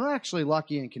I'm actually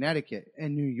lucky in Connecticut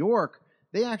and New York.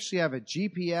 They actually have a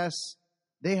GPS.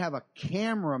 They have a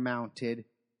camera mounted.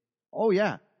 Oh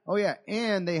yeah,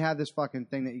 and they have this fucking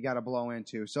thing that you got to blow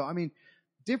into. So I mean,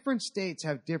 different states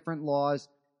have different laws,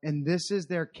 and this is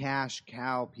their cash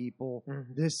cow, people.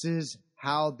 Mhm. This is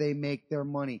how they make their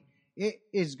money. It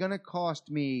is going to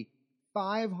cost me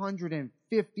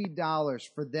 $550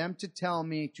 for them to tell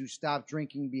me to stop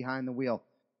drinking behind the wheel.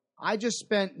 I just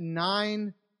spent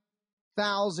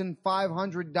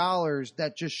 $9,500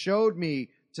 that just showed me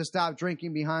to stop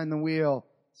drinking behind the wheel.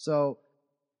 So,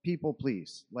 people,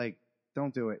 please, like,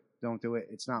 don't do it. Don't do it.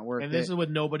 It's not worth And it. this is with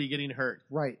nobody getting hurt.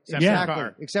 Right. Except for the exactly.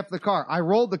 car. Except for the car. I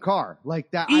rolled the car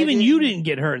like that. Even you didn't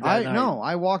get hurt that night. No,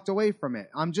 I walked away from it.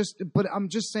 I'm just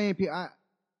saying,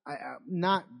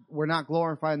 we're not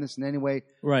glorifying this in any way,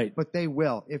 Right. but they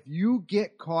will. If you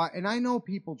get caught, and I know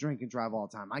people drink and drive all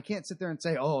the time. I can't sit there and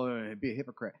say, be a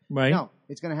hypocrite. Right. No,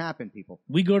 it's going to happen, people.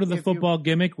 We go to the If you- football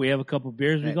gimmick. We have a couple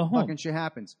beers. We Hey, go home. Fucking shit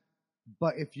happens.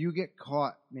 But if you get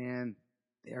caught, man,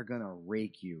 they're going to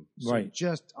rake you. So Right.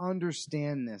 just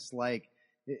understand this. Like,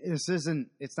 it's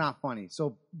not funny.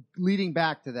 So leading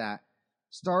back to that,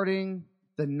 starting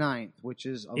the 9th, which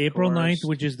is of April course, 9th,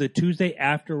 which is the Tuesday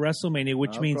after WrestleMania,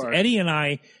 which Of means course. Eddie and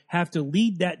I have to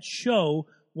lead that show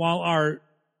while our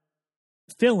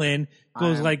fill-in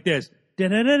goes I am- like this.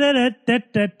 Because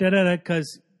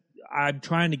I'm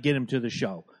trying to get him to the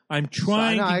show. I'm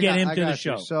trying So, no, to I get got- him I to the got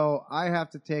show. you. So I have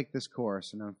to take this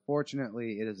course, and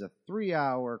unfortunately, it is a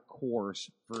 3-hour course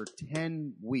for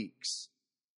 10 weeks.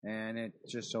 And it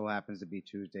just so happens to be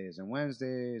Tuesdays and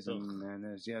Wednesdays, and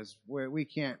there's we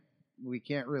can't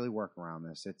really work around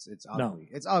this. It's ugly.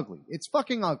 It's ugly. It's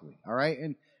fucking ugly. All right,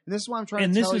 and this is why I'm trying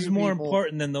And to this tell is you more people-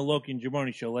 important than the Loki and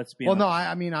Jabroni show, let's be Well, honest.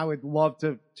 no, I mean, I would love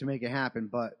to make it happen,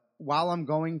 but while I'm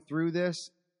going through this,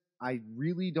 I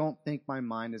really don't think my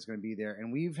mind is going to be there.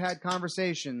 And we've had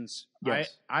conversations. Yes.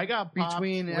 I got popped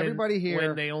Between when- everybody here-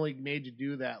 when they only made you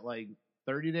do that like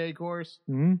 30-day course,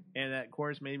 Mhm. and that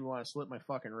course made me want to slip my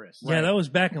fucking wrist. Yeah, that was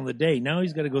back in the day. Now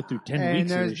he's got to go through 10 And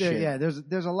weeks of this shit. yeah,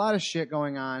 there's a lot of shit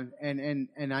going on, and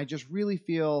I just really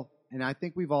feel, and I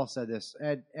think we've all said this,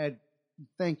 Ed,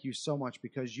 thank you so much,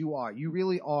 because you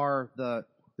really are the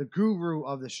guru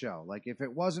of the show. Like, if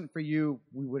it wasn't for you,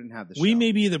 we wouldn't have the show. We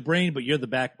may be the brain, but you're the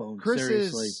backbone. Chris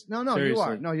Seriously. is no, you Seriously.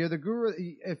 are. No, you're the guru.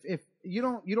 If you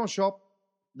don't show up,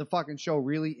 the fucking show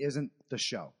really isn't the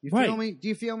show. You feel Right. me? Do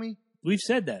you feel me? We've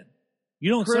said that. You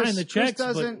don't sign the checks.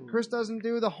 Chris doesn't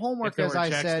do the homework, If there as were I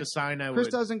checks said. to sign, I Chris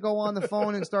would. doesn't go on the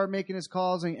phone and start making his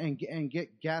calls and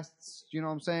get guests. You know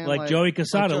what I'm saying? Like Joey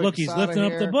Casada. Joey Look, he's Casada lifting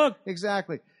up the here. book.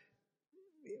 Exactly.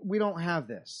 We don't have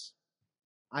this.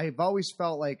 I've always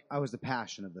felt like I was the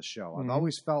passion of the show. I've Mhm.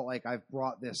 always felt like I've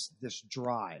brought this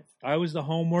drive. I was the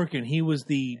homework, and he was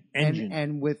the engine.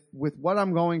 And with what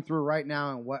I'm going through right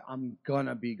now and what I'm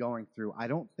gonna be going through, I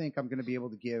don't think I'm gonna be able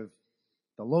to give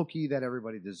the Loki that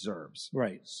everybody deserves.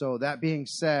 Right. So that being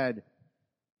said,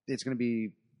 it's gonna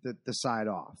be the side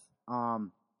off.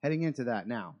 Heading into that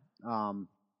now,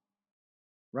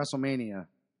 WrestleMania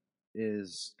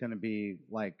is gonna be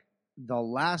like the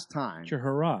last time Sure,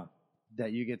 hurrah.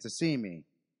 that you get to see me.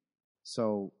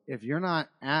 So if you're not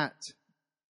at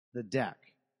the deck,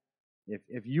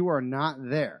 if you are not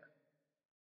there,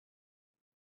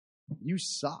 you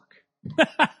suck.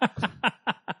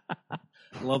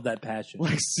 Love that passion.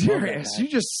 Like, Love that serious, passion.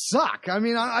 you just suck. I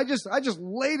mean, I just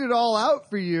laid it all out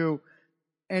for you,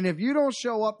 and if you don't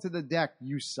show up to the deck,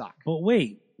 you suck. But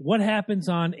wait, what happens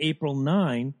on April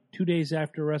 9, 2 days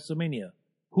after WrestleMania?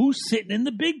 Who's sitting in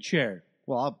the big chair?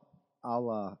 Well, I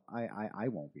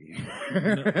won't be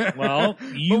here. Well,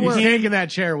 He's taking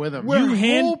that chair with him. We're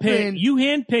you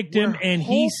handpicked him, and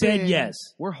he said yes.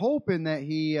 We're hoping that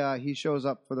he shows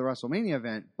up for the WrestleMania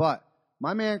event, but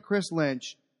my man Chris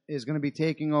Lynch is going to be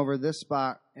taking over this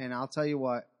spot, and I'll tell you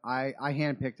what, I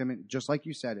handpicked him, just like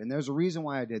you said, and there's a reason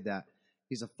why I did that.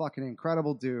 He's a fucking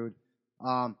incredible dude.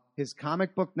 His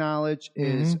comic book knowledge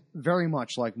is very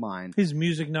much like mine. His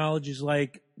music knowledge is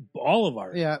like all of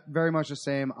ours. Yeah, very much the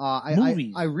same.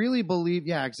 Movies. I really believe,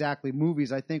 yeah, exactly.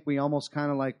 Movies. I think we almost kind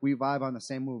of like we vibe on the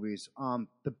same movies.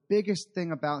 The biggest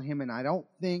thing about him, and I don't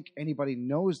think anybody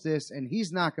knows this, and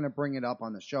he's not going to bring it up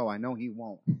on the show. I know he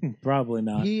won't. Probably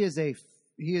not. He is a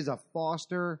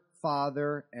foster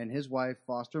father and his wife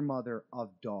foster mother of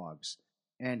dogs.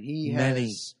 And he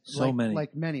has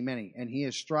many. And he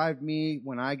has strived me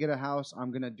when I get a house, I'm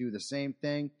going to do the same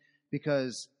thing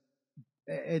because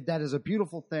that is a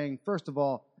beautiful thing. First of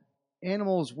all,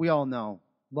 animals, we all know,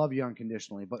 love you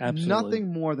unconditionally, but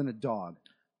nothing more than a dog.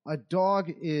 A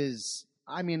dog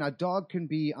can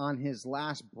be on his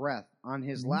last breath, on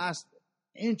his last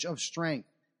inch of strength,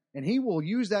 and he will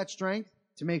use that strength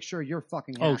to make sure you're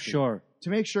fucking happy. Oh, sure.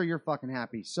 To make sure you're fucking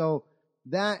happy. So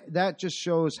that just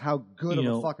shows how good of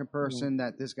a fucking person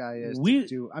that this guy is to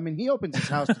do. I mean, he opens his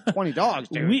house to 20 dogs,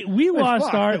 dude. We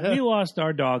lost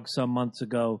our dog some months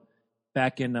ago,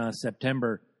 back in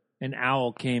September. An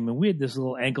owl came, and we had this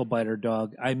little ankle biter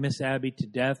dog. I miss Abby to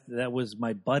death. That was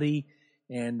my buddy,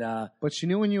 and but she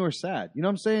knew when you were sad. You know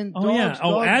what I'm saying? Oh, yeah.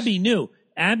 Oh, Abby knew.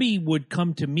 Abby would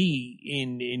come to me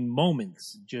in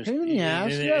moments. Just pain in the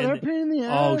ass. They're pain in the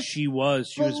ass. Oh, she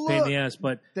was. She was a pain in the ass.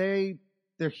 But they're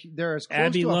as close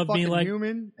Abby to a loved fucking me like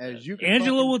human as you can.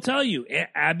 Angela will tell you.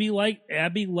 Abby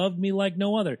loved me like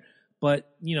no other. But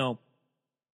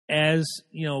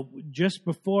just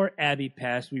before Abby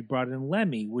passed, we brought in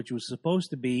Lemmy, which was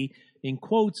supposed to be, in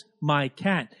quotes, my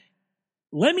cat.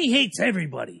 Lemmy hates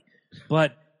everybody,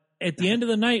 but at the end of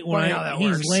the night, when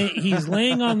he's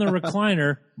laying on the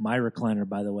recliner, my recliner,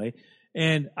 by the way,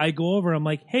 and I go over, I'm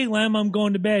like, "Hey, Lem, I'm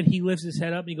going to bed." He lifts his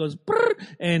head up and he goes, "Brr,"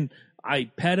 and I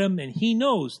pet him, and he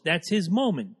knows that's his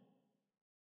moment.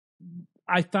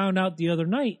 I found out the other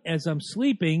night as I'm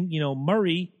sleeping,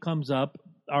 Murray comes up,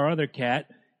 our other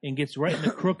cat, and gets right in the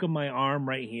crook of my arm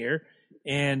right here.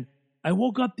 And I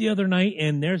woke up the other night,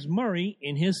 and there's Murray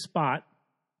in his spot,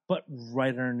 but right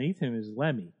underneath him is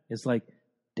Lemmy. It's like,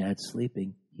 Dad's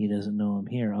sleeping. He doesn't know I'm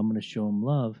here. I'm going to show him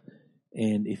love.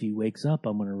 And if he wakes up,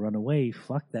 I'm going to run away.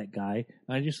 Fuck that guy.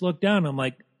 And I just look down. I'm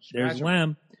like, there's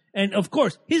Lem. And, of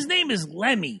course, his name is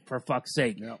Lemmy, for fuck's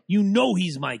sake. Yep. You know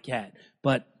he's my cat.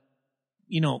 But,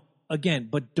 again,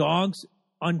 but dogs,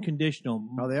 unconditional.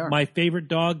 Oh, they are. My favorite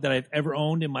dog that I've ever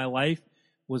owned in my life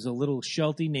was a little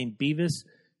Sheltie named Beavis.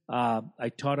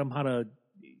 I taught him how to...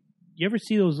 You ever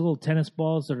see those little tennis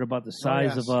balls that are about the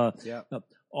size of a... Yep.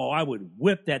 I would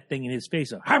whip that thing in his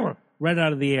face right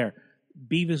out of the air.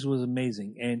 Beavis was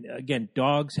amazing. And again,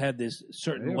 dogs have this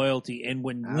certain loyalty. And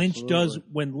when Lynch does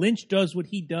what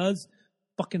he does,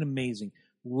 fucking amazing.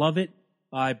 Love it.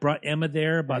 I brought Emma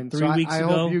there about 3 weeks ago.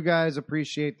 I hope you guys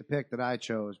appreciate the pick that I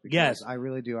chose. Because yes, I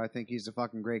really do. I think he's a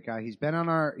fucking great guy. He's been on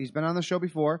the show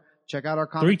before. Check out our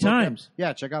comic 3 book times.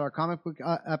 Check out our comic book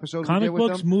episode. Comic we did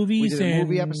books, with him. movies, we did a and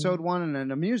movie episode 1 and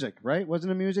then a music. Right? Wasn't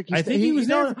it music? I think he was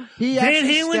there. Van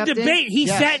Halen debate. He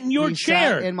sat in your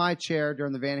chair. Sat in my chair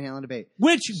during the Van Halen debate.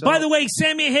 Which, by the way,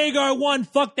 Sammy Hagar won.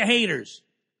 Fuck the haters.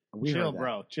 Chill,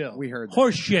 bro. Chill. We heard that.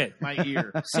 Horse shit. My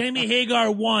ear. Sammy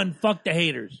Hagar won. Fuck the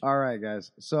haters. All right,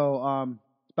 guys. So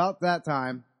about that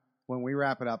time when we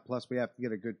wrap it up. Plus, we have to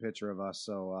get a good picture of us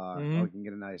so we can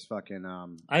get a nice fucking.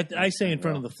 I say in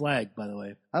front of the flag. By the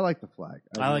way, I like the flag.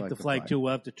 I like the flag too.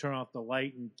 We'll have to turn off the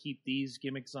light and keep these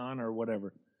gimmicks on or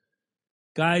whatever.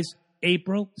 Guys,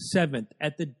 April 7th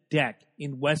at the Deck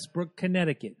in Westbrook,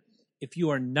 Connecticut. If you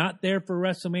are not there for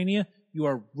WrestleMania, you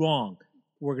are wrong.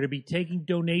 We're going to be taking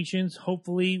donations.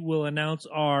 Hopefully, we'll announce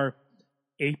our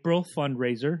April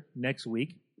fundraiser next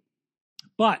week.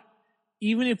 But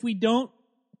even if we don't,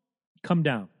 come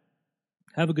down.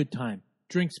 Have a good time.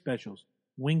 Drink specials,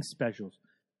 wing specials,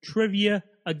 trivia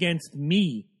against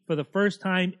me for the first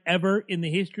time ever in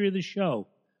the history of the show.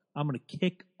 I'm going to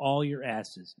kick all your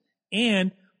asses.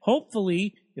 And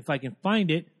hopefully, if I can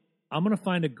find it, I'm going to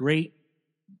find a great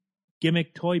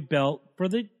gimmick toy belt for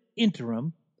the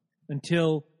interim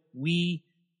until we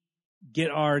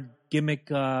get our gimmick,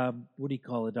 what do you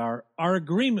call it? Our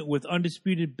agreement with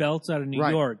Undisputed Belts out of New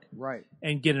York. Right.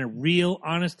 And get a real,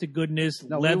 honest to goodness,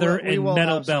 No, leather we and will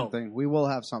metal have belt. something. We will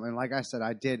have something. Like I said,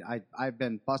 I've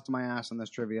been busting my ass on this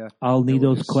trivia. I'll need It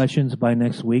those was- questions by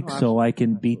next week Oh, so I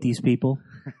can beat these people.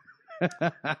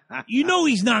 You know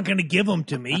he's not going to give them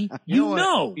to me. You what?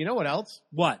 know. You know what else?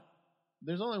 What?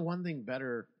 There's only one thing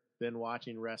better than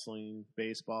watching wrestling,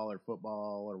 baseball, or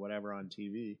football or whatever on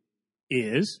TV.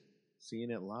 Is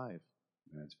Seeing it live.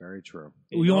 That's very true.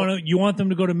 you want them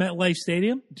to go to MetLife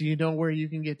Stadium? Do you know where you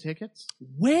can get tickets?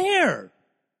 Where?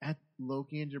 At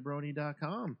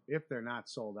LokiandJabroni.com. If they're not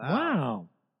sold out. Wow.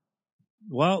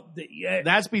 Well,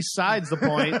 That's besides the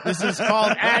point. This is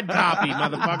called ad copy,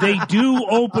 motherfucker. they do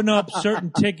open up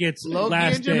certain tickets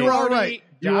last day. You are right.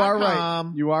 You are right.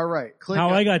 .com. You are right. Click How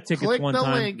I got tickets click one the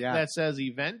time. link Yeah. that says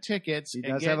event tickets He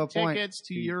and does get have a point. tickets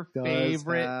to He your does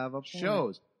favorite have a point.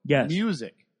 shows. Yes.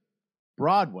 Music,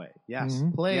 Broadway, Yes.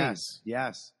 Mhm. plays, Yes.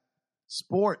 Yes.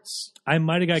 sports, I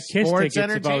might have got Kiss Sports tickets if I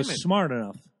was entertainment. smart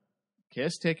enough.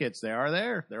 Kiss tickets. They are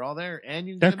there. They're all there. And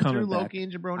you can They're get them through coming back.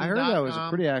 LokiandJabroni.com. I heard that was a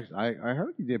pretty. I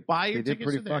heard he did. Buy your they did tickets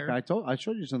pretty to there. I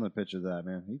showed you some of the pictures of that,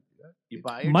 man. You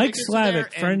buy your Mike tickets there,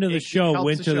 Slavic, friend and of the it show, helps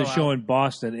went to the show out. in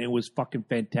Boston. It was fucking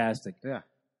fantastic. Yeah.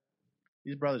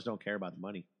 These brothers don't care about the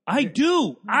money. I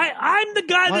do. I'm the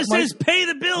guy that Mike- says pay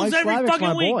the bills Mike every Slavic's fucking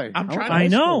my week. boy. I'm went trying to to- high I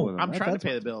know. school with him. I'm trying to That's pay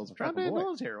the what- bills. I'm trying to pay the fucking boy.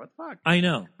 bills here. What the fuck? I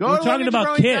know. Go We're to talking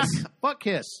about Kiss. LokiandJabroni.com. Fuck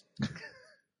Kiss.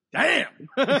 Damn.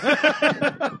 All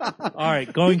right,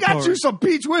 going He got forward. you some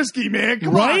peach whiskey, man.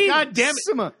 Come Right? on, God damn it.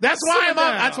 Simmer. That's why Simmer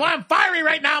down. That's why I'm fiery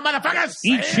right now, motherfuckers.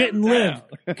 Eat shit and live.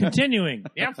 Continuing.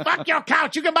 Yeah, fuck your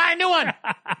couch. You can buy a new one.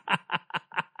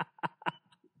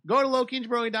 Go to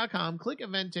LokiandJabroni.com, click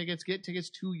event tickets, get tickets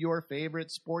to your favorite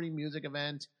sporting music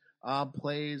event,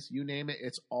 plays, you name it.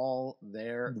 It's all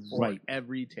there for Right.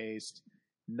 every taste.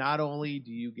 Not only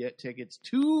do you get tickets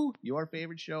to your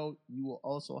favorite show, you will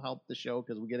also help the show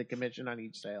because we get a commission on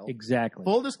each sale. Exactly.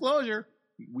 Full disclosure,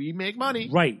 we make money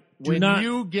Right. Do when not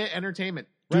you get entertainment.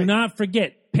 do not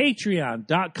forget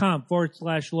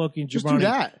patreon.com/Loki and Just Jabroni. do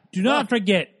that. Do not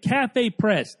forget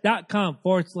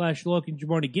cafepress.com/Loki and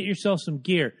Jabroni. Get yourself some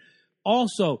gear.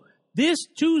 Also, this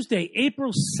Tuesday,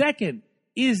 April 2nd,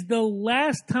 is the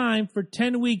last time for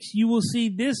 10 weeks you will see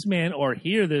this man or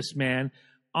hear this man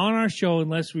on our show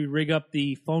unless we rig up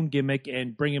the phone gimmick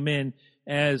and bring him in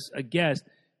as a guest.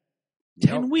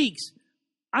 10 weeks.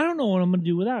 I don't know what I'm going to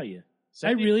do without you.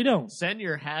 I really don't. Send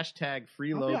your hashtag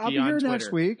free I'll Loki be on here Twitter.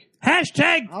 next week.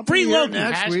 Hashtag I'll be free here Loki.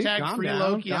 next week. Hashtag Calm free down,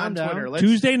 Loki calm on down. Twitter. Let's-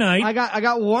 Tuesday night. I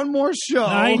got one more show.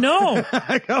 I know.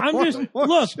 I got I'm one just more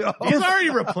look show. He's already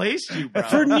replaced you, bro.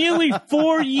 for nearly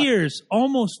 4 years,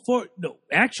 almost 4. No,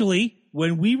 actually,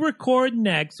 when we record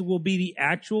next, will be the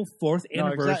actual 4th No,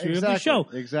 anniversary of the exactly, show.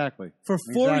 Exactly. For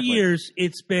 4 Exactly. years,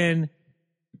 it's been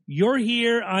you're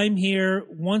here, I'm here.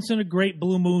 Once in a great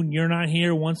blue moon, you're not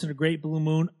here. Once in a great blue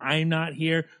moon, I'm not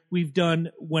here. We've done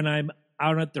when I'm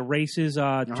out at the races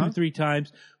 2-3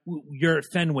 times. You're at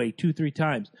Fenway 2-3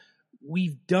 times.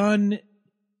 We've done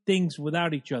things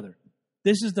without each other.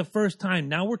 This is the first time.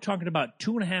 Now we're talking about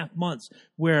 2.5 months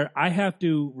where I have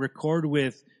to record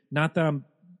with, not that I'm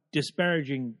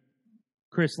disparaging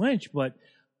Chris Lynch, but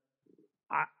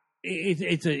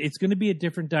it's going to be a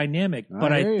different dynamic.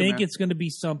 But I hear you, think man. it's going to be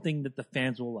something that the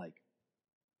fans will like.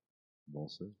 We'll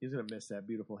see. He's gonna miss that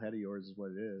beautiful head of yours, is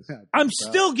what it is. I'm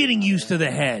still getting used to the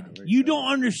head. You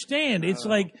don't understand. It's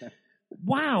like,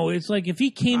 wow. It's like if he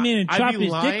came in and I'd chopped be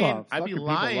his lying. dick off. I'd be Fucking people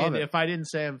love lying it. if I didn't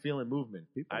say I'm feeling movement.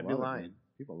 People I'd be love it, lying. man.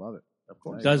 People love it. Of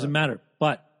course. Doesn't matter.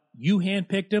 But you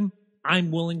handpicked him.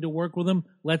 I'm willing to work with him.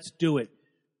 Let's do it.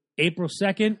 April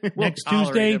 2nd, We'll next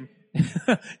tolerate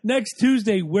Tuesday. Next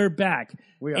Tuesday, we're back.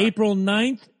 We are. April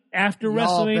 9th, after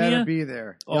Y'all better WrestleMania. be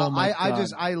there. Oh, Y'all, my God.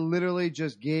 I literally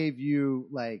just gave you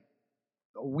like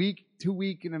a week, 2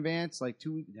 week in advance, like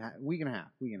week and a half.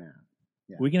 Yeah.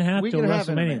 Week and a half Week till and a half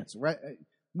in WrestleMania. advance. Right?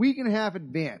 Week and a half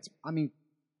advance. I mean,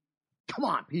 come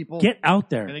on, people. Get out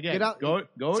there. And again, Get out- go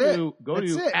That's to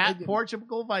That's it. at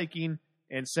Portugal Viking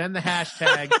and send the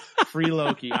hashtag free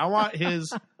Loki. I want his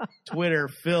Twitter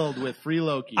filled with free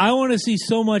Loki. I want to see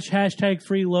so much hashtag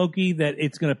free Loki that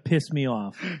it's going to piss me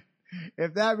off.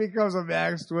 If that becomes a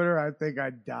Max Twitter, I think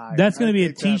I'd die. That's going to be a I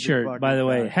think that'd T-shirt, fucking by the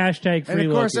way. bad. Hashtag free And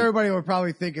of course, Loki. everybody would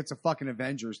probably think it's a fucking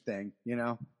Avengers thing. You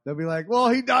know, they'll be like, "Well,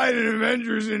 he died in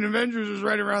Avengers, and Avengers is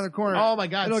right around the corner." Oh my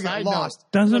God! It'll Side get lost.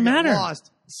 Doesn't It'll get matter.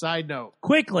 Lost. Side note: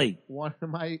 Quickly. one of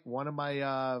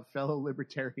my fellow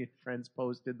libertarian friends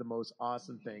posted the most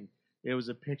awesome thing. It was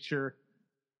a picture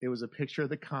It was a picture of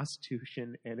the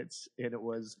Constitution, and it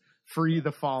was Free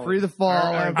the Fallen. Free the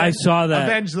Fallen. I saw that.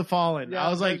 Avenge the Fallen. Yeah, I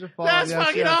was like, Avenge the Fallen, that's yes,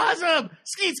 fucking yes. awesome.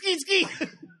 Skeet, skeet, skeet.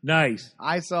 Nice.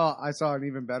 I saw an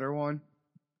even better one,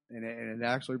 and it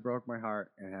actually broke my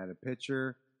heart. And had a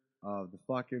picture of the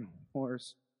fucking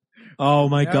horse. Oh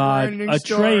my God. Never-ending Atreyu,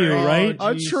 story. right?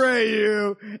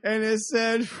 Atreyu, and it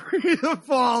said "Free the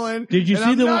Fallen." Did you and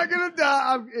see I'm the not one? gonna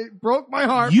die. It broke my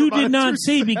heart. You for about did not 2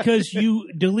 see because you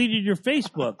deleted your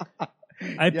Facebook. I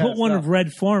Yes, put one no. of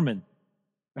Red Foreman.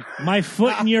 My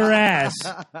foot in your ass.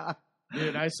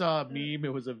 Dude, I saw a meme.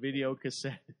 It was a video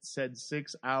cassette. It said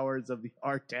 6 hours of the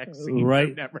Arctic scene.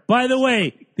 Right. By the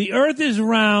way, the earth is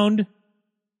round.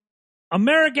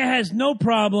 America has no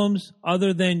problems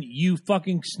other than you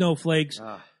fucking snowflakes.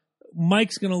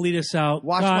 Mike's going to lead us out.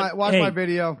 Watch God, my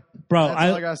video, Bro, That's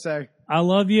all I gotta say. I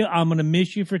love you. I'm going to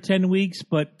miss you for 10 weeks,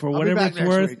 but for I'll be whatever back it's next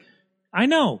worth, week. I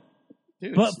know.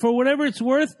 Dude, But for whatever it's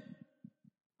worth,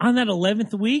 on that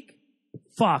 11th week,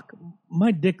 fuck,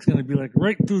 my dick's going to be like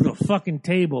right through the fucking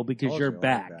table because Told you're you,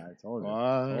 back. I told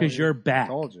you. Because you're back.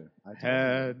 Told you. I told you.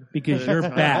 had Because the you're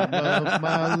time back. of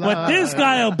my But this life.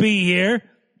 guy will be here,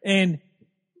 and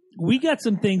we got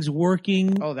some things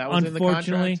working. Oh, that was in the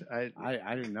unfortunately, contract.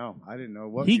 I didn't know. I didn't know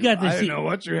what He you, got to I see- didn't know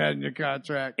what you had in your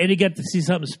contract. and he got to see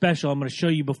something special. I'm going to show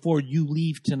you before you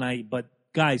leave tonight. But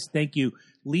guys, thank you.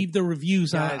 Leave the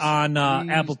reviews Guys, on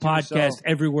please Apple do Podcasts so.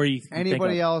 everywhere you can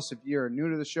Anybody think of. else, if you're new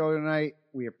to the show tonight,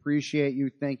 we appreciate you.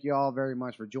 Thank you all very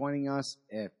much for joining us.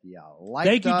 If you like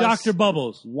Thank you, us, Dr.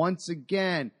 Bubbles. once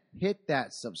again, hit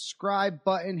that subscribe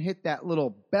button, hit that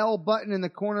little bell button in the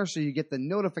corner so you get the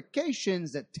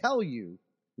notifications that tell you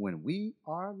when we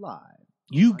are live.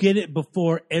 You get it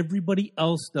before everybody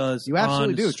else does. You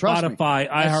absolutely on do. Trust me. Spotify,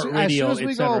 As soon iHeartRadio, as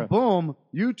we etc. go boom,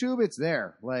 YouTube, it's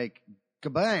there. Like,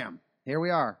 kabam. Here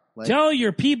we are. Like, Tell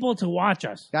your people to watch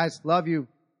us. guys, love you.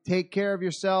 Take care of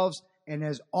yourselves. And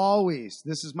as always,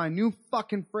 this is my new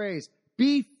fucking phrase.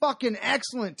 Be fucking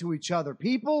excellent to each other,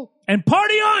 people. And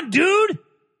party on, dude!